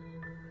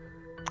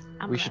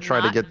 I'm We gonna should try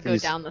to not get go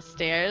these- down the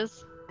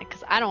stairs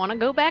because I don't want to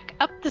go back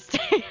up the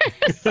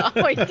stairs.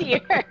 Oh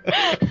dear.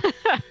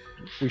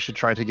 We should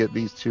try to get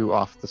these two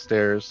off the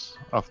stairs,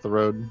 off the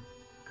road.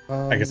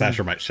 I guess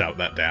Asher might shout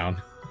that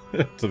down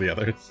to the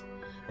others.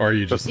 Or are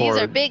you just... Before-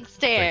 These are big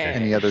stairs.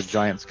 Any other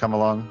giants come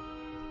along?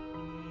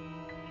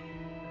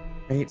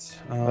 Right.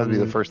 That'd be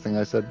the first thing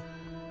I said.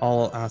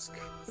 I'll ask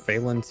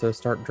Phelan to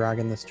start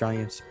dragging this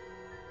giant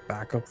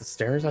back up the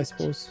stairs, I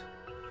suppose.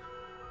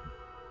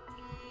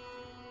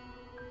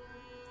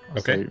 I'll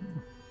Okay. say,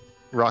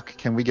 Rock,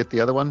 can we get the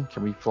other one?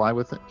 Can we fly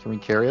with it? Can we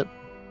carry it?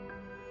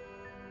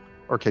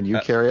 Or can you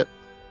carry it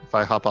if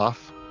I hop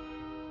off?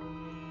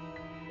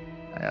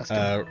 I asked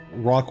him.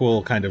 Rock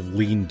will kind of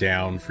lean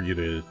down for you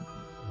to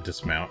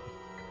dismount,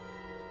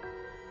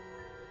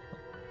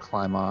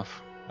 Climb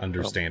off.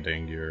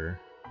 understanding your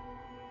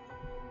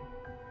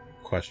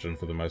question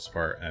for the most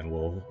part, and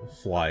will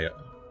fly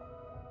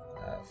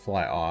off.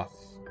 Why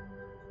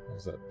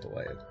is that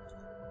delayed?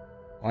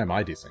 Why am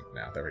I desynced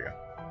now? There we go.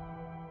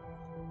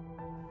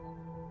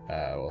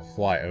 We'll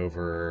fly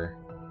over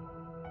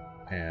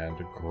and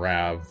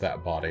grab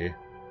that body.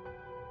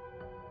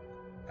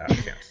 I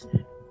can't.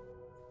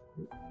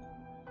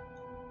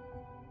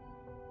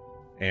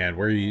 And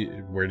where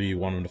do you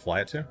want him to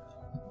fly it to?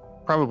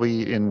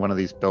 Probably in one of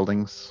these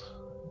buildings.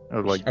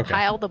 Or like Okay.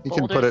 Pile the he can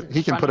boulders put it. in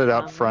He can front put of it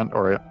out them. front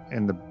or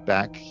in the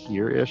back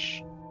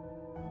here-ish,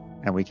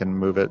 and we can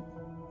move it.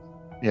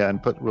 Yeah,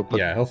 and we'll put.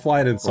 Yeah, he'll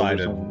fly it inside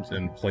boulders on-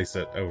 and place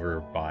it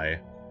over by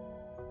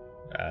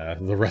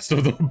the rest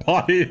of the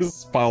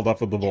bodies piled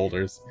up with the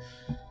boulders.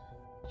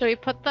 Should we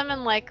put them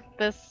in like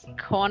this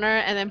corner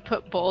and then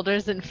put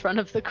boulders in front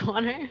of the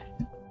corner?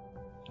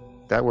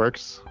 That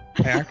works.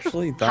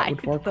 Actually, that would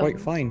Hide work quite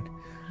them. fine.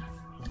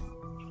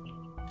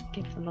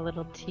 Give them a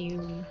little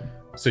tune.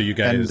 So you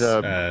guys, And,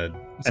 so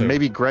and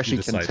maybe you Gresham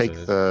can decide take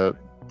to- the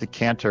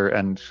decanter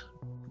and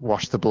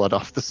wash the blood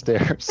off the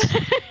stairs.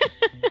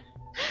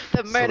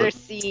 The murder that-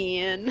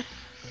 scene.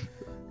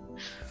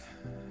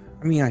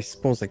 I mean, I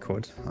suppose I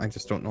could. I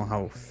just don't know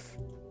how.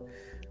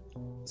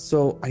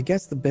 So, I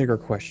guess the bigger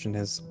question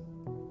is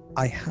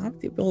I have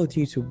the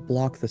ability to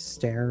block the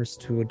stairs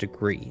to a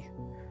degree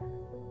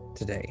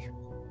today.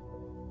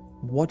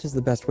 What is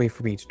the best way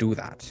for me to do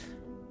that,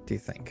 do you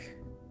think?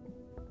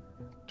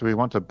 Do we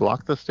want to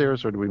block the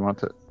stairs, or do we want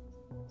to?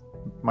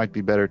 Might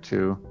be better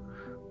to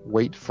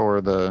wait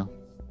for the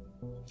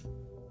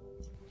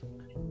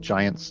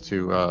giants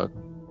to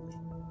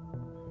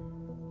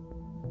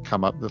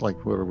come up, like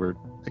whoever we're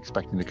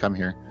expecting to come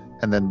here,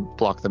 and then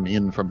block them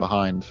in from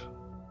behind.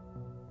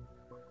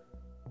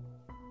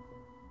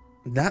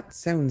 That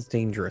sounds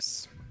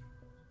dangerous.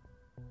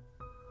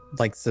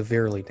 Like,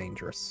 severely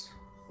dangerous.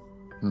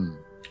 Hmm.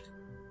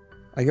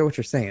 I get what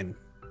you're saying,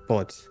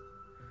 but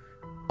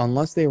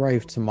unless they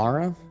arrive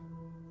tomorrow,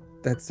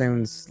 that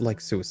sounds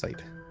like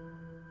suicide.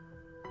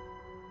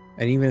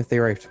 And even if they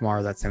arrive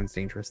tomorrow, that sounds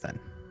dangerous then.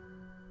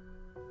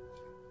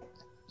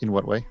 In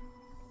what way?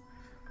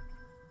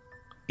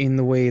 In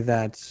the way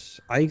that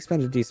I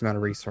expend a decent amount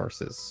of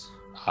resources,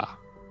 Ah,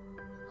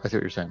 I see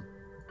what you're saying.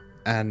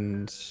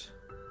 and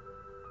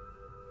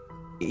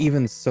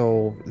even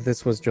so,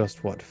 this was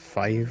just, what,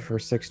 5 or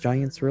 6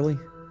 giants, really?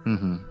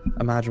 Mm-hmm.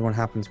 Imagine what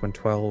happens when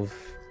 12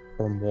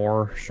 or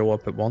more show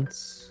up at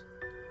once.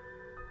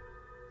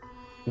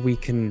 We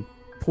can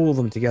pull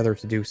them together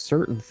to do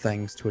certain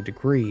things to a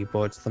degree,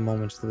 but the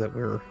moment that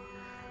we're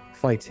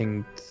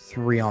fighting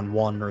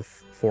 3-on-1 or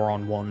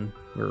 4-on-1,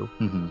 where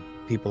Mm-hmm.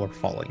 people are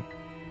falling.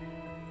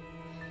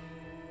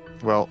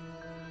 Well,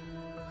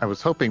 I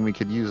was hoping we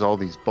could use all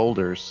these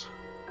boulders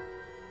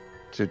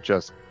to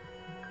just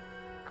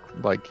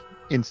like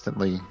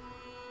instantly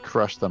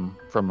crush them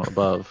from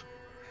above.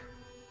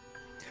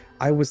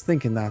 I was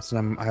thinking that,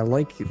 and I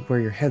like where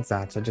your head's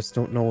at. I just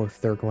don't know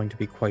if they're going to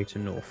be quite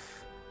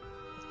enough.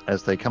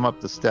 As they come up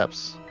the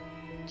steps,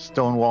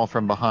 stone wall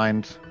from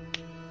behind,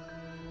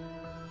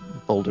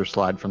 boulder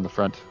slide from the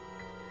front.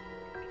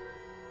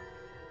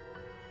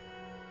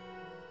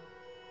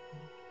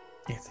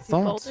 It's a Do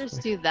thought. boulders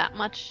do that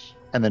much?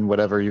 And then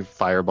whatever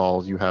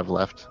fireballs you have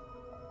left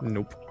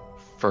Nope.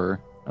 for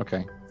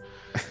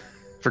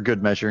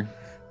good measure.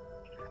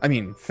 I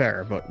mean,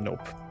 fair, but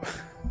nope.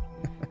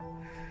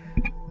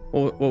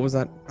 What was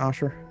that,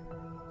 Asher?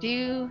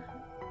 I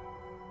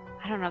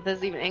don't know if this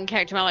is even in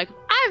character. I'm like,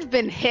 I've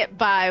been hit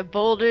by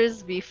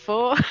boulders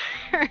before.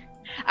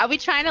 Are we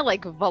trying to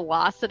like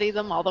velocity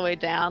them all the way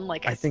down?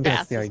 Like, I as think that's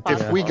fast the as idea.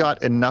 possible? If we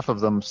got enough of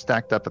them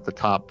stacked up at the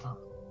top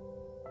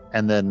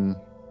and then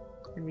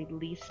And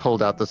release.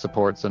 pulled out the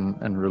supports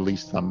and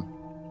released them.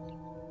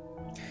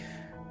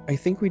 I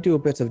think we do a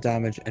bit of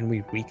damage and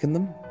we weaken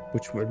them,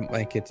 which would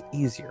make it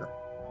easier.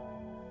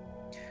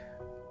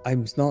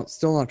 I'm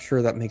still not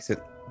sure that makes it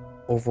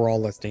overall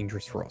less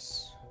dangerous for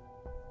us.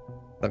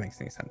 That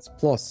makes any sense.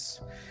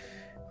 Plus,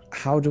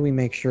 how do we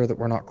make sure that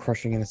we're not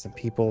crushing innocent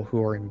people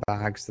who are in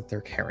bags that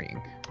they're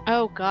carrying?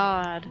 Oh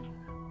God.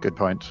 Good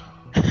point.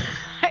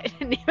 I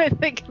didn't even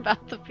think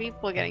about the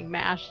people getting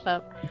mashed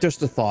up.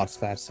 Just a thought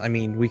that, I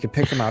mean, we could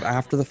pick them out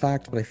after the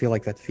fact, but I feel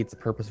like that defeats the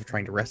purpose of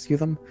trying to rescue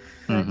them.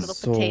 Like Mhm. little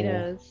So-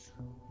 potatoes.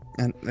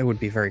 And it would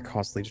be very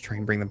costly to try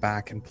and bring them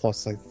back. And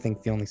plus, I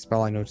think the only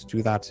spell I know to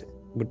do that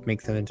would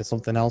make them into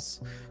something else,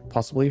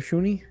 possibly a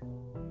Shuni.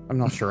 I'm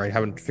not sure. I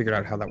haven't figured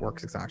out how that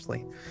works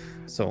exactly.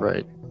 So,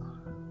 Right.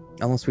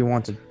 unless we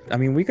wanted, I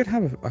mean, we could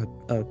have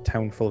a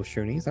town full of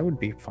Shunis. I would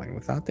be fine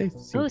with that. They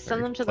seem Oh, send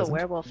very them to pleasant. the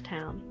werewolf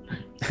town.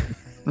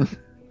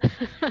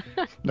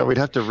 No, we'd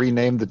have to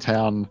rename the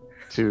town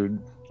to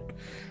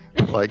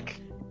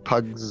like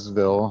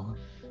Pugsville.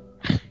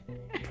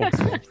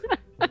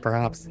 Pugsville,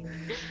 perhaps.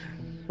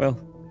 Well,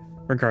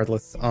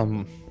 regardless,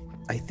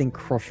 I think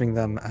crushing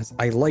them as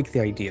I like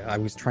the idea. I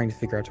was trying to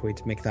figure out a way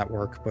to make that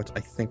work, but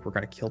I think we're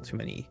gonna kill too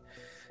many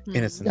Hmm.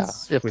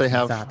 innocents. Yeah, if with they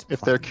have, that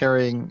if they're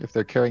plan.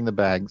 carrying the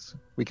bags,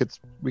 we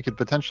could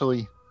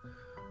potentially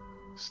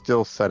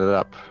still set it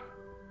up.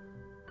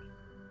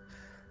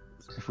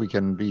 If we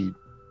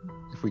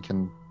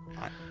can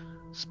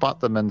spot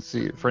them and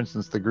see, for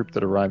instance, the group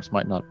that arrives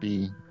might not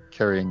be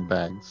carrying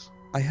bags.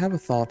 I have a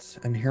thought,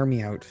 and hear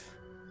me out.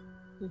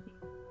 Mhm.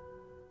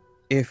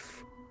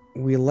 If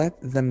we let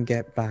them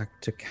get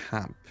back to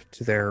camp,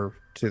 to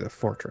the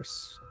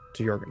fortress,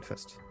 to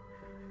Jorgenfist,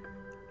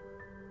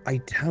 I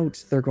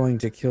doubt they're going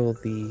to kill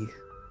the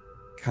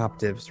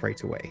captives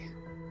right away.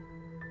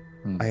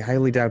 I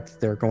highly doubt that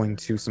they're going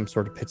to some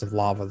sort of pit of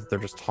lava that they're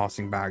just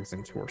tossing bags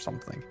into or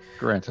something.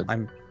 Granted.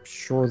 I'm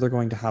sure they're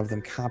going to have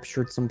them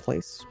captured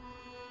someplace.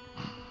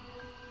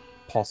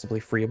 Possibly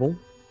freeable.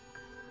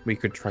 We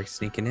could try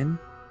sneaking in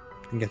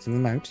and getting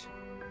them out.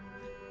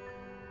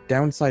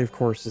 Downside, of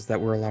course, is that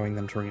we're allowing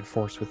them to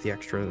reinforce with the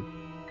extra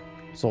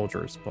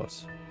soldiers, but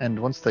And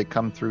once they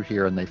come through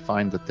here and they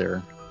find that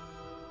their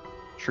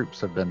troops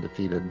have been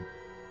defeated,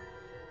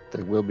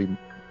 they will be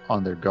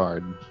on their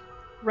guard.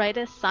 Write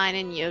a sign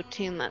in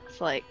Yotun that's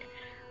like,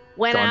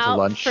 went Gone to out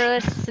lunch. for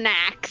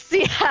snacks.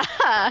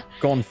 Yeah.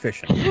 gone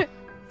fishing.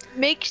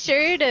 Make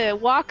sure to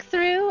walk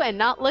through and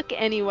not look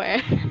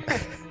anywhere.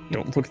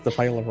 Don't look at the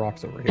pile of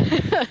rocks over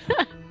here.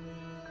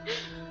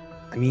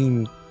 I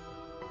mean,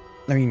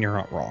 you're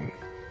not wrong.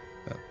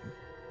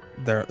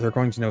 They're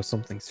going to know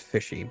something's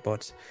fishy,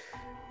 but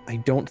I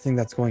don't think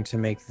that's going to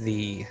make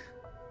the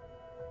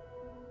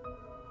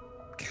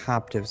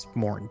captives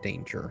more in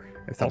danger.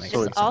 If that makes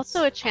There's sense.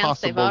 also a chance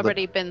they've possible that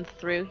already been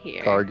through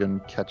here.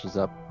 Gargan catches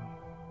up.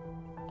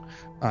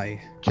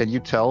 Can you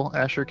tell,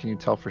 Asher? Can you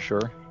tell for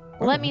sure?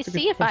 Let me that's a good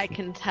see if I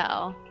question. can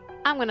tell.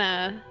 I'm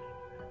gonna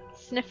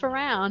sniff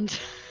around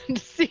to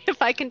see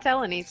if I can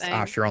tell anything.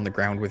 Asher on the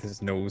ground with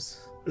his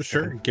nose.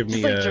 Sure. Give Just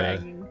me like a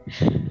dragging.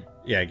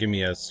 give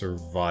me a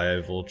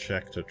survival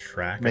check to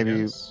track. Maybe- I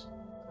guess.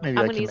 Maybe I'm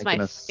I gonna can use make my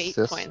an fate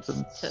assistance.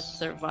 points to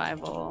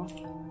survival.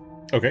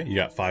 Okay, you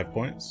got 5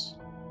 points.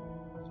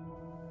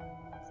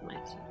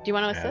 Do you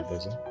want to Add assist?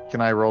 those in.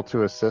 Can I roll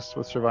to assist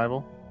with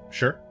survival?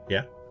 Sure.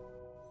 Yeah.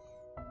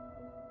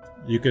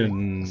 You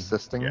can.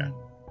 Assisting Yeah.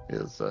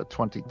 is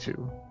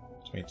 22.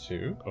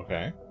 22.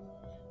 Okay.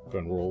 Go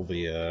and roll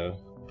the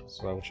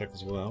survival check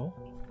as well.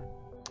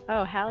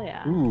 Oh hell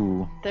yeah!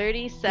 Ooh,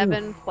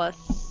 37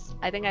 plus.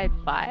 I think I had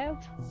 5.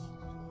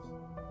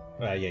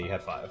 Yeah, you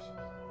had 5.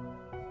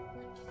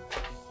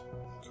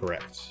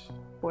 Correct.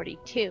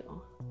 42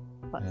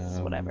 plus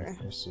whatever.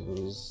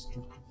 Versus.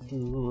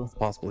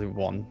 Possibly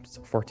 1.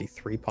 So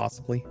 43,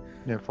 possibly.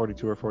 yeah,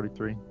 42 or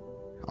 43.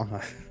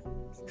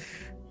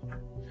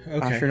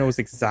 Asher knows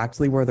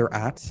exactly where they're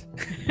at.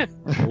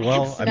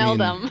 Well, I Smell mean,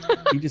 them.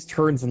 He just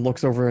turns and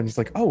looks over and he's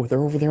like, "Oh,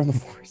 they're over there in the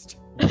forest."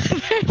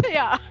 There they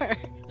are.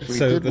 We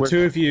so did the work-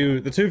 two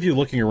of you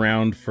looking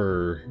around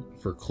for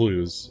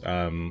clues.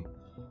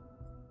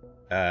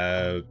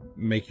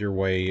 make your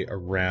way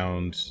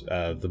around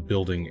the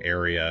building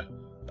area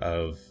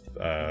of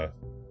the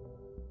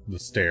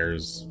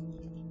stairs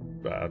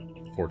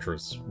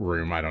fortress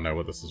room. I don't know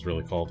what this is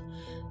really called.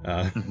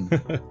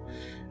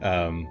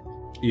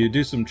 You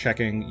do some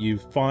checking. You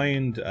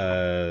find,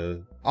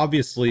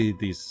 obviously,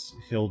 these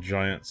hill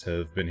giants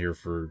have been here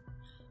for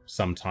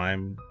some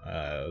time.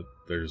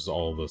 There's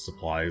all the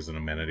supplies and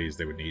amenities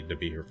they would need to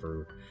be here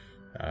for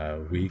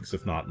weeks,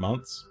 if not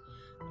months.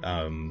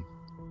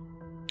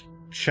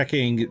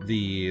 Checking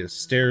the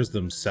stairs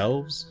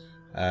themselves,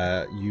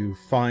 you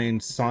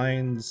find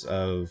signs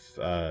of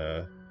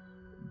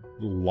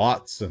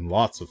lots and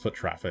lots of foot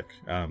traffic,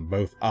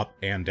 both up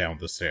and down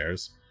the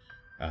stairs.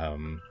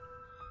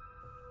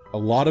 A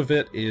lot of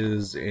it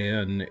is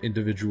in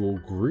individual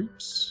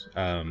groups,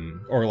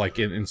 or like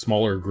in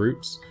smaller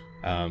groups,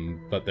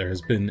 but there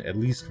has been at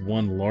least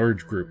one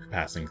large group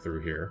passing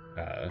through here,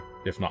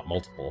 if not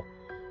multiple.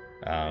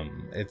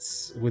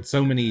 It's with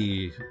so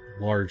many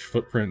large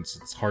footprints,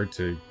 it's hard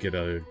to get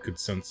a good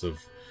sense of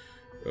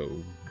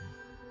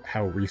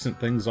how recent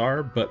things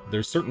are, but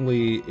there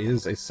certainly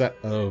is a set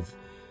of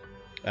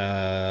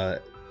a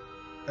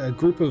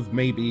group of,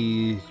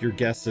 maybe your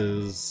guess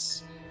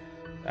is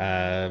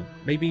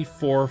maybe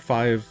 4 or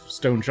 5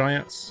 stone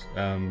giants,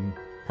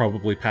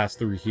 probably passed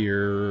through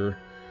here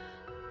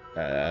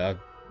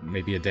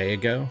maybe a day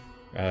ago,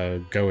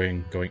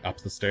 going up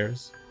the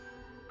stairs.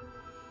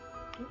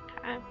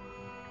 Okay.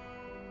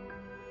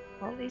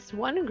 Well, at least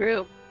one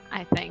group,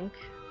 I think.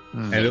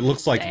 And it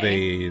looks like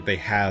they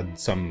had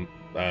some,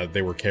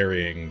 they were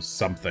carrying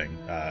something,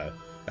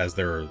 as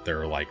there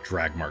are like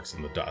drag marks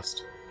in the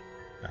dust,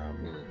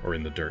 or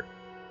in the dirt.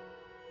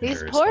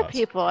 These poor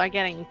people are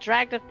getting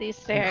dragged up these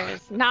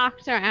stairs,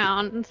 knocked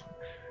around.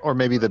 Or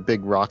maybe the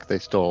big rock they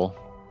stole.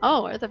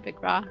 Oh, or the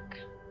big rock.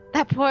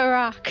 That poor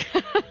rock.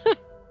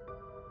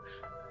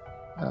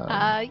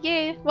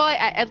 Yeah. Well,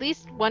 at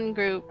least one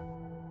group.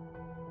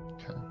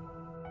 Okay.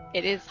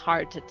 It is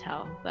hard to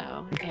tell,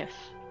 though, if...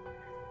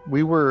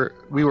 We were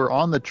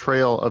on the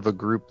trail of a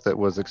group that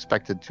was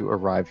expected to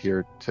arrive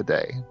here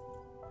today.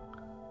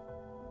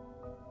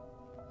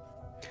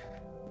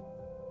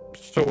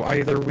 So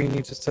either we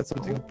need to set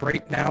something up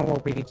right now,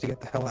 or we need to get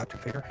the hell out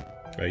of here.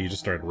 You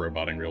just started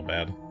roboting real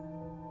bad.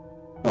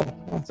 Oh, well,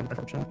 that's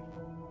unfortunate.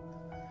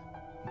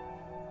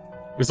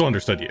 We still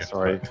understood you.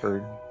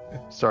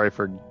 Sorry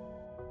for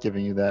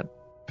giving you that,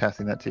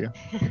 passing that to you.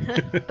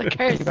 The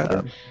curse.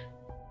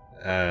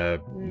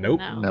 Nope.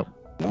 No. Nope,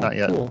 No, not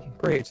yet. Cool,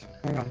 great.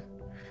 Hang on.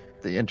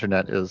 The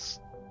internet is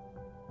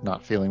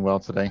not feeling well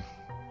today.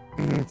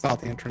 It's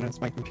not the internet,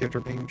 it's my computer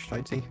being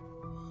shitey.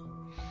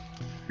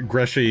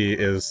 Greshey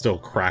is still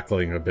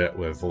crackling a bit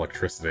with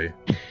electricity.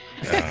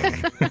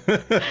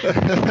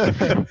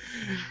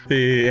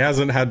 He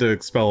hasn't had to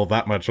expel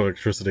that much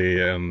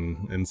electricity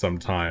in some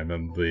time,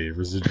 and the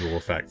residual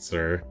effects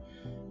are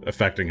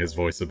affecting his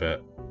voice a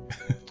bit.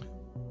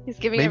 He's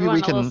giving Maybe everyone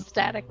we a little can-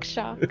 static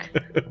shock.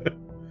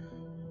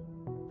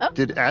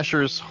 Did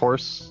Asher's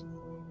horse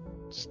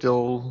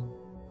still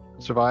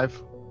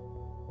survive?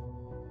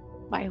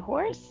 My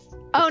horse?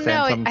 Oh, no,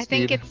 Phantom I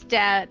think Steed? it's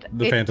dead.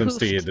 The It Phantom poofed.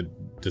 Steed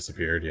had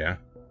disappeared, yeah.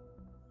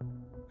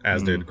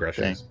 As did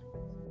Greshey's.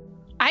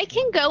 I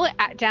can go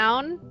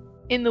down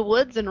in the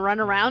woods and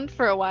run around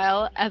for a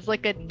while as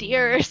like a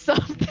deer or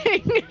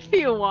something if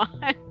you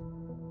want.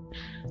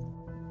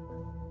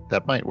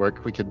 That might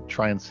work. We could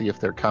try and see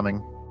if they're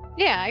coming.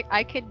 Yeah,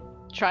 I could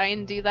try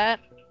and do that.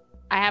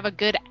 I have a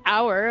good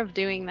hour of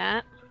doing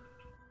that.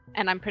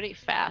 And I'm pretty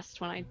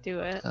fast when I do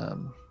it.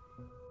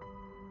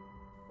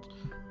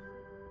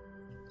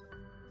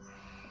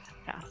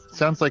 Fast.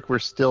 Sounds like we're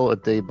still a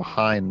day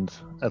behind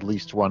at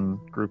least one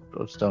group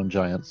of stone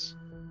giants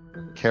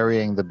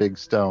carrying the big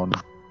stone.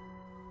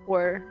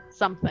 Or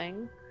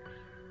something.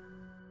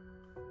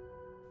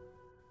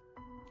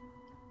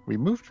 We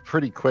moved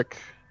pretty quick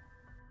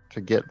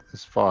to get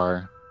this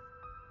far.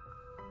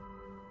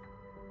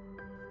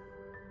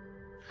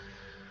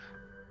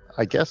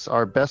 I guess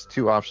our best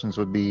 2 options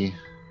would be,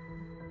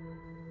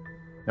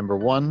 number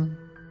 1,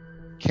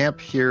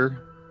 camp here,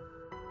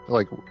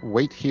 like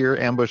wait here,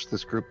 ambush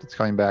this group that's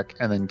coming back,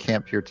 and then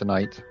camp here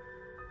tonight.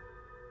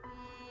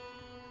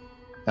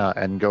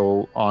 And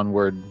go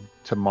onward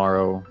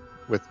tomorrow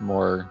with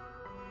more,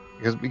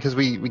 because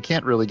we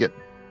can't really get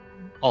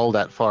all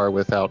that far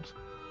without.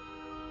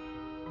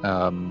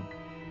 No,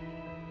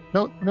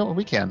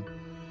 we can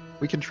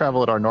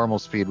travel at our normal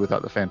speed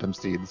without the Phantom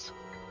Steeds.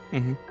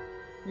 Mm-hmm.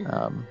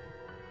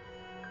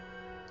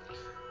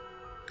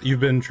 You've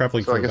been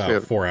traveling So I for guess we about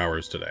have- 4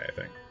 hours today, I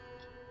think.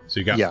 So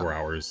you got Yeah. 4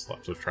 hours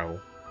left of travel.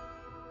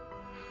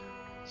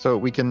 So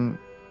we can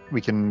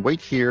wait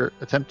here,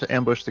 attempt to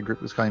ambush the group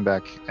that's coming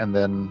back, and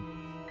then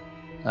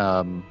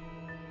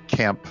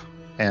camp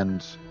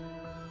and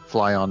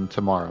fly on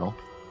tomorrow.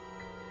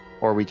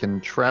 Or we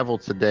can travel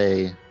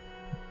today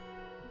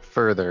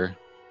further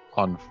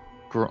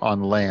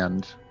on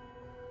land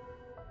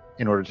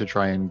in order to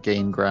try and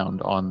gain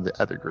ground on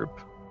the other group.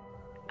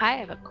 I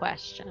have a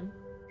question.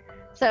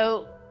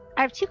 So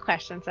I have two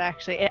questions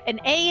actually.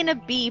 An A and a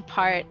B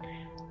part.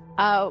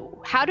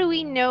 How do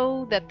we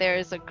know that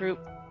there's a group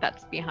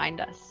that's behind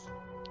us?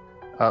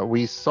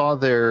 We saw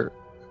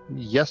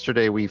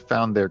yesterday we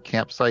found their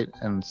campsite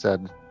and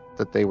said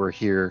that they were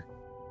here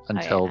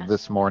until yeah.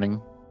 this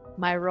morning.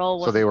 My roll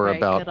So wasn't they were very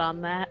about- good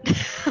on that.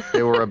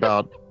 They were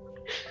about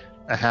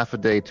a half a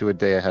day to a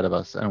day ahead of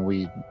us, and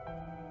we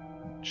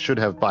should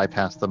have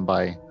bypassed them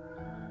by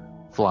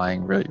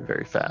flying really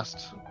very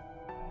fast.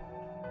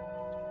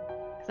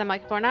 Because I'm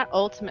like, we're not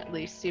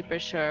ultimately super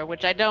sure,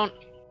 which I don't.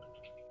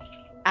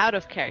 Out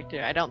of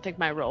character, I don't think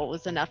my roll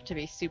was enough to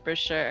be super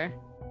sure.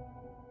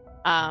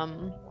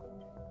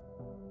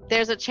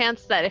 There's a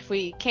chance that if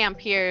we camp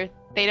here,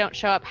 they don't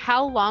show up.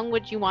 How long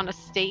would you want to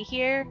stay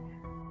here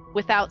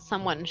without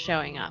someone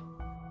showing up?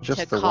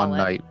 Just to the call one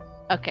it? night.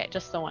 Okay,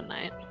 just the one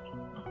night.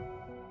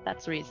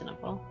 That's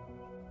reasonable.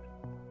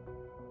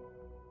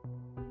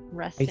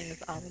 Resting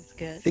is always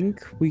good. I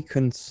think we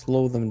can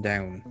slow them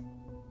down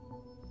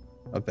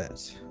a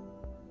bit.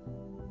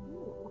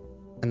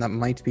 And that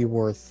might be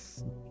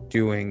worth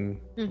doing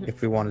Mhm.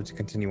 if we wanted to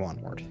continue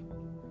onward.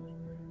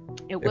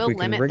 It will we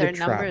can limit rig a their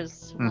trap.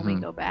 numbers when we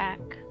Mhm. go back.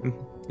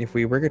 If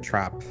we rig a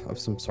trap of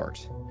some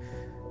sort,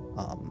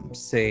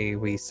 say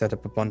we set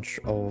up a bunch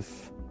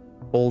of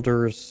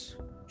boulders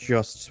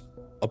just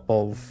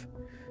above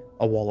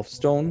a wall of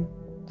stone,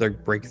 they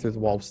break through the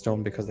wall of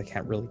stone because they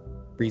can't really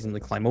reasonably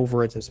climb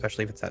over it,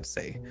 especially if it's at,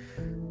 say,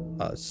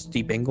 a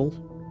steep angle.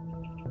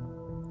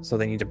 So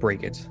they need to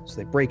break it. So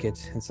they break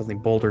it, and suddenly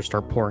boulders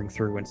start pouring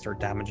through and start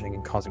damaging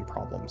and causing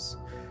problems.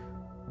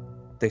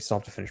 They still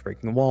have to finish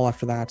breaking the wall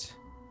after that.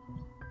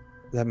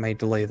 That may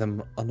delay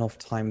them enough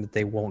time that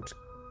they won't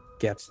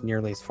get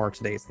nearly as far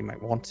today as they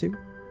might want to.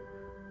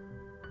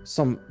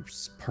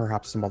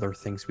 Perhaps some other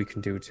things we can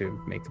do to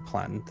make the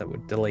plan that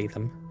would delay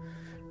them.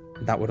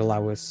 That would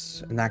allow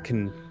us, and that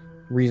can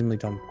reasonably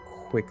done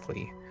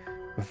quickly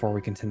before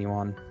we continue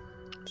on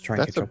to try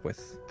and That's catch up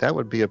with. That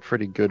would be a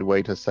pretty good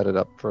way to set it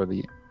up for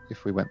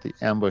if we went the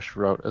ambush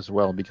route as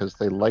well, because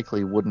they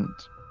likely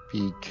wouldn't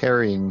be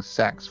carrying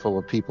sacks full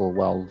of people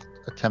while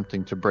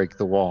attempting to break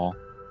the wall,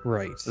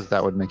 Right. because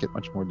that would make it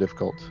much more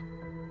difficult.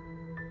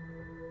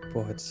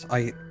 But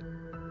I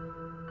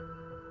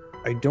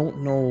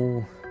don't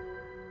know.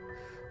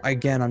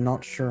 Again, I'm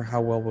not sure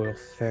how well we'll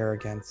fare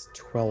against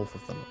 12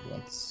 of them at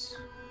once.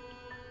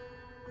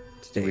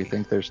 Do Today. we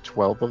think there's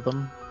 12 of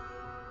them?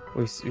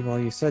 Well,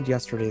 you said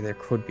yesterday there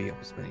could be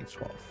as many as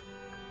 12.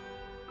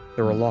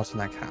 There were a lot in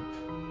that camp.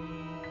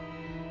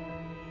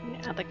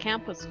 Yeah, the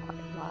camp was quite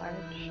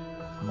large.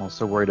 I'm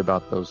also worried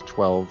about those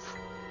 12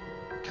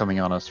 coming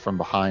on us from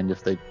behind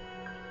if they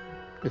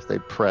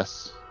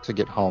press to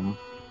get home,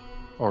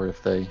 or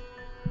if they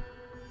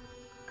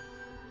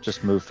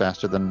just move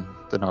faster than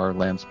our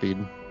land speed.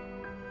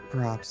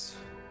 Perhaps.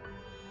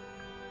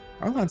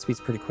 Our land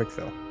speed's pretty quick,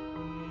 though.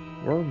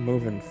 We're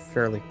moving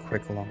fairly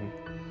quick along.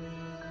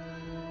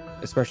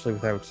 Especially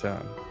without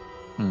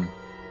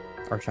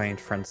our giant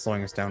friend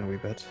slowing us down a wee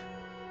bit.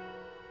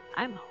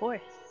 I'm a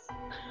horse.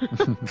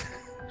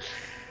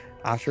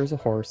 Asher's a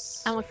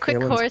horse. I'm a quick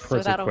Phelan's horse pretty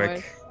without a quick,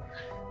 horse.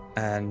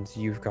 And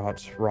you've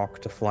got Rock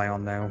to fly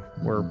on now.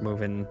 We're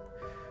moving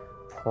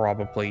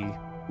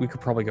we could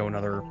probably go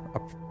another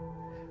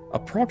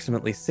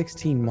approximately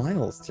 16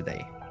 miles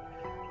today.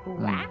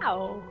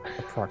 Wow.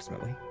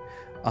 Approximately.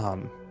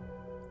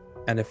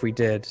 And if we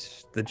did,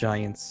 the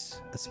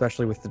giants,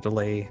 especially with the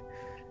delay,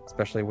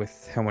 especially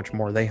with how much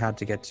more they had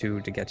to get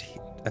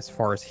as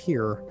far as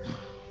here,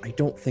 I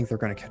don't think they're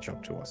going to catch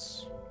up to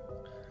us.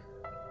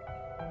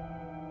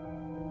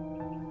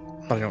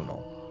 But I don't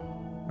know.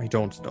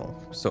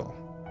 So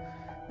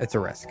it's a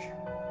risk. I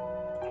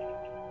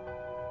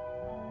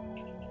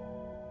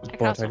can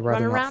But also I'd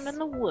rather run not around in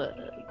the woods.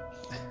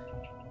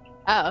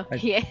 Oh,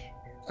 yeah.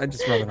 I'd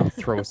just rather not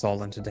throw us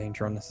all into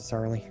danger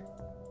unnecessarily.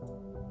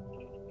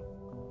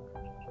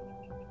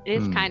 It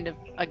is kind of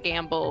a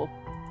gamble.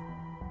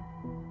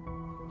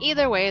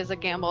 Either way is a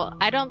gamble.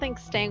 I don't think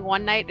staying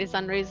one night is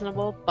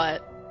unreasonable,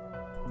 but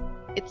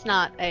it's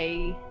not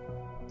a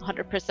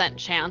 100%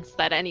 chance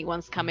that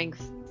anyone's coming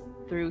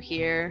through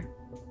here.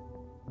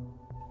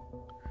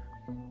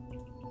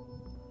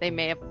 They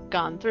may have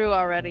gone through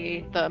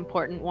already, the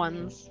important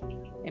ones.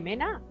 They may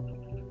not.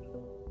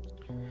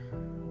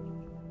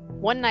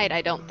 One night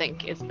I don't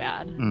think is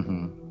bad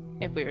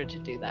if we were to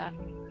do that.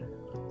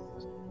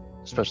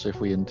 Especially if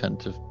we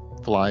intend to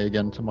fly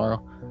again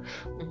tomorrow.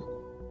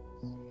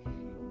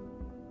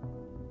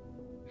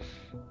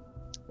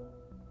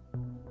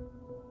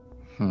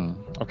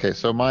 Okay,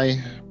 so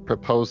my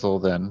proposal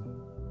then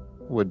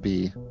would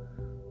be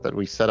that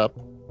we set up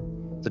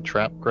the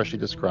trap Grushy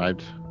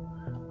described.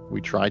 We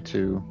try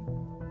to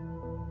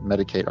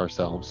medicate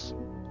ourselves,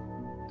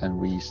 and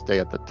we stay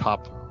at the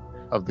top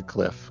of the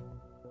cliff,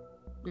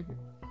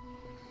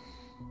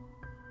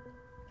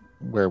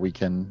 where we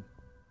can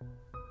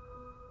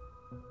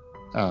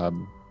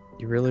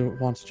You really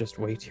want to just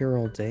wait here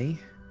all day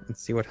and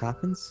see what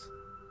happens?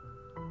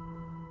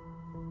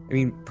 I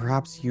mean,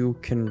 perhaps you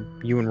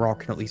and Rock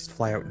can at least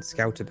fly out and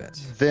scout a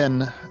bit.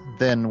 Then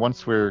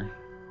once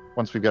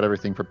we've got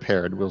everything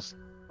prepared, we'll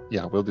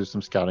do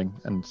some scouting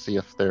and see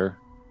if they're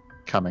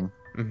coming.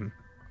 Mm-hmm.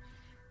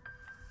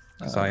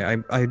 So I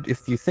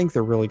if you think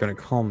they're really going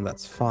to come,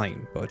 that's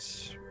fine, but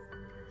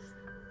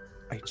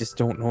I just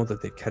don't know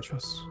that they'd catch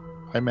us.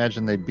 I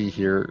imagine they'd be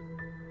here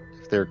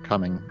if they're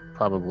coming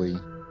probably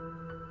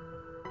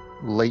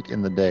late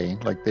in the day.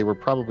 Like they were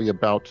probably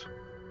about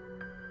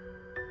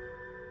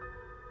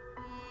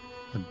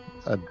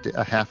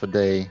a half a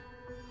day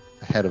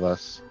ahead of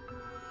us,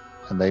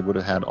 and they would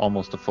have had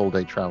almost a full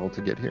day travel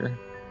to get here,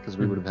 because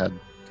we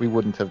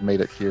wouldn't have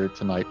made it here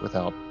tonight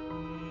without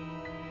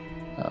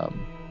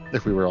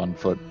if we were on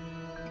foot,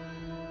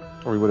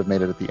 or we would have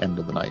made it at the end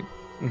of the night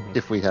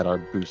if we had our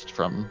boost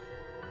from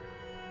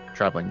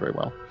traveling very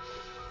well.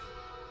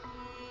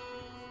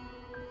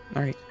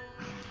 All right.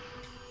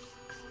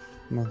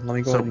 Well, let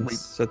me go ahead and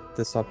set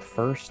this up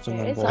first, and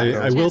then we'll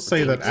I will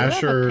say that We do have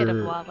a pit of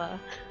lava.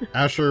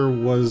 Asher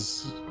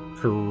was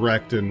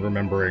correct in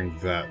remembering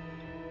that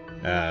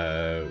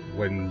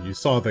when you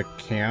saw the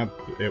camp,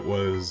 it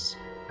was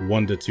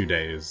 1 to 2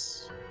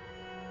 days.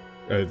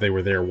 They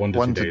were there 1 to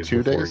 2 days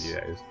before you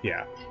guys.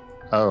 Yeah.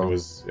 Oh, It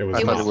was.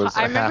 I thought it was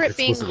I remember it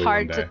being explicitly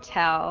hard 1 to day.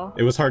 tell.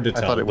 It was hard to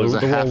tell. I thought it was the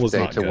a half roll was day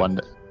not to good. 1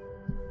 day.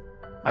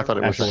 I thought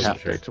it was Asher a wasn't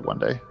half day sure. to 1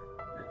 day.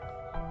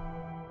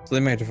 So they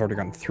might have already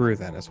gone through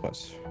then, is what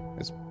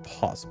is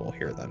possible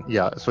here then.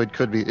 Yeah, so it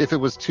could be, if it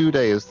was 2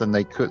 days, then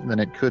it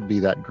could be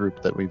that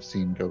group that we've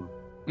seen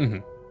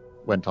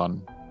went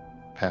on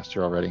past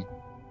here already.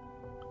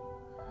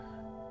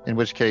 In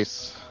which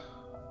case,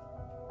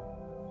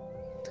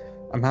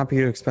 I'm happy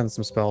to expend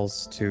some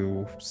spells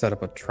to set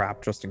up a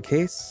trap just in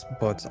case,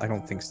 but I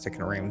don't think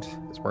sticking around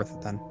is worth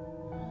it then.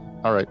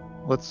 all right,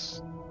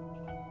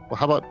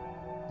 how about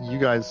you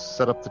guys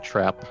set up the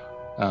trap,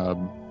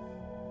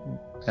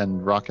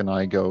 and Rock and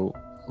I go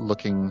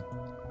looking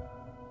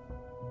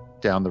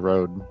down the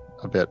road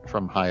a bit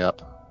from high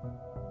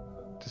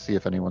up to see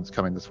if anyone's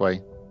coming this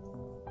way.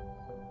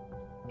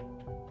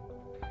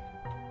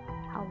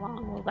 How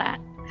long will that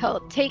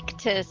take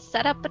to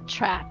set up a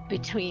trap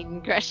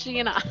between Greshy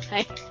and I?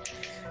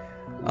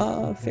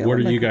 Phelan What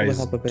are might you be able to guys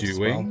help a bit as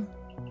doing? well.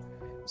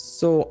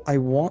 So I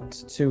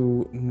want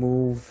to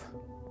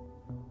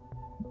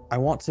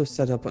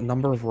set up a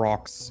number of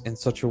rocks in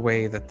such a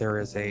way that there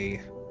is a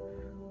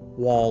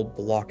wall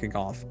blocking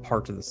off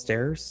part of the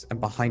stairs, and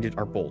behind it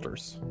are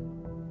boulders.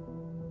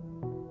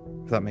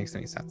 If that makes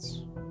any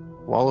sense.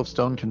 Wall of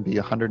stone can be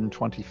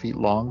 120 feet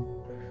long,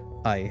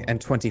 Aye,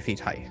 and 20 feet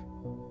high.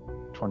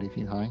 20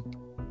 feet high.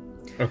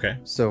 Okay.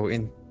 So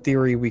in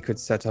theory, we could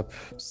set up,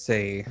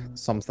 say,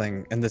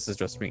 something, and this is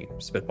just me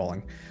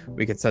spitballing.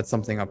 We could set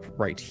something up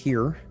right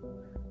here,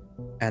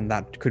 and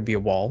that could be a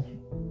wall.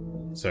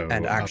 So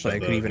And up actually, I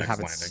at could the even next have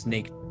it landing.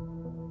 snake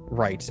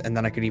right, and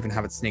then I could even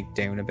have it snake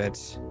down a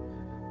bit,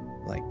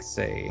 like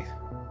say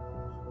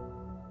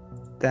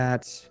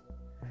that,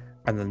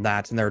 and then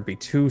that, and there would be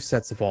 2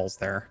 sets of walls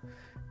there,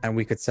 and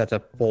we could set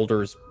up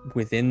boulders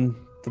between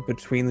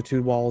the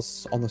 2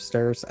 walls on the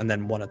stairs, and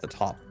then one at the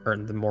top, or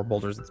the more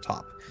boulders at the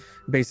top.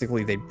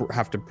 Basically, they'd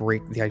have to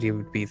break. The idea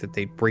would be that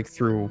they'd break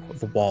through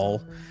the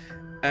wall,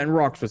 and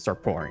rocks would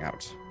start pouring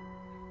out.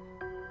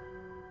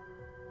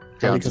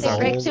 Down because They all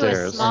break to a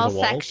stairs. small The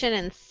walls? section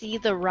and see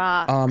the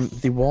rocks.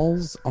 The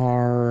walls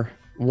are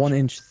 1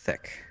 inch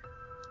thick.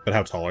 But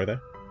how tall are they?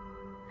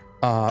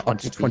 Up 20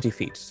 to feet. 20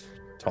 feet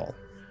tall.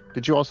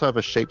 Did you also have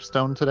a shape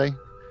stone today?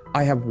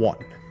 I have 1.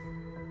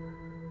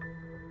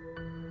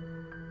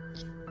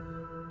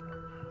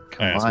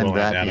 Yes, Combine Will and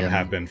that Adam in.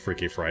 have been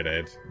Freaky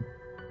Friday'd.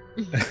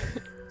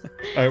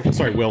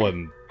 Sorry, Will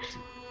and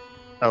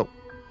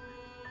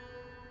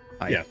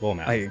yeah, Will and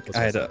Adam.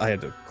 That's what I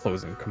had to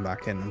close and come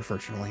back in,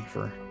 unfortunately,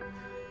 for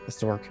this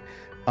to work.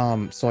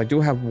 So I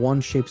do have 1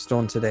 shape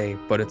stone today,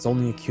 but it's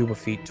only a cube of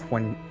feet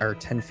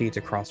 10 feet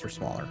across or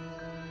smaller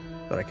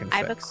that I can fix. I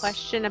have a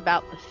question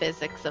about the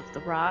physics of the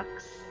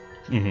rocks.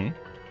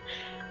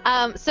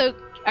 Mm-hmm. So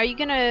are you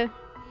gonna,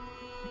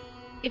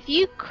 if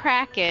you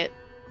crack it,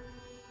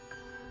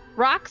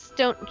 rocks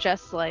don't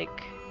just like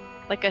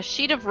a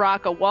sheet of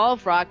rock, a wall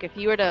of rock, if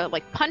you were to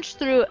like punch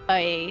through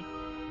a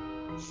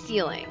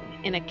ceiling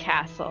in a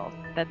castle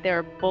that there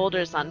are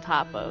boulders on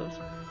top of,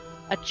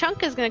 a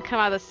chunk is going to come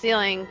out of the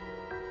ceiling,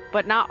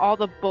 but not all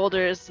the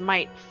boulders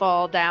might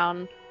fall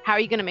down. How are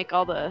you going to make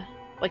all the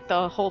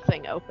whole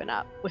thing open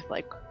up with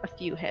like a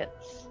few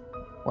hits?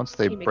 Once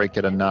they You make break it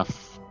it fit.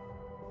 enough,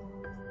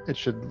 it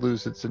should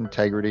lose its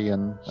integrity.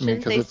 And I mean, Shouldn't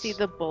because they it's see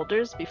the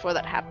boulders before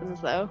that happens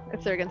though,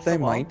 if they're against They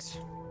the wall? might,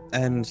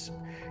 and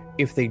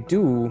if they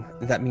do,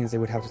 that means they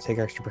would have to take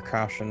extra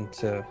precaution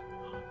to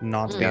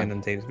not be Yeah,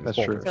 inundated with that's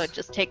true. boulders. So it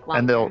just take longer.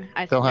 and they'll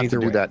I they'll have see. to Either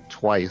do way. that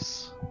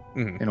twice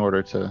Mhm. in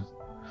order to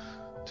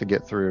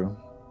get through.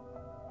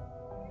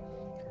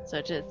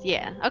 So just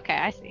yeah, okay,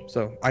 I see.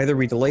 So either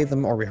we delay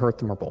them or we hurt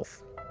them or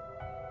both.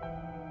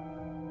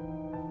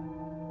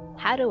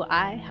 How do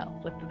I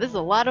help with this? Is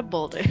a lot of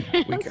boulders.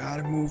 We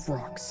gotta move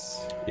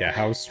rocks. Yeah,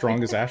 how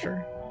strong is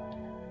Asher?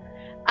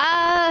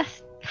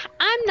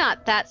 I'm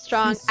not that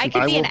strong. I I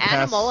could be will an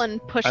animal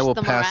and push I will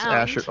them pass around.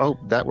 Asher. Oh,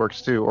 that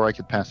works too. Or I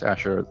could pass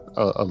Asher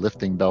a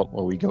lifting belt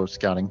while we go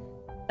scouting.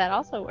 That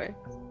also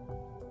works.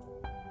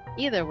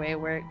 Either way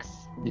works.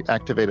 You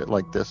activate it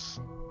like this,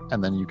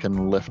 and then you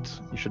can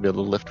lift. You should be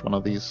able to lift one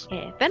of these.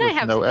 Yeah, then I With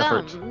have no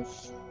effort.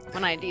 thumbs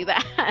when I do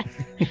that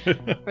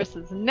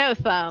versus no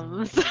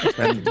thumbs.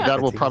 And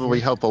that will That's probably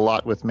easier. help a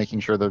lot with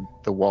making sure the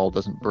wall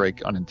doesn't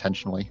break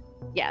unintentionally.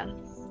 Yes.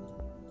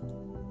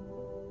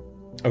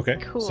 Okay,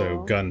 Cool. so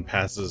Gun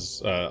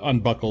passes,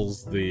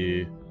 unbuckles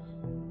the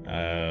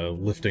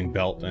lifting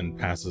belt and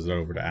passes it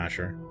over to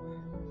Asher.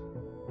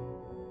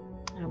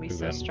 I'll be Who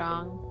so then-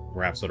 strong.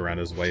 Wraps it around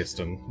his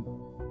waist and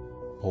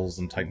pulls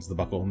and tightens the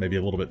buckle, maybe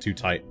a little bit too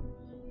tight.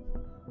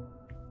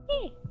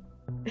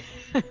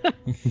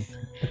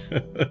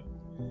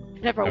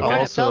 Never Okay. worn a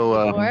Also,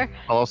 belt before.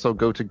 I'll also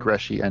go to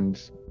Greshy and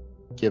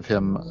give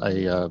him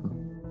a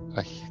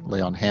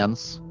lay on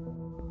hands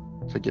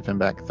to give him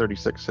back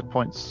 36 hit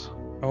points.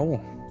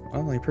 Oh,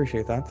 well, I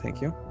appreciate that.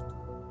 Thank you.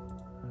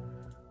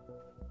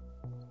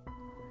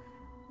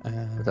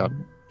 Without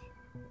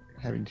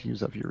having to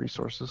use up your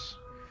resources.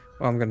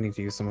 Well, I'm gonna need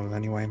to use some of them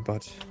anyway,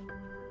 but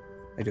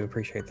I do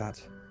appreciate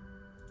that.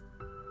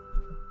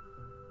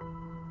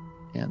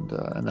 And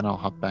then I'll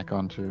hop back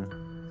onto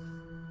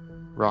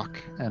Rock,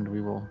 and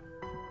we will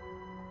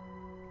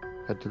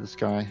head to the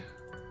sky.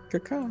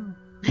 Good call.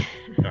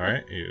 All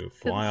right, you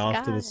fly the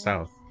off to the sky.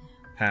 south,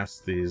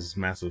 past these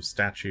massive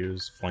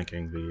statues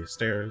flanking the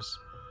stairs,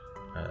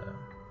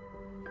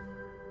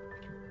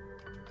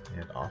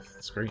 and off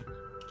the screen.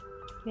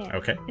 Yeah.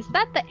 Okay, Is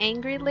that the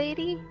angry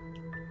lady?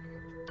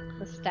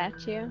 The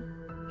statue?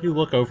 you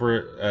look over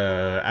it,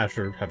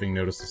 Asher, having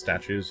noticed the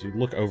statues, you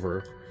look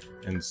over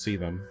and see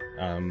them.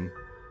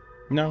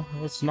 No,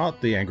 it's not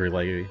the angry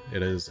lady.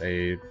 It is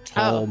a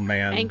tall Oh,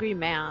 man. Angry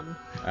man.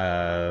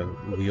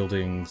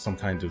 Wielding some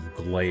kind of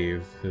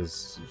glaive.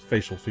 His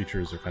facial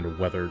features are kind of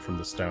weathered from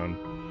the stone.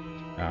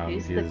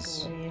 Who's He the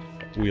is glaive?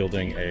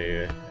 wielding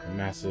a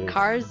massive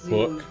Karzug.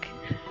 book.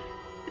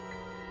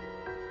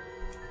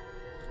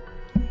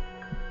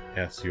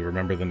 Yes, you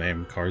remember the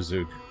name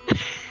Karzug.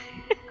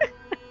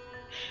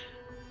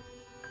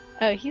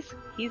 Oh, he's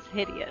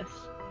hideous.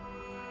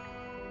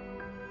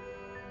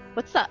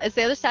 What's that? Is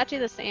the other statue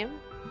the same?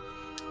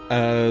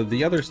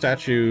 The other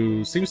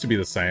statue seems to be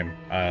the same.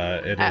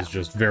 It is Oh.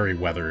 just very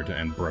weathered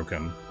and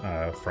broken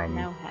No from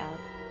head.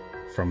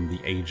 the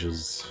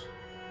ages,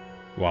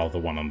 while the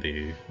one on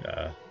the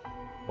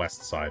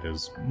west side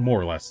is more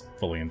or less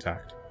fully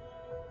intact.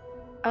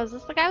 Oh, is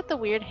this the guy with the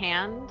weird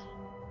hand?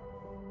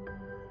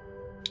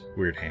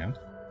 Weird hand.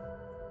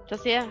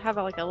 Does he have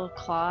like a little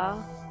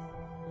claw?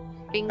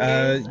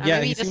 Fingers? Or Yeah,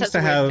 maybe he just seems has to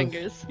weird have.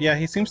 fingers. Yeah,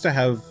 he seems to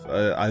have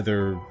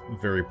either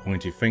very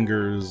pointy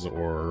fingers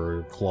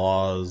or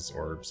claws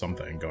or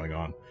something going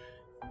on.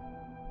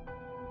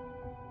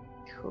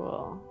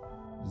 Cool.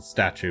 The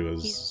statue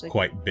He's is the-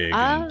 quite big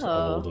and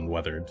Oh. old and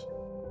weathered.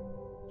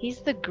 He's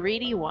the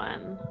greedy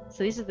one.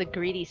 So these are the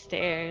greedy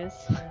stairs.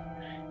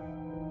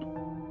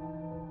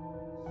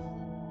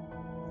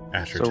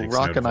 Asher So takes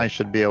Rock note and of I it.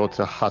 should be able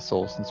to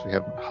hustle since we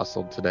haven't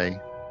hustled today.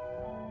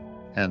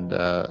 And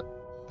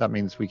that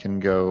means we can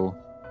go.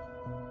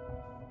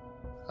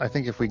 I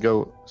think if we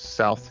go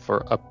south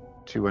for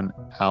up to an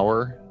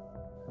hour,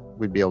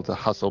 we'd be able to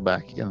hustle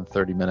back in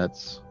 30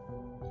 minutes.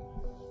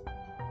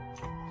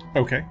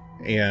 Okay.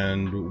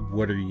 And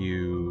what are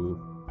you?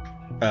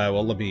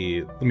 Well, let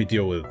me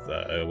deal with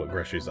what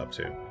Greshy's up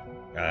to.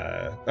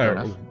 Or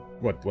enough.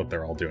 what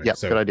they're all doing. Yep,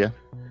 So, good idea.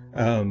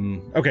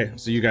 Okay,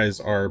 so you guys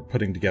are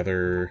putting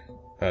together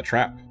a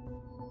trap.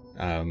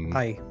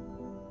 Hi.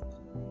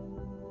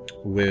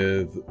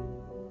 With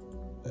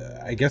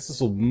I guess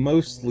this will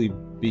mostly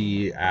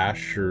be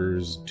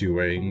Asher's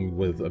doing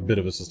with a bit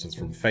of assistance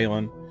from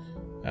Phelan.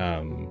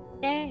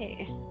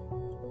 Yay.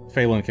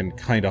 Phelan can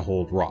kind of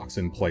hold rocks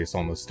in place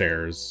on the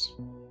stairs,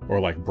 or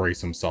like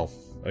brace himself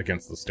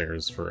against the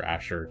stairs for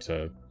Asher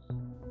to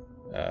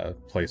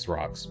place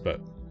rocks.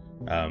 But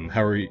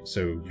how are you?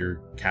 So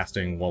you're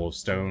casting Wall of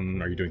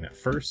Stone. Are you doing that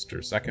first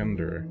or second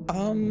or? I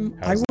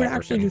How's would that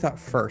actually working? do that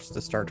first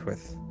to start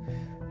with.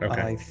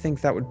 Okay. I think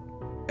that would.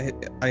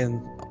 I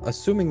am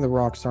assuming the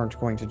rocks aren't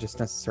going to just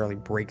necessarily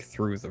break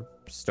through the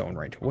stone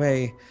right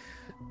away.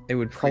 It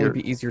would probably Here.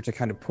 be easier to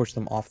kind of push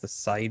them off the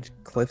side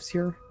cliffs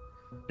here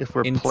If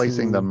we're into-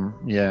 placing them,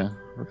 yeah,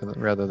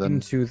 rather than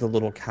into the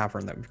little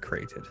cavern that we've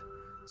created.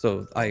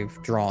 So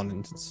I've drawn,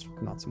 and it's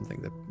not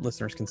something that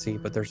listeners can see,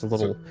 but there's a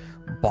little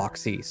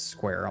boxy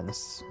square on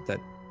this that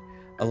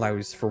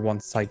allows for one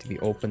side to be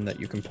open that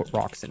you can put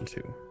rocks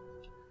into.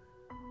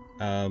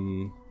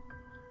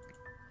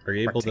 Are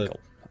you able to Rectangle.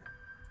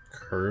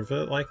 curve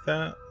it like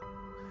that?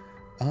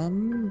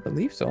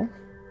 Believe so.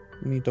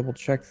 Let me double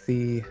check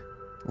the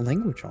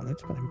language on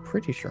it, but I'm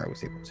pretty sure I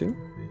was able to.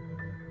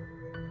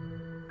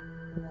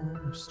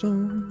 Wall of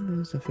Stone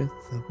is a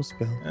 5th level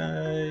spell.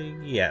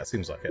 Yeah, it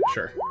seems like it.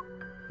 Sure.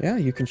 Yeah,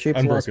 you can shape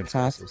the wall's Unbroken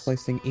path, spaces.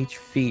 placing each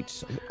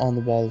feet on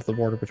the wall of the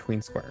border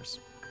between squares.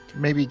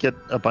 maybe get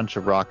a bunch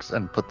of rocks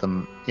and put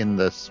them in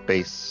the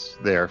space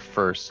there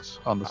first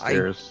on the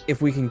stairs.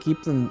 If we can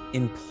keep them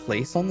in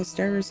place on the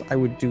stairs, I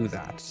would do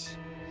that.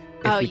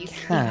 If we you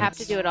have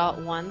to do it all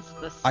at once.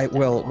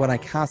 When I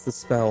cast the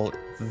spell,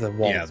 the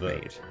wall is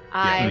made.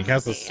 When you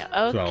cast the see.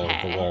 spell,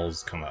 Okay. the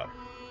walls come up.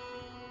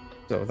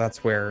 So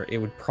that's where it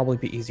would probably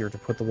be easier to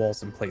put the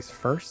walls in place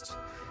first,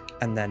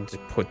 and then to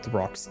put the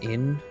rocks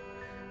in.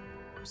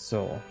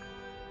 So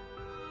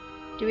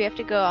Do we have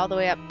to go all the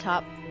way up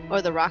top,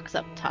 or the rocks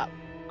up top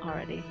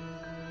already?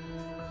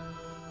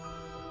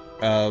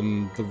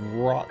 The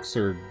rocks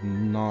are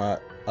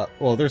not up.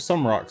 Well, there's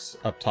some rocks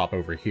up top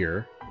over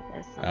here.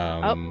 There's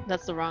some-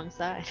 that's the wrong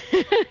side.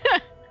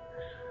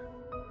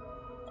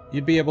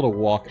 You'd be able to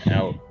walk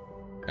out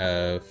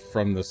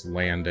from this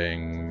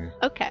landing.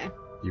 Okay.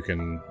 You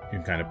can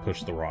kind of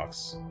push the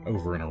rocks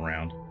over and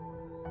around.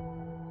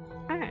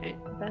 All right.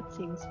 That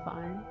seems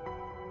fine.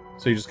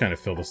 So you just kind of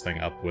fill this thing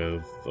up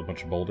with a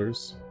bunch of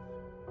boulders.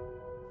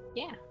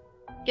 Yeah.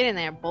 Get in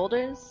there,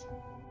 boulders.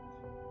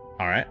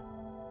 All right.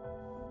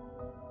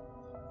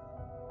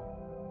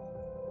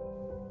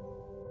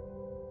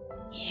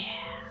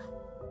 Yeah.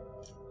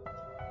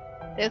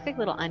 They look like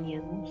little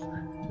onions.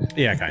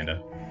 Yeah, kind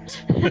of.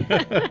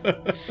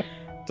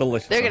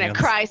 delicious. They're gonna onions.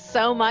 cry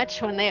so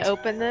much when they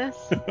open this.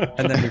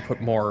 And then we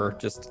put more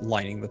just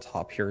lining the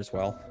top here as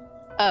well.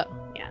 Oh,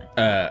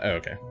 yeah.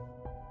 Okay.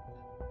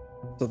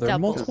 So there are Double.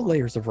 multiple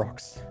layers of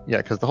rocks. Yeah,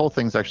 because the whole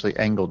thing's actually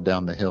angled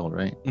down the hill,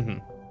 right? Mm-hmm.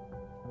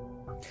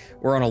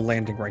 We're on a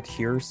landing right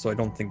here, so I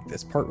don't think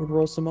this part would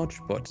roll so much,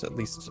 but at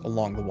least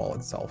along the wall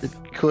itself. It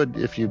could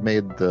if you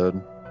made the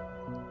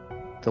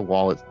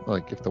wall,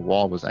 like if the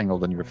wall was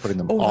angled and you were putting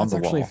them Oh, on that's the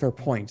actually wall. a fair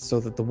point.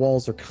 So that the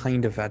walls are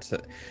kind of at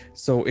it.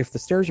 So if the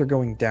stairs are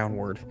going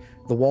downward,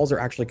 the walls are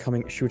actually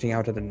shooting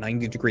out at a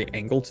 90-degree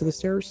angle to the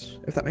stairs.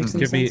 If that makes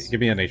any sense. Give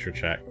me a nature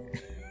check.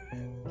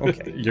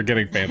 Okay. You're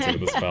getting fancy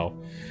with the spell.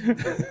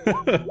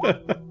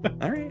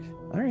 All right.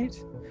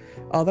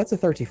 That's a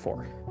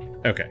 34.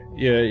 Okay.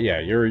 Yeah.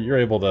 You're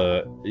able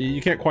to.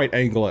 You can't quite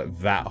angle it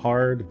that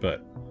hard,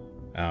 but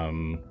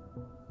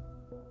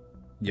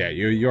yeah,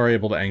 you are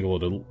able to angle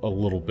it a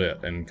little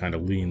bit and kind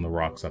of lean the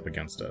rocks up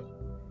against it.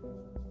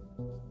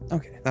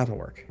 Okay, that'll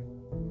work.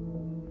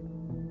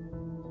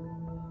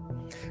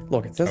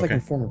 Look, it says I Okay.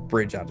 can form a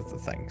bridge out of the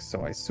thing,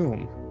 so I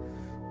assume.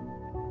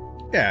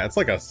 Yeah, it's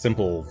like a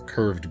simple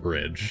curved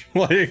bridge.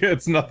 Like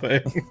it's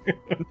nothing,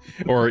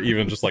 or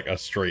even just like a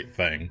straight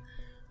thing.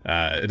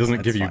 It doesn't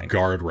That's give you fine.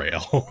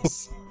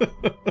 guardrails.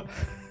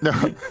 No,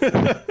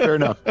 fair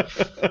enough.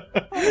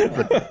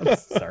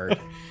 Sorry.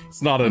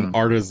 It's not an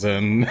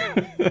artisan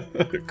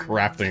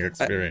crafting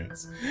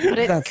experience. But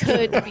it That's-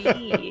 could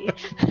be.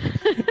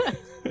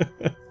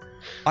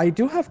 I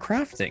do have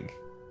crafting.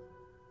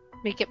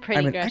 Make it pretty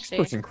I'm an Grushy.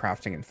 expert in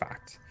crafting, in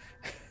fact.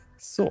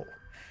 So,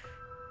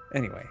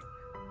 anyway.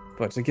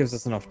 But it gives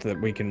us enough that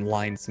we can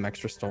line some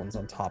extra stones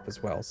on top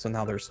as well. So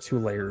now there's 2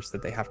 layers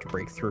that they have to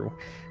break through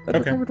that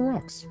Okay. are covered in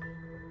rocks.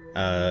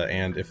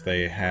 And if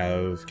they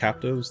have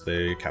captives,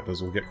 the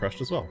captives will get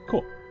crushed as well.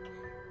 Cool.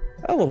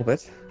 A little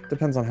bit.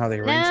 Depends on how they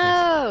arrange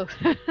No!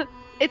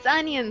 It's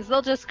onions.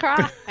 They'll just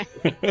cry.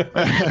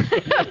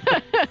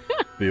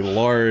 The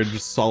large,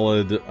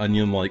 solid,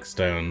 onion-like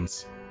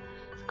stones.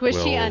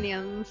 Squishy Will-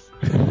 onions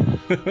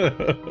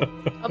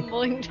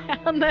tumbling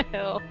down the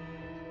hill.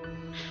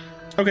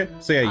 Okay,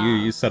 so yeah,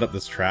 you set up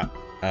this trap.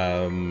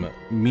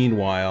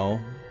 Meanwhile,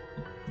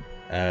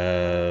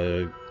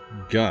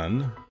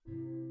 Gun,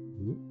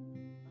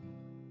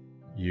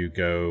 you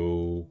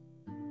go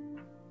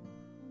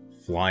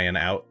flying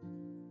out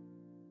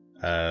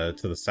to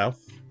the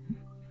south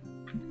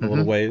a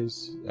little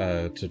ways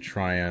to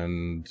try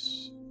and.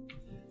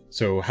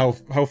 So how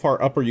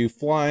far up are you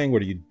flying?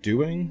 What are you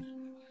doing?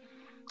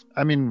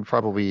 I mean,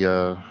 probably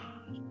at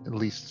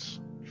least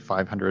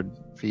 500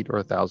 feet or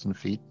 1,000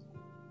 feet.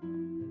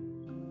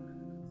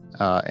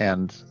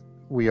 And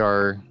we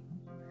are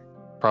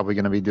probably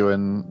going to be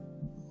doing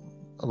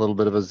a little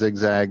bit of a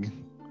zigzag,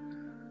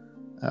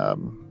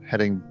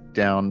 heading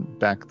down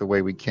back the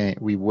way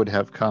we would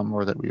have come,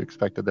 or that we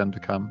expected them to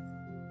come.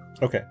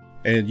 Okay,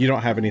 and you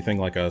don't have anything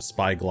like a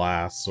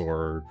spyglass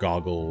or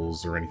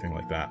goggles or anything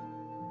like that.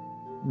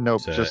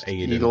 Nope, To just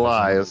aid in eagle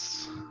vision.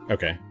 eyes.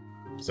 Okay,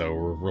 so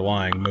we're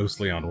relying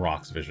mostly on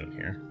Rock's vision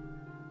here.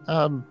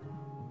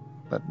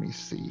 Let me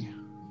see.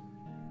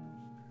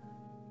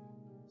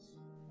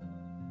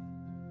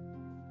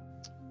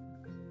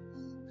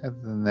 Other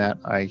than that,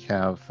 I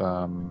have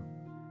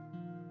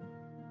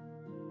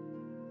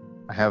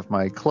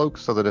my cloak,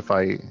 so that if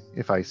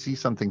I see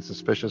something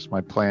suspicious,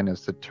 my plan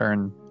is to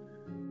turn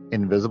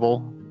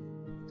invisible,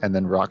 and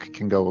then Rock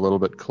can go a little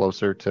bit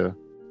closer to,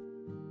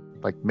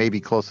 like maybe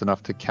close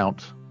enough to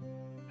count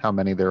how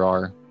many there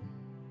are.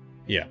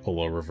 Yeah,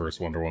 pull a reverse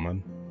Wonder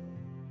Woman.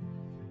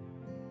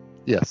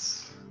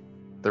 Yes,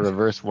 the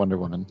reverse Wonder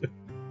Woman.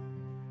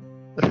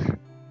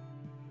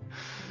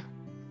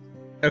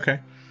 Okay.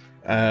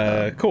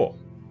 Cool.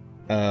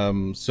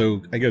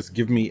 So I guess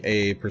give me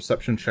a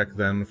perception check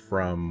then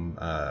from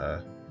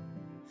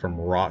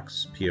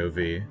Rock's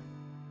POV,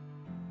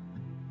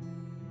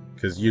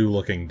 because you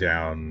looking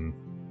down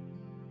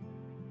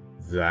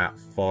that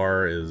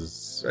far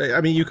is,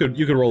 I mean, you could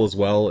roll as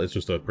well. It's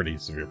just a pretty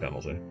severe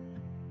penalty.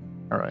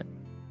 All right.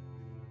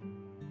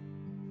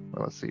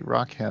 Well, let's see.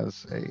 Rock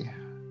has a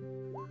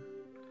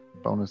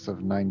bonus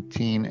of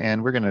 19,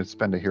 and we're going to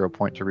spend a hero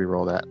point to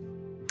reroll that.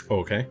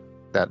 Okay.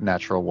 That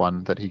natural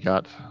one that he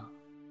got.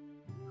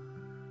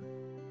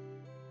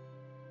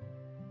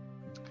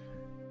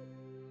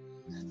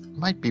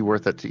 Might be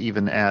worth it to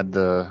even add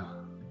the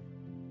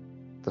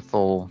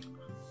full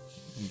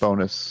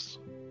bonus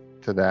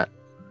to that.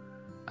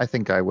 I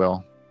think I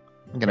will.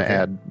 I'm going to Okay.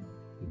 add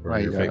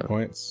Burn your my, fate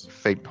points.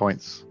 fate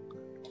points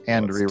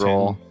and That's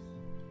reroll. 10.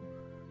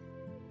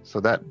 So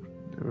that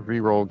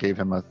reroll gave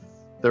him a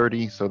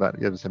 30, so that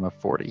gives him a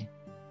 40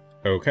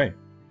 Okay.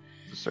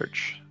 to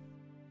search.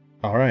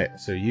 All right.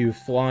 So you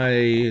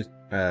fly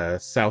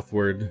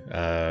southward,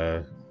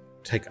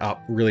 take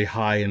up really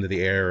high into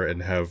the air,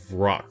 and have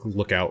Rock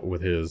look out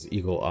with his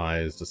eagle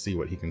eyes to see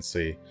what he can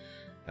see.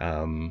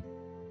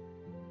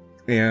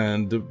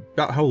 And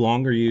about how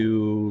long are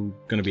you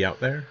going to be out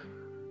there?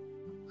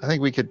 I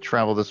think we could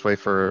travel this way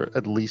for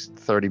at least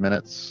 30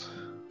 minutes.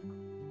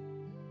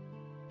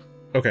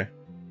 Okay.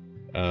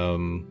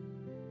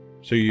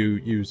 So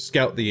you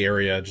scout the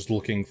area, just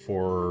looking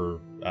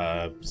for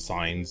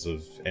signs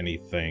of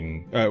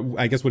anything.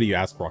 I guess, what do you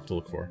ask Rock to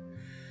look for?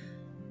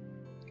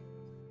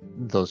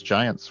 Those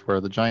giants. Where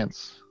are the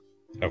giants?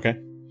 Okay.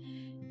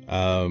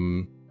 All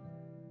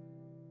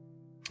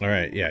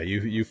right. Yeah.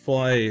 You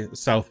fly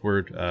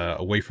southward,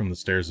 away from the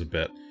stairs a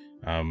bit,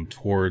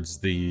 towards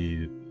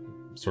the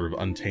sort of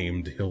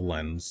untamed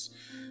hilllands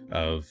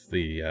of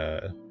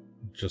the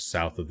just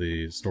south of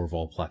the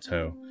Storval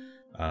Plateau.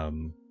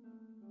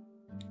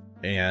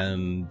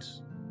 And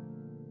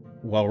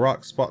while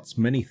Rock spots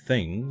many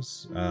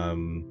things,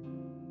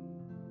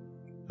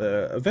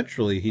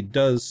 eventually he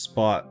does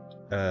spot,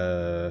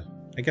 I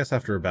guess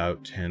after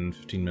about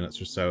 10-15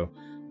 minutes or so,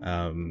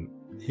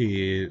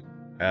 he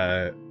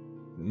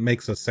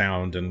makes a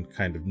sound and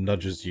kind of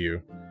nudges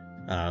you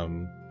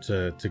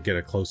to get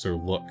a closer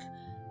look,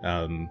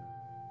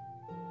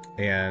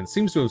 and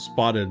seems to have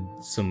spotted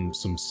some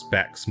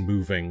specks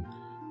moving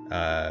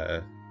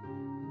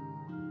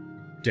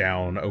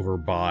down over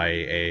by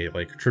a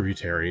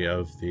tributary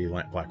of the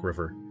Lampblack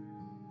River.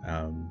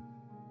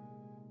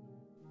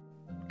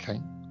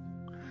 Okay.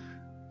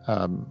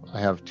 I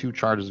have 2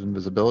 charges of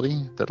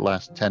invisibility that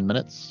last 10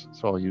 minutes,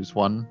 so I'll use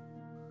one,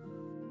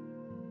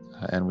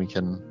 and we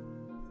can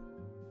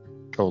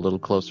go a little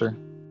closer.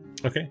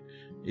 Okay.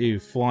 You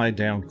fly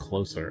down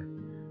closer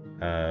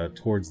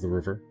towards the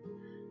river,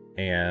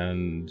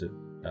 and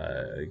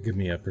give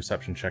me a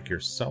perception check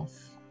yourself.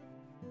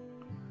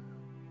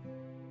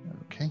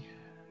 Okay.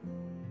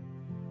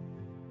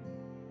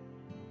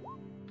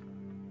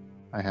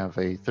 I have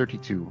a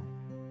 32.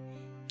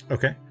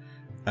 Okay.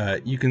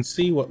 You can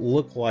see what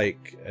look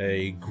like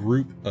a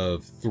group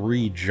of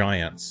 3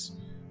 giants,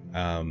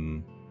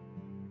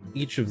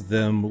 each of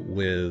them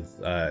with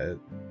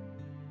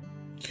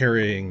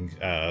carrying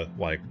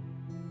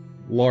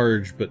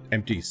large but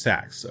empty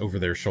sacks over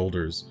their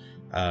shoulders,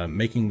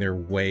 making their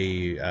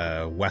way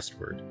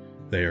westward.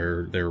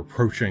 They're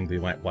approaching the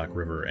Lampblack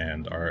River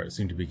and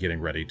seem to be getting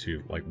ready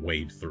to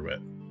wade through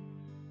it.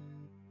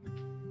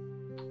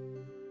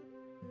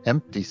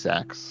 Empty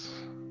sacks.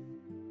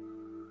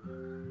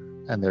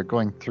 And they're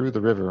going through the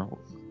river.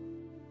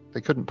 They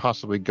couldn't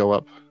possibly go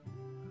up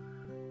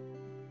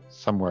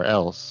somewhere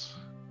else.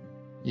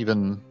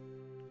 Even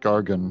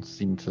Gargan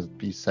seemed to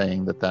be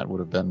saying that would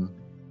have been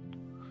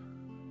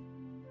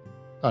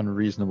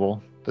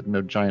unreasonable, that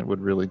no giant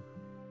would really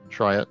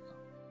try it.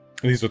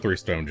 These are 3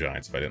 stone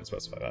giants, if I didn't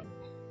specify that.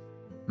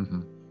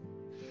 Mm-hmm.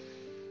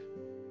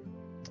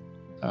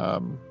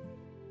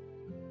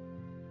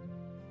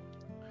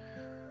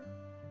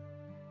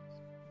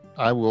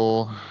 I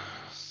will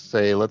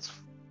say let's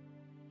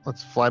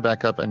fly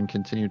back up and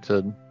continue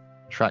to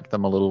track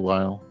them a little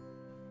while.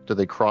 Do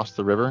they cross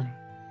the river?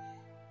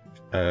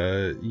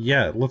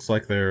 Yeah, it looks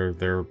like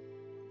they're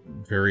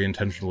very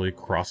intentionally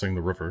crossing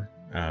the river.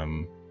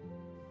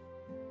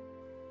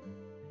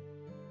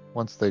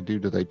 Once they do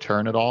they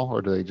turn at all,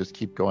 or do they just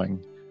keep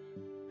going?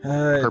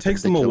 It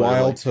takes them a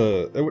while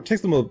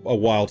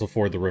to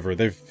ford the river.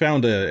 They've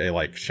found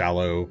a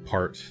shallow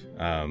part,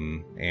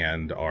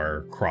 and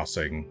are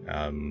crossing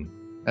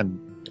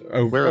And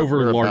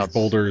over large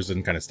boulders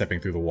and kind of stepping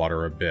through the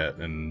water a bit,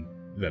 and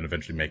then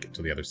eventually make it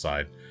to the other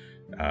side.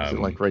 Is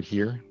it right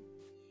here?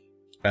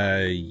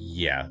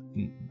 Yeah.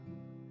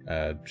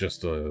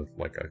 Just a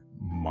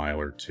mile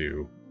or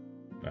 2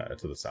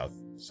 to the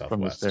southwest.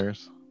 From the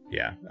stairs?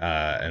 Yeah.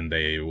 And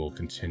they will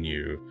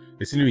continue.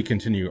 They seem to be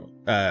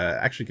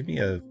actually, give me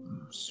a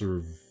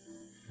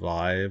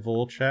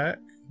survival check.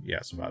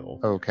 Yeah, survival.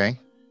 Okay.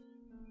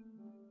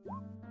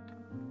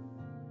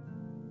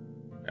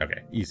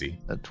 Okay, easy.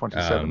 At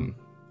 27.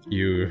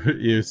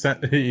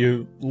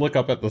 You look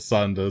up at the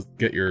sun to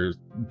get your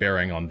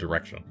bearing on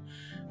direction.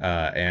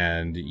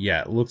 And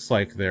yeah, it looks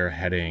like they're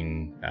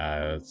heading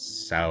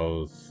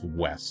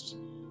southwest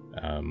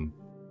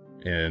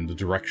in the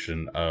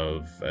direction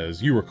of,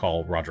 as you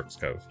recall, Roderick's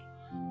Cove.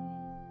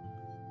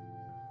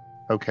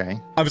 Okay.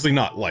 Obviously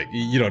not like,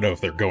 you don't know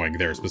if they're going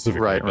there specifically,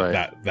 Right, but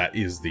right. that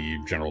is the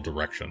general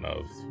direction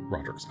of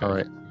Roderick's Cove. All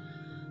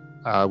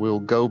right.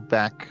 We'll go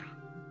back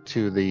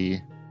to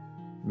the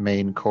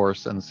main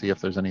course and see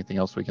if there's anything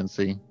else we can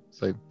see.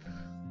 So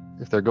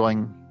if they're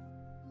going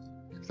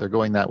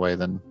that way,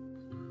 then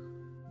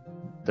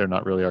they're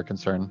not really our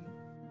concern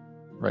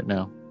right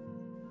now.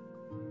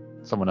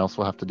 Someone else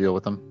will have to deal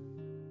with them.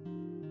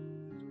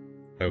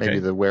 Okay. Maybe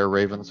the Were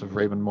Ravens of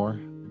Ravenmoor.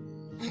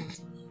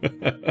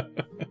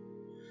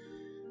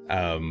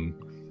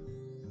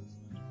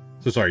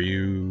 So sorry,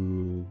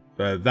 you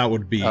that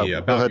would be Oh, go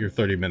about ahead. your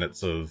 30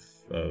 minutes of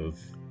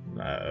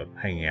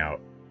hanging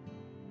out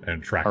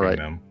and tracking All right.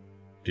 them.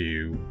 Do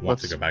you want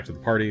to Let's- go back to the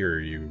party, or are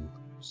you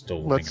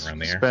still Let's hanging around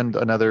the air? spend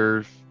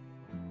another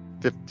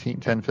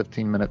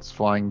 10-15 minutes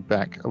flying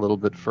back a little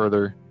bit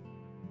further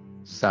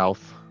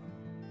south,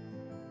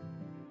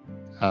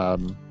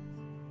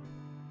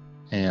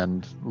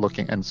 and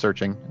looking and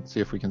searching and see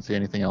if we can see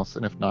anything else.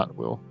 And if not,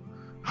 we'll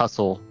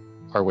hustle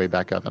our way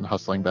back up, and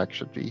hustling back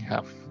should be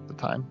half the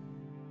time.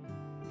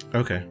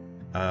 Okay.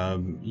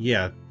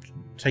 Yeah,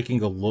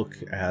 taking a look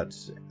at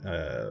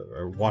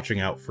or watching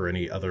out for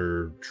any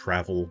other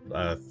travel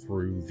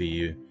through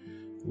the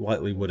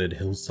lightly wooded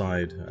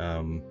hillside.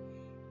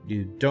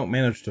 You don't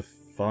manage to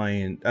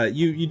find.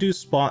 You do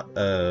spot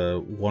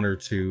one or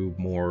two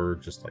more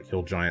just like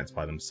hill giants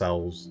by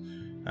themselves.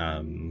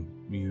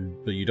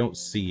 But you don't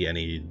see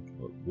any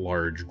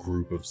large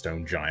group of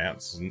stone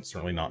giants, and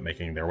certainly not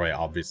making their way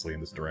obviously in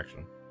this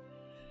direction.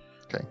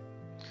 Okay.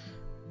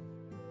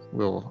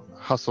 We'll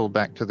hustle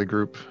back to the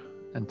group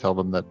and tell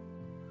them that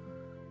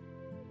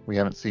we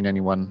haven't seen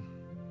anyone.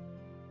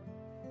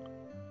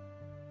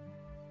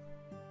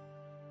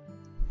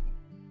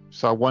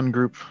 Saw one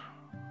group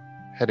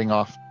heading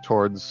off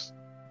towards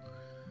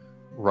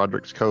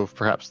Roderick's Cove,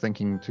 perhaps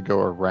thinking to go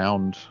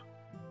around.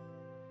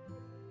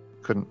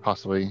 Couldn't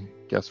possibly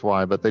guess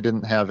why, but they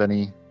didn't have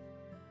any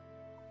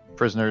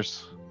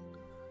prisoners.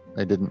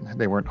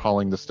 They weren't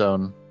hauling the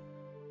stone.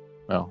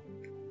 Well,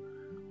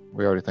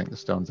 we already think the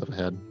stone's up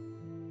ahead.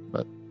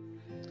 But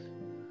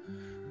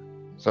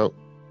so,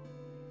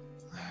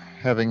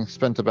 having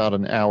spent about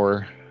an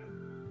hour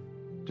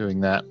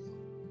doing that,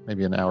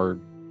 maybe an hour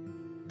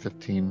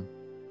 15,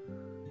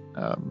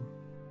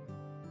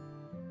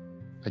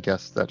 I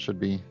guess that should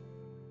be.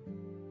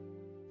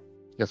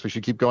 Guess we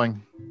should keep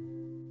going.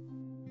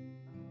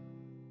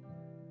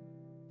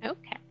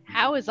 Okay.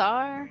 How is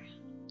our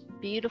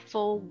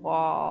beautiful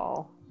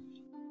wall?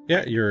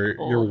 Yeah, your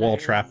wall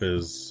Boulders. trap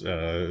is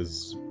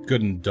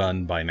good and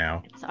done by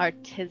now. It's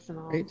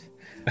artisanal. Great.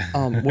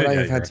 Would I Yeah,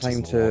 have had your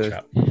time artisanal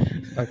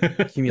wall to trap.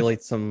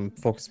 accumulate some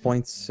focus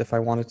points if I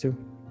wanted to?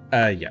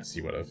 Yes,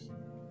 you would have.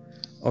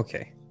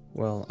 Okay.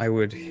 Well, I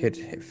would hit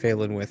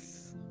Phelan with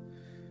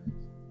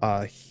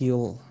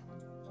heal,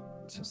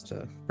 just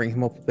to bring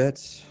him up a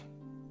bit.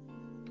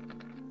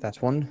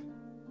 That one.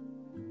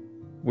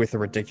 With a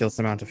ridiculous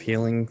amount of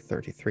healing,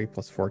 33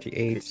 plus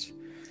 48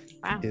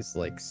 Wow. is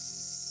like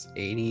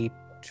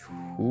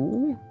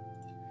 82.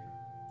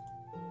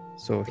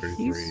 So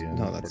 33 he's and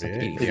no, that's like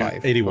 48.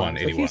 85. 81,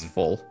 So he's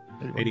full.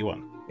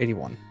 81.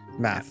 81.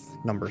 Math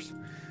numbers.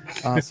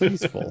 So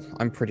he's full.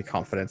 I'm pretty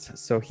confident.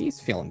 So he's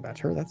feeling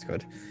better. That's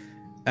good.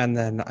 And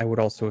then I would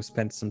also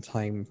spend some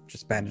time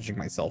just bandaging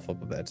myself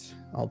up a bit.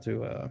 We'll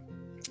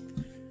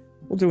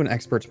do an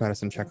expert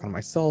medicine check on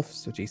myself.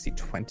 So DC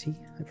 20,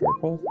 if I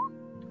recall.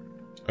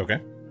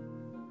 Okay.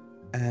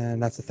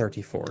 And that's a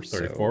 34.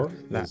 34 So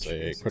that is should be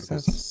a a critical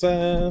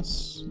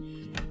success.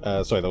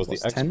 success. Sorry, that was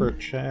Plus the 10. expert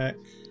check.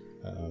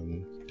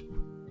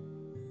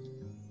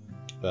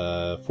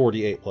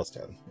 48 plus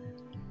 10.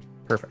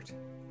 Perfect.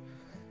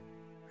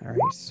 Alright,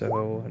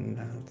 so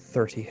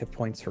 30 hit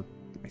points for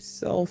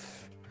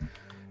myself.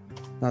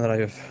 Now that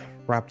I've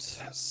wrapped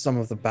some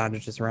of the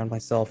bandages around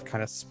myself,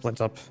 kind of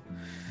split up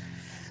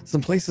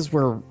some places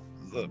where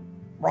the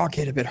rock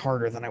hit a bit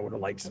harder than I would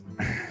have liked.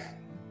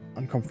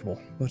 Uncomfortable,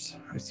 but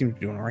I seem to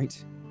be doing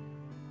alright.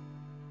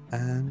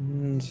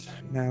 And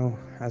now,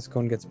 as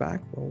Gon gets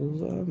back,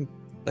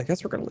 I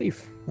guess we're gonna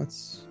leave.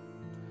 Let's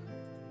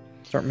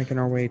start making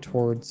our way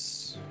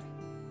towards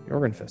the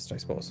Organ Fist, I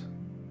suppose.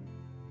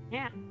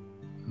 Yeah.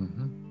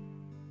 Mm-hmm.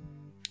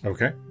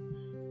 Okay.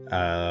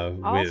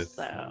 With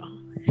Also,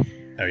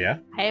 oh yeah.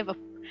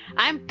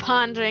 I'm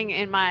pondering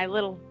in my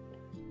little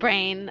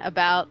brain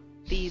about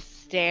these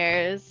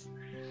stairs.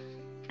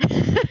 You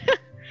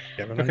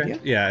have an Okay. idea?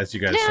 Yeah, as you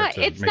guys No, start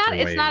to it's make not. your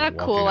It's way not a walking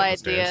cool up the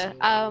stairs.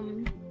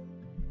 idea.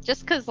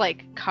 Just because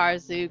like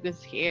Karzug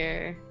is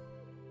here.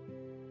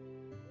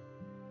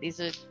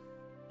 These are.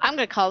 I'm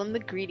gonna call them the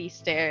greedy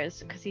stairs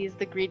because he's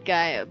the greed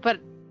guy.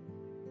 But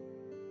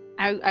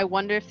I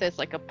wonder if there's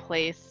like a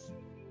place.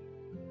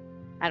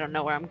 I don't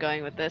know where I'm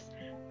going with this.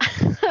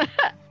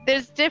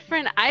 there's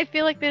different. I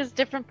feel like there's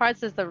different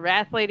parts. There's the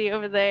Wrath Lady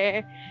over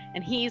there,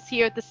 and he's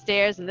here at the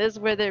stairs, and this is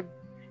where they're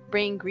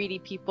bringing greedy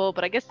people.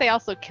 But I guess they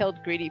also killed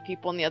greedy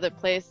people in the other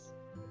place.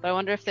 But I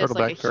wonder if there's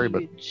like Turtleback Ferry, a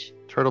but- huge.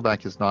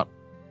 Turtleback is not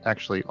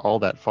actually all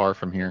that far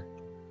from here.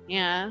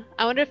 Yeah,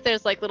 I wonder if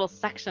there's like little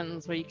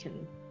sections where you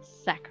can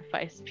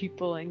sacrifice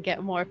people and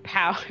get more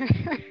power.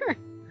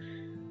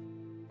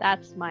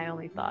 That's my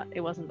only thought.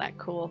 It wasn't that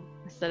cool.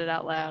 I said it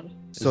out loud.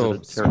 So,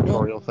 Is it a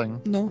territorial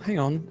thing? no, hang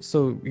on.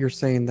 So you're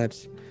saying that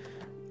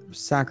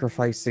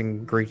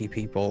sacrificing greedy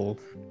people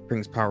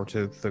brings power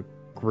to the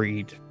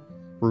greed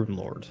rune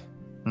lord?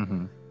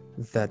 Mm-hmm.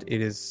 That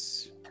it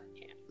is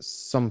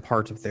some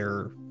part of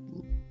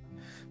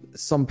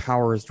some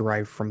power is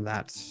derived from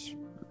that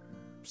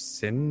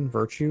sin,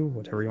 virtue,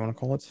 whatever you want to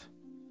call it.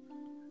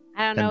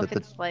 I don't And know if that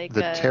it's like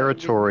the a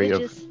territory of-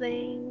 religious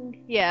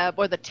thing. Yeah,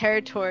 or the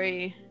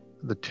territory.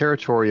 The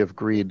territory of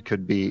greed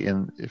could be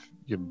if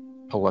you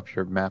pull up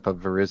your map of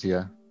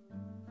Varizia.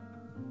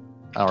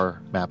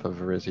 Our map of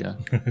Varizia.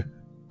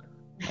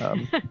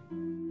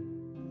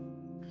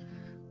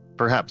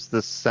 Perhaps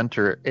this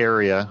center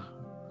area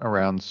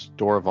around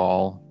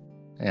Storval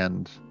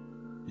and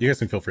You guys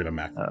can feel free to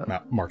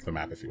mark the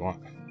map if you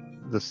want.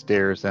 the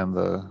stairs and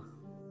the...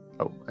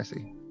 Oh, I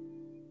see.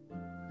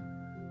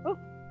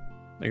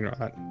 Ignore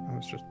that. I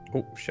was just...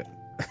 Oh, shit.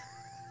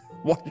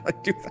 Why did I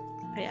do that?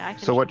 Yeah, I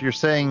can So what you're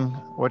saying,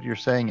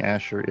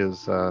 Asher,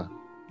 is that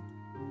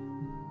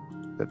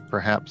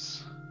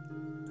perhaps...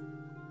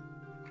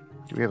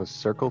 Do we have a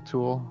circle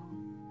tool?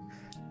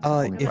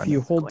 me If find you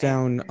the hold square.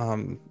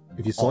 down,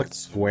 If you select Alt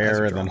square as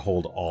you and then draw.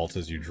 hold Alt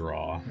as you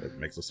draw, it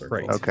makes a circle.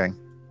 Right. Okay.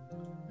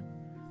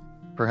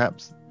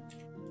 Perhaps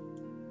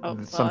Oh,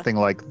 well, something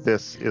like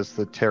this is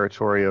the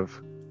territory of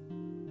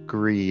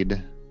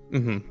greed,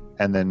 mhm.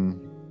 and then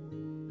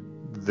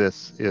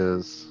this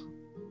is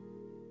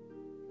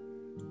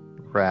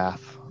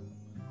wrath,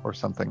 or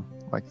something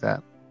like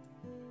that.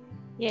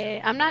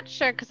 Yeah, I'm not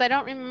sure because I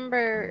don't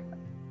remember.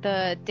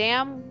 The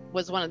dam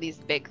was one of these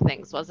big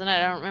things, wasn't it?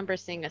 I don't remember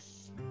seeing a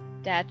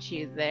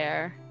statue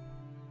there.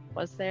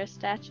 Was there a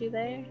statue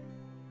there?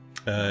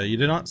 You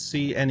did not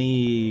see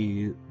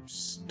any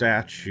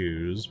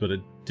statues, but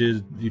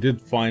you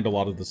did find a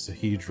lot of the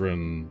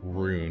Sahedron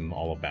rune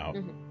all about.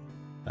 Mhm.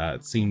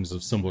 It seems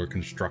of similar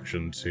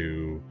construction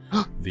to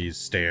these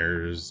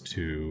stairs,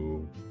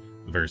 to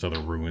the various other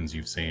ruins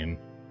you've seen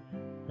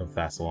of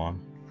Thassalon.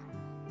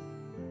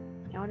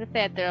 I wonder if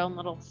they had their own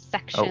little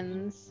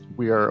sections.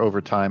 We are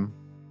over time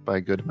by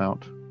a good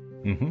amount.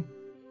 Mm-hmm.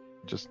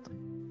 Just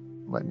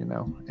letting you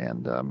know.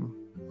 And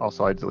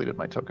also, I deleted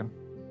my token.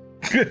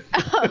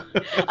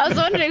 I was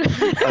wondering.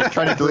 I was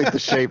trying to delete the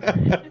shape.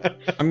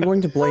 I'm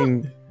going to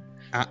blame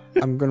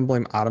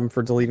Adam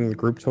for deleting the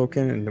group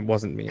token, and it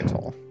wasn't me at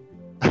all.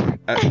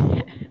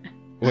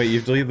 Wait,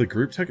 you've deleted the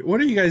group token? What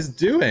are you guys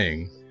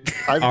doing?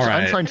 I'm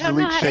Alright. trying I to don't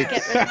know delete how to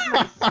shapes. get rid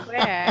of my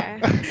square.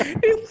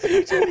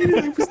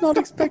 I was not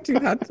expecting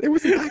that. It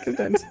was an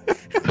accident.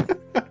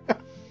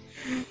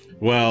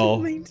 Well,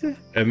 Didn't mean to.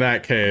 in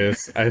that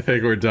case, I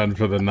think we're done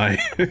for the night.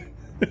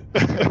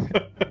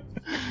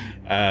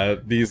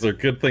 These are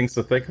good things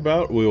to think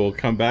about. We will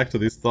come back to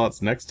these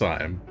thoughts next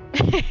time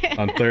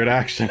on Third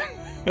Action.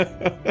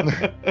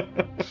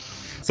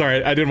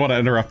 Sorry, I didn't want to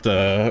interrupt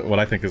what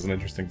I think is an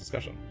interesting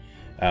discussion.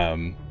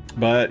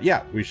 But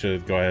yeah, we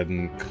should go ahead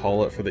and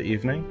call it for the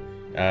evening.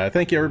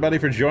 Thank you, everybody,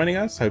 for joining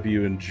us. Hope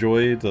you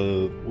enjoyed the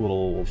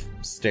little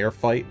stair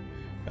fight,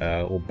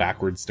 little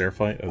backward stair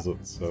fight as it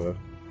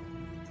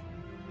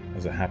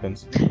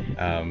happens.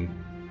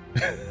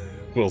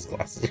 Will's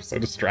glasses are so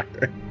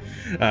distracting.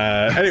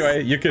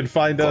 Anyway, you can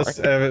find us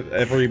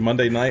every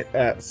Monday night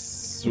at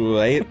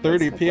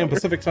 8:30 p.m.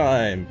 Pacific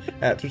time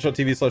at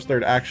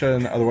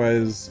twitch.tv/thirdaction.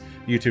 Otherwise,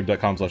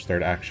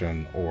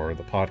 youtube.com/thirdaction or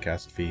the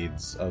podcast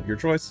feeds of your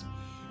choice.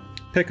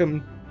 Pick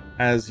them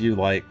as you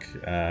like,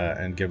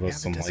 and give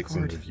us some likes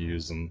and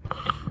reviews and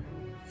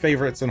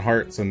favorites and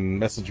hearts, and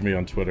message me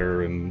on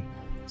Twitter and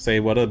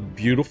say what a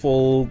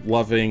beautiful,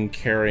 loving,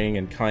 caring,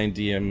 and kind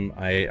DM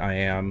I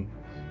am.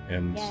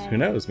 And Yay. who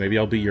knows, maybe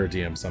I'll be your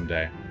DM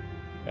someday.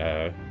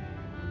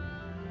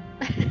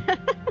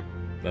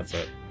 That's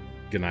it.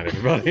 Good night,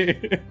 everybody.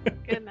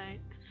 Good night.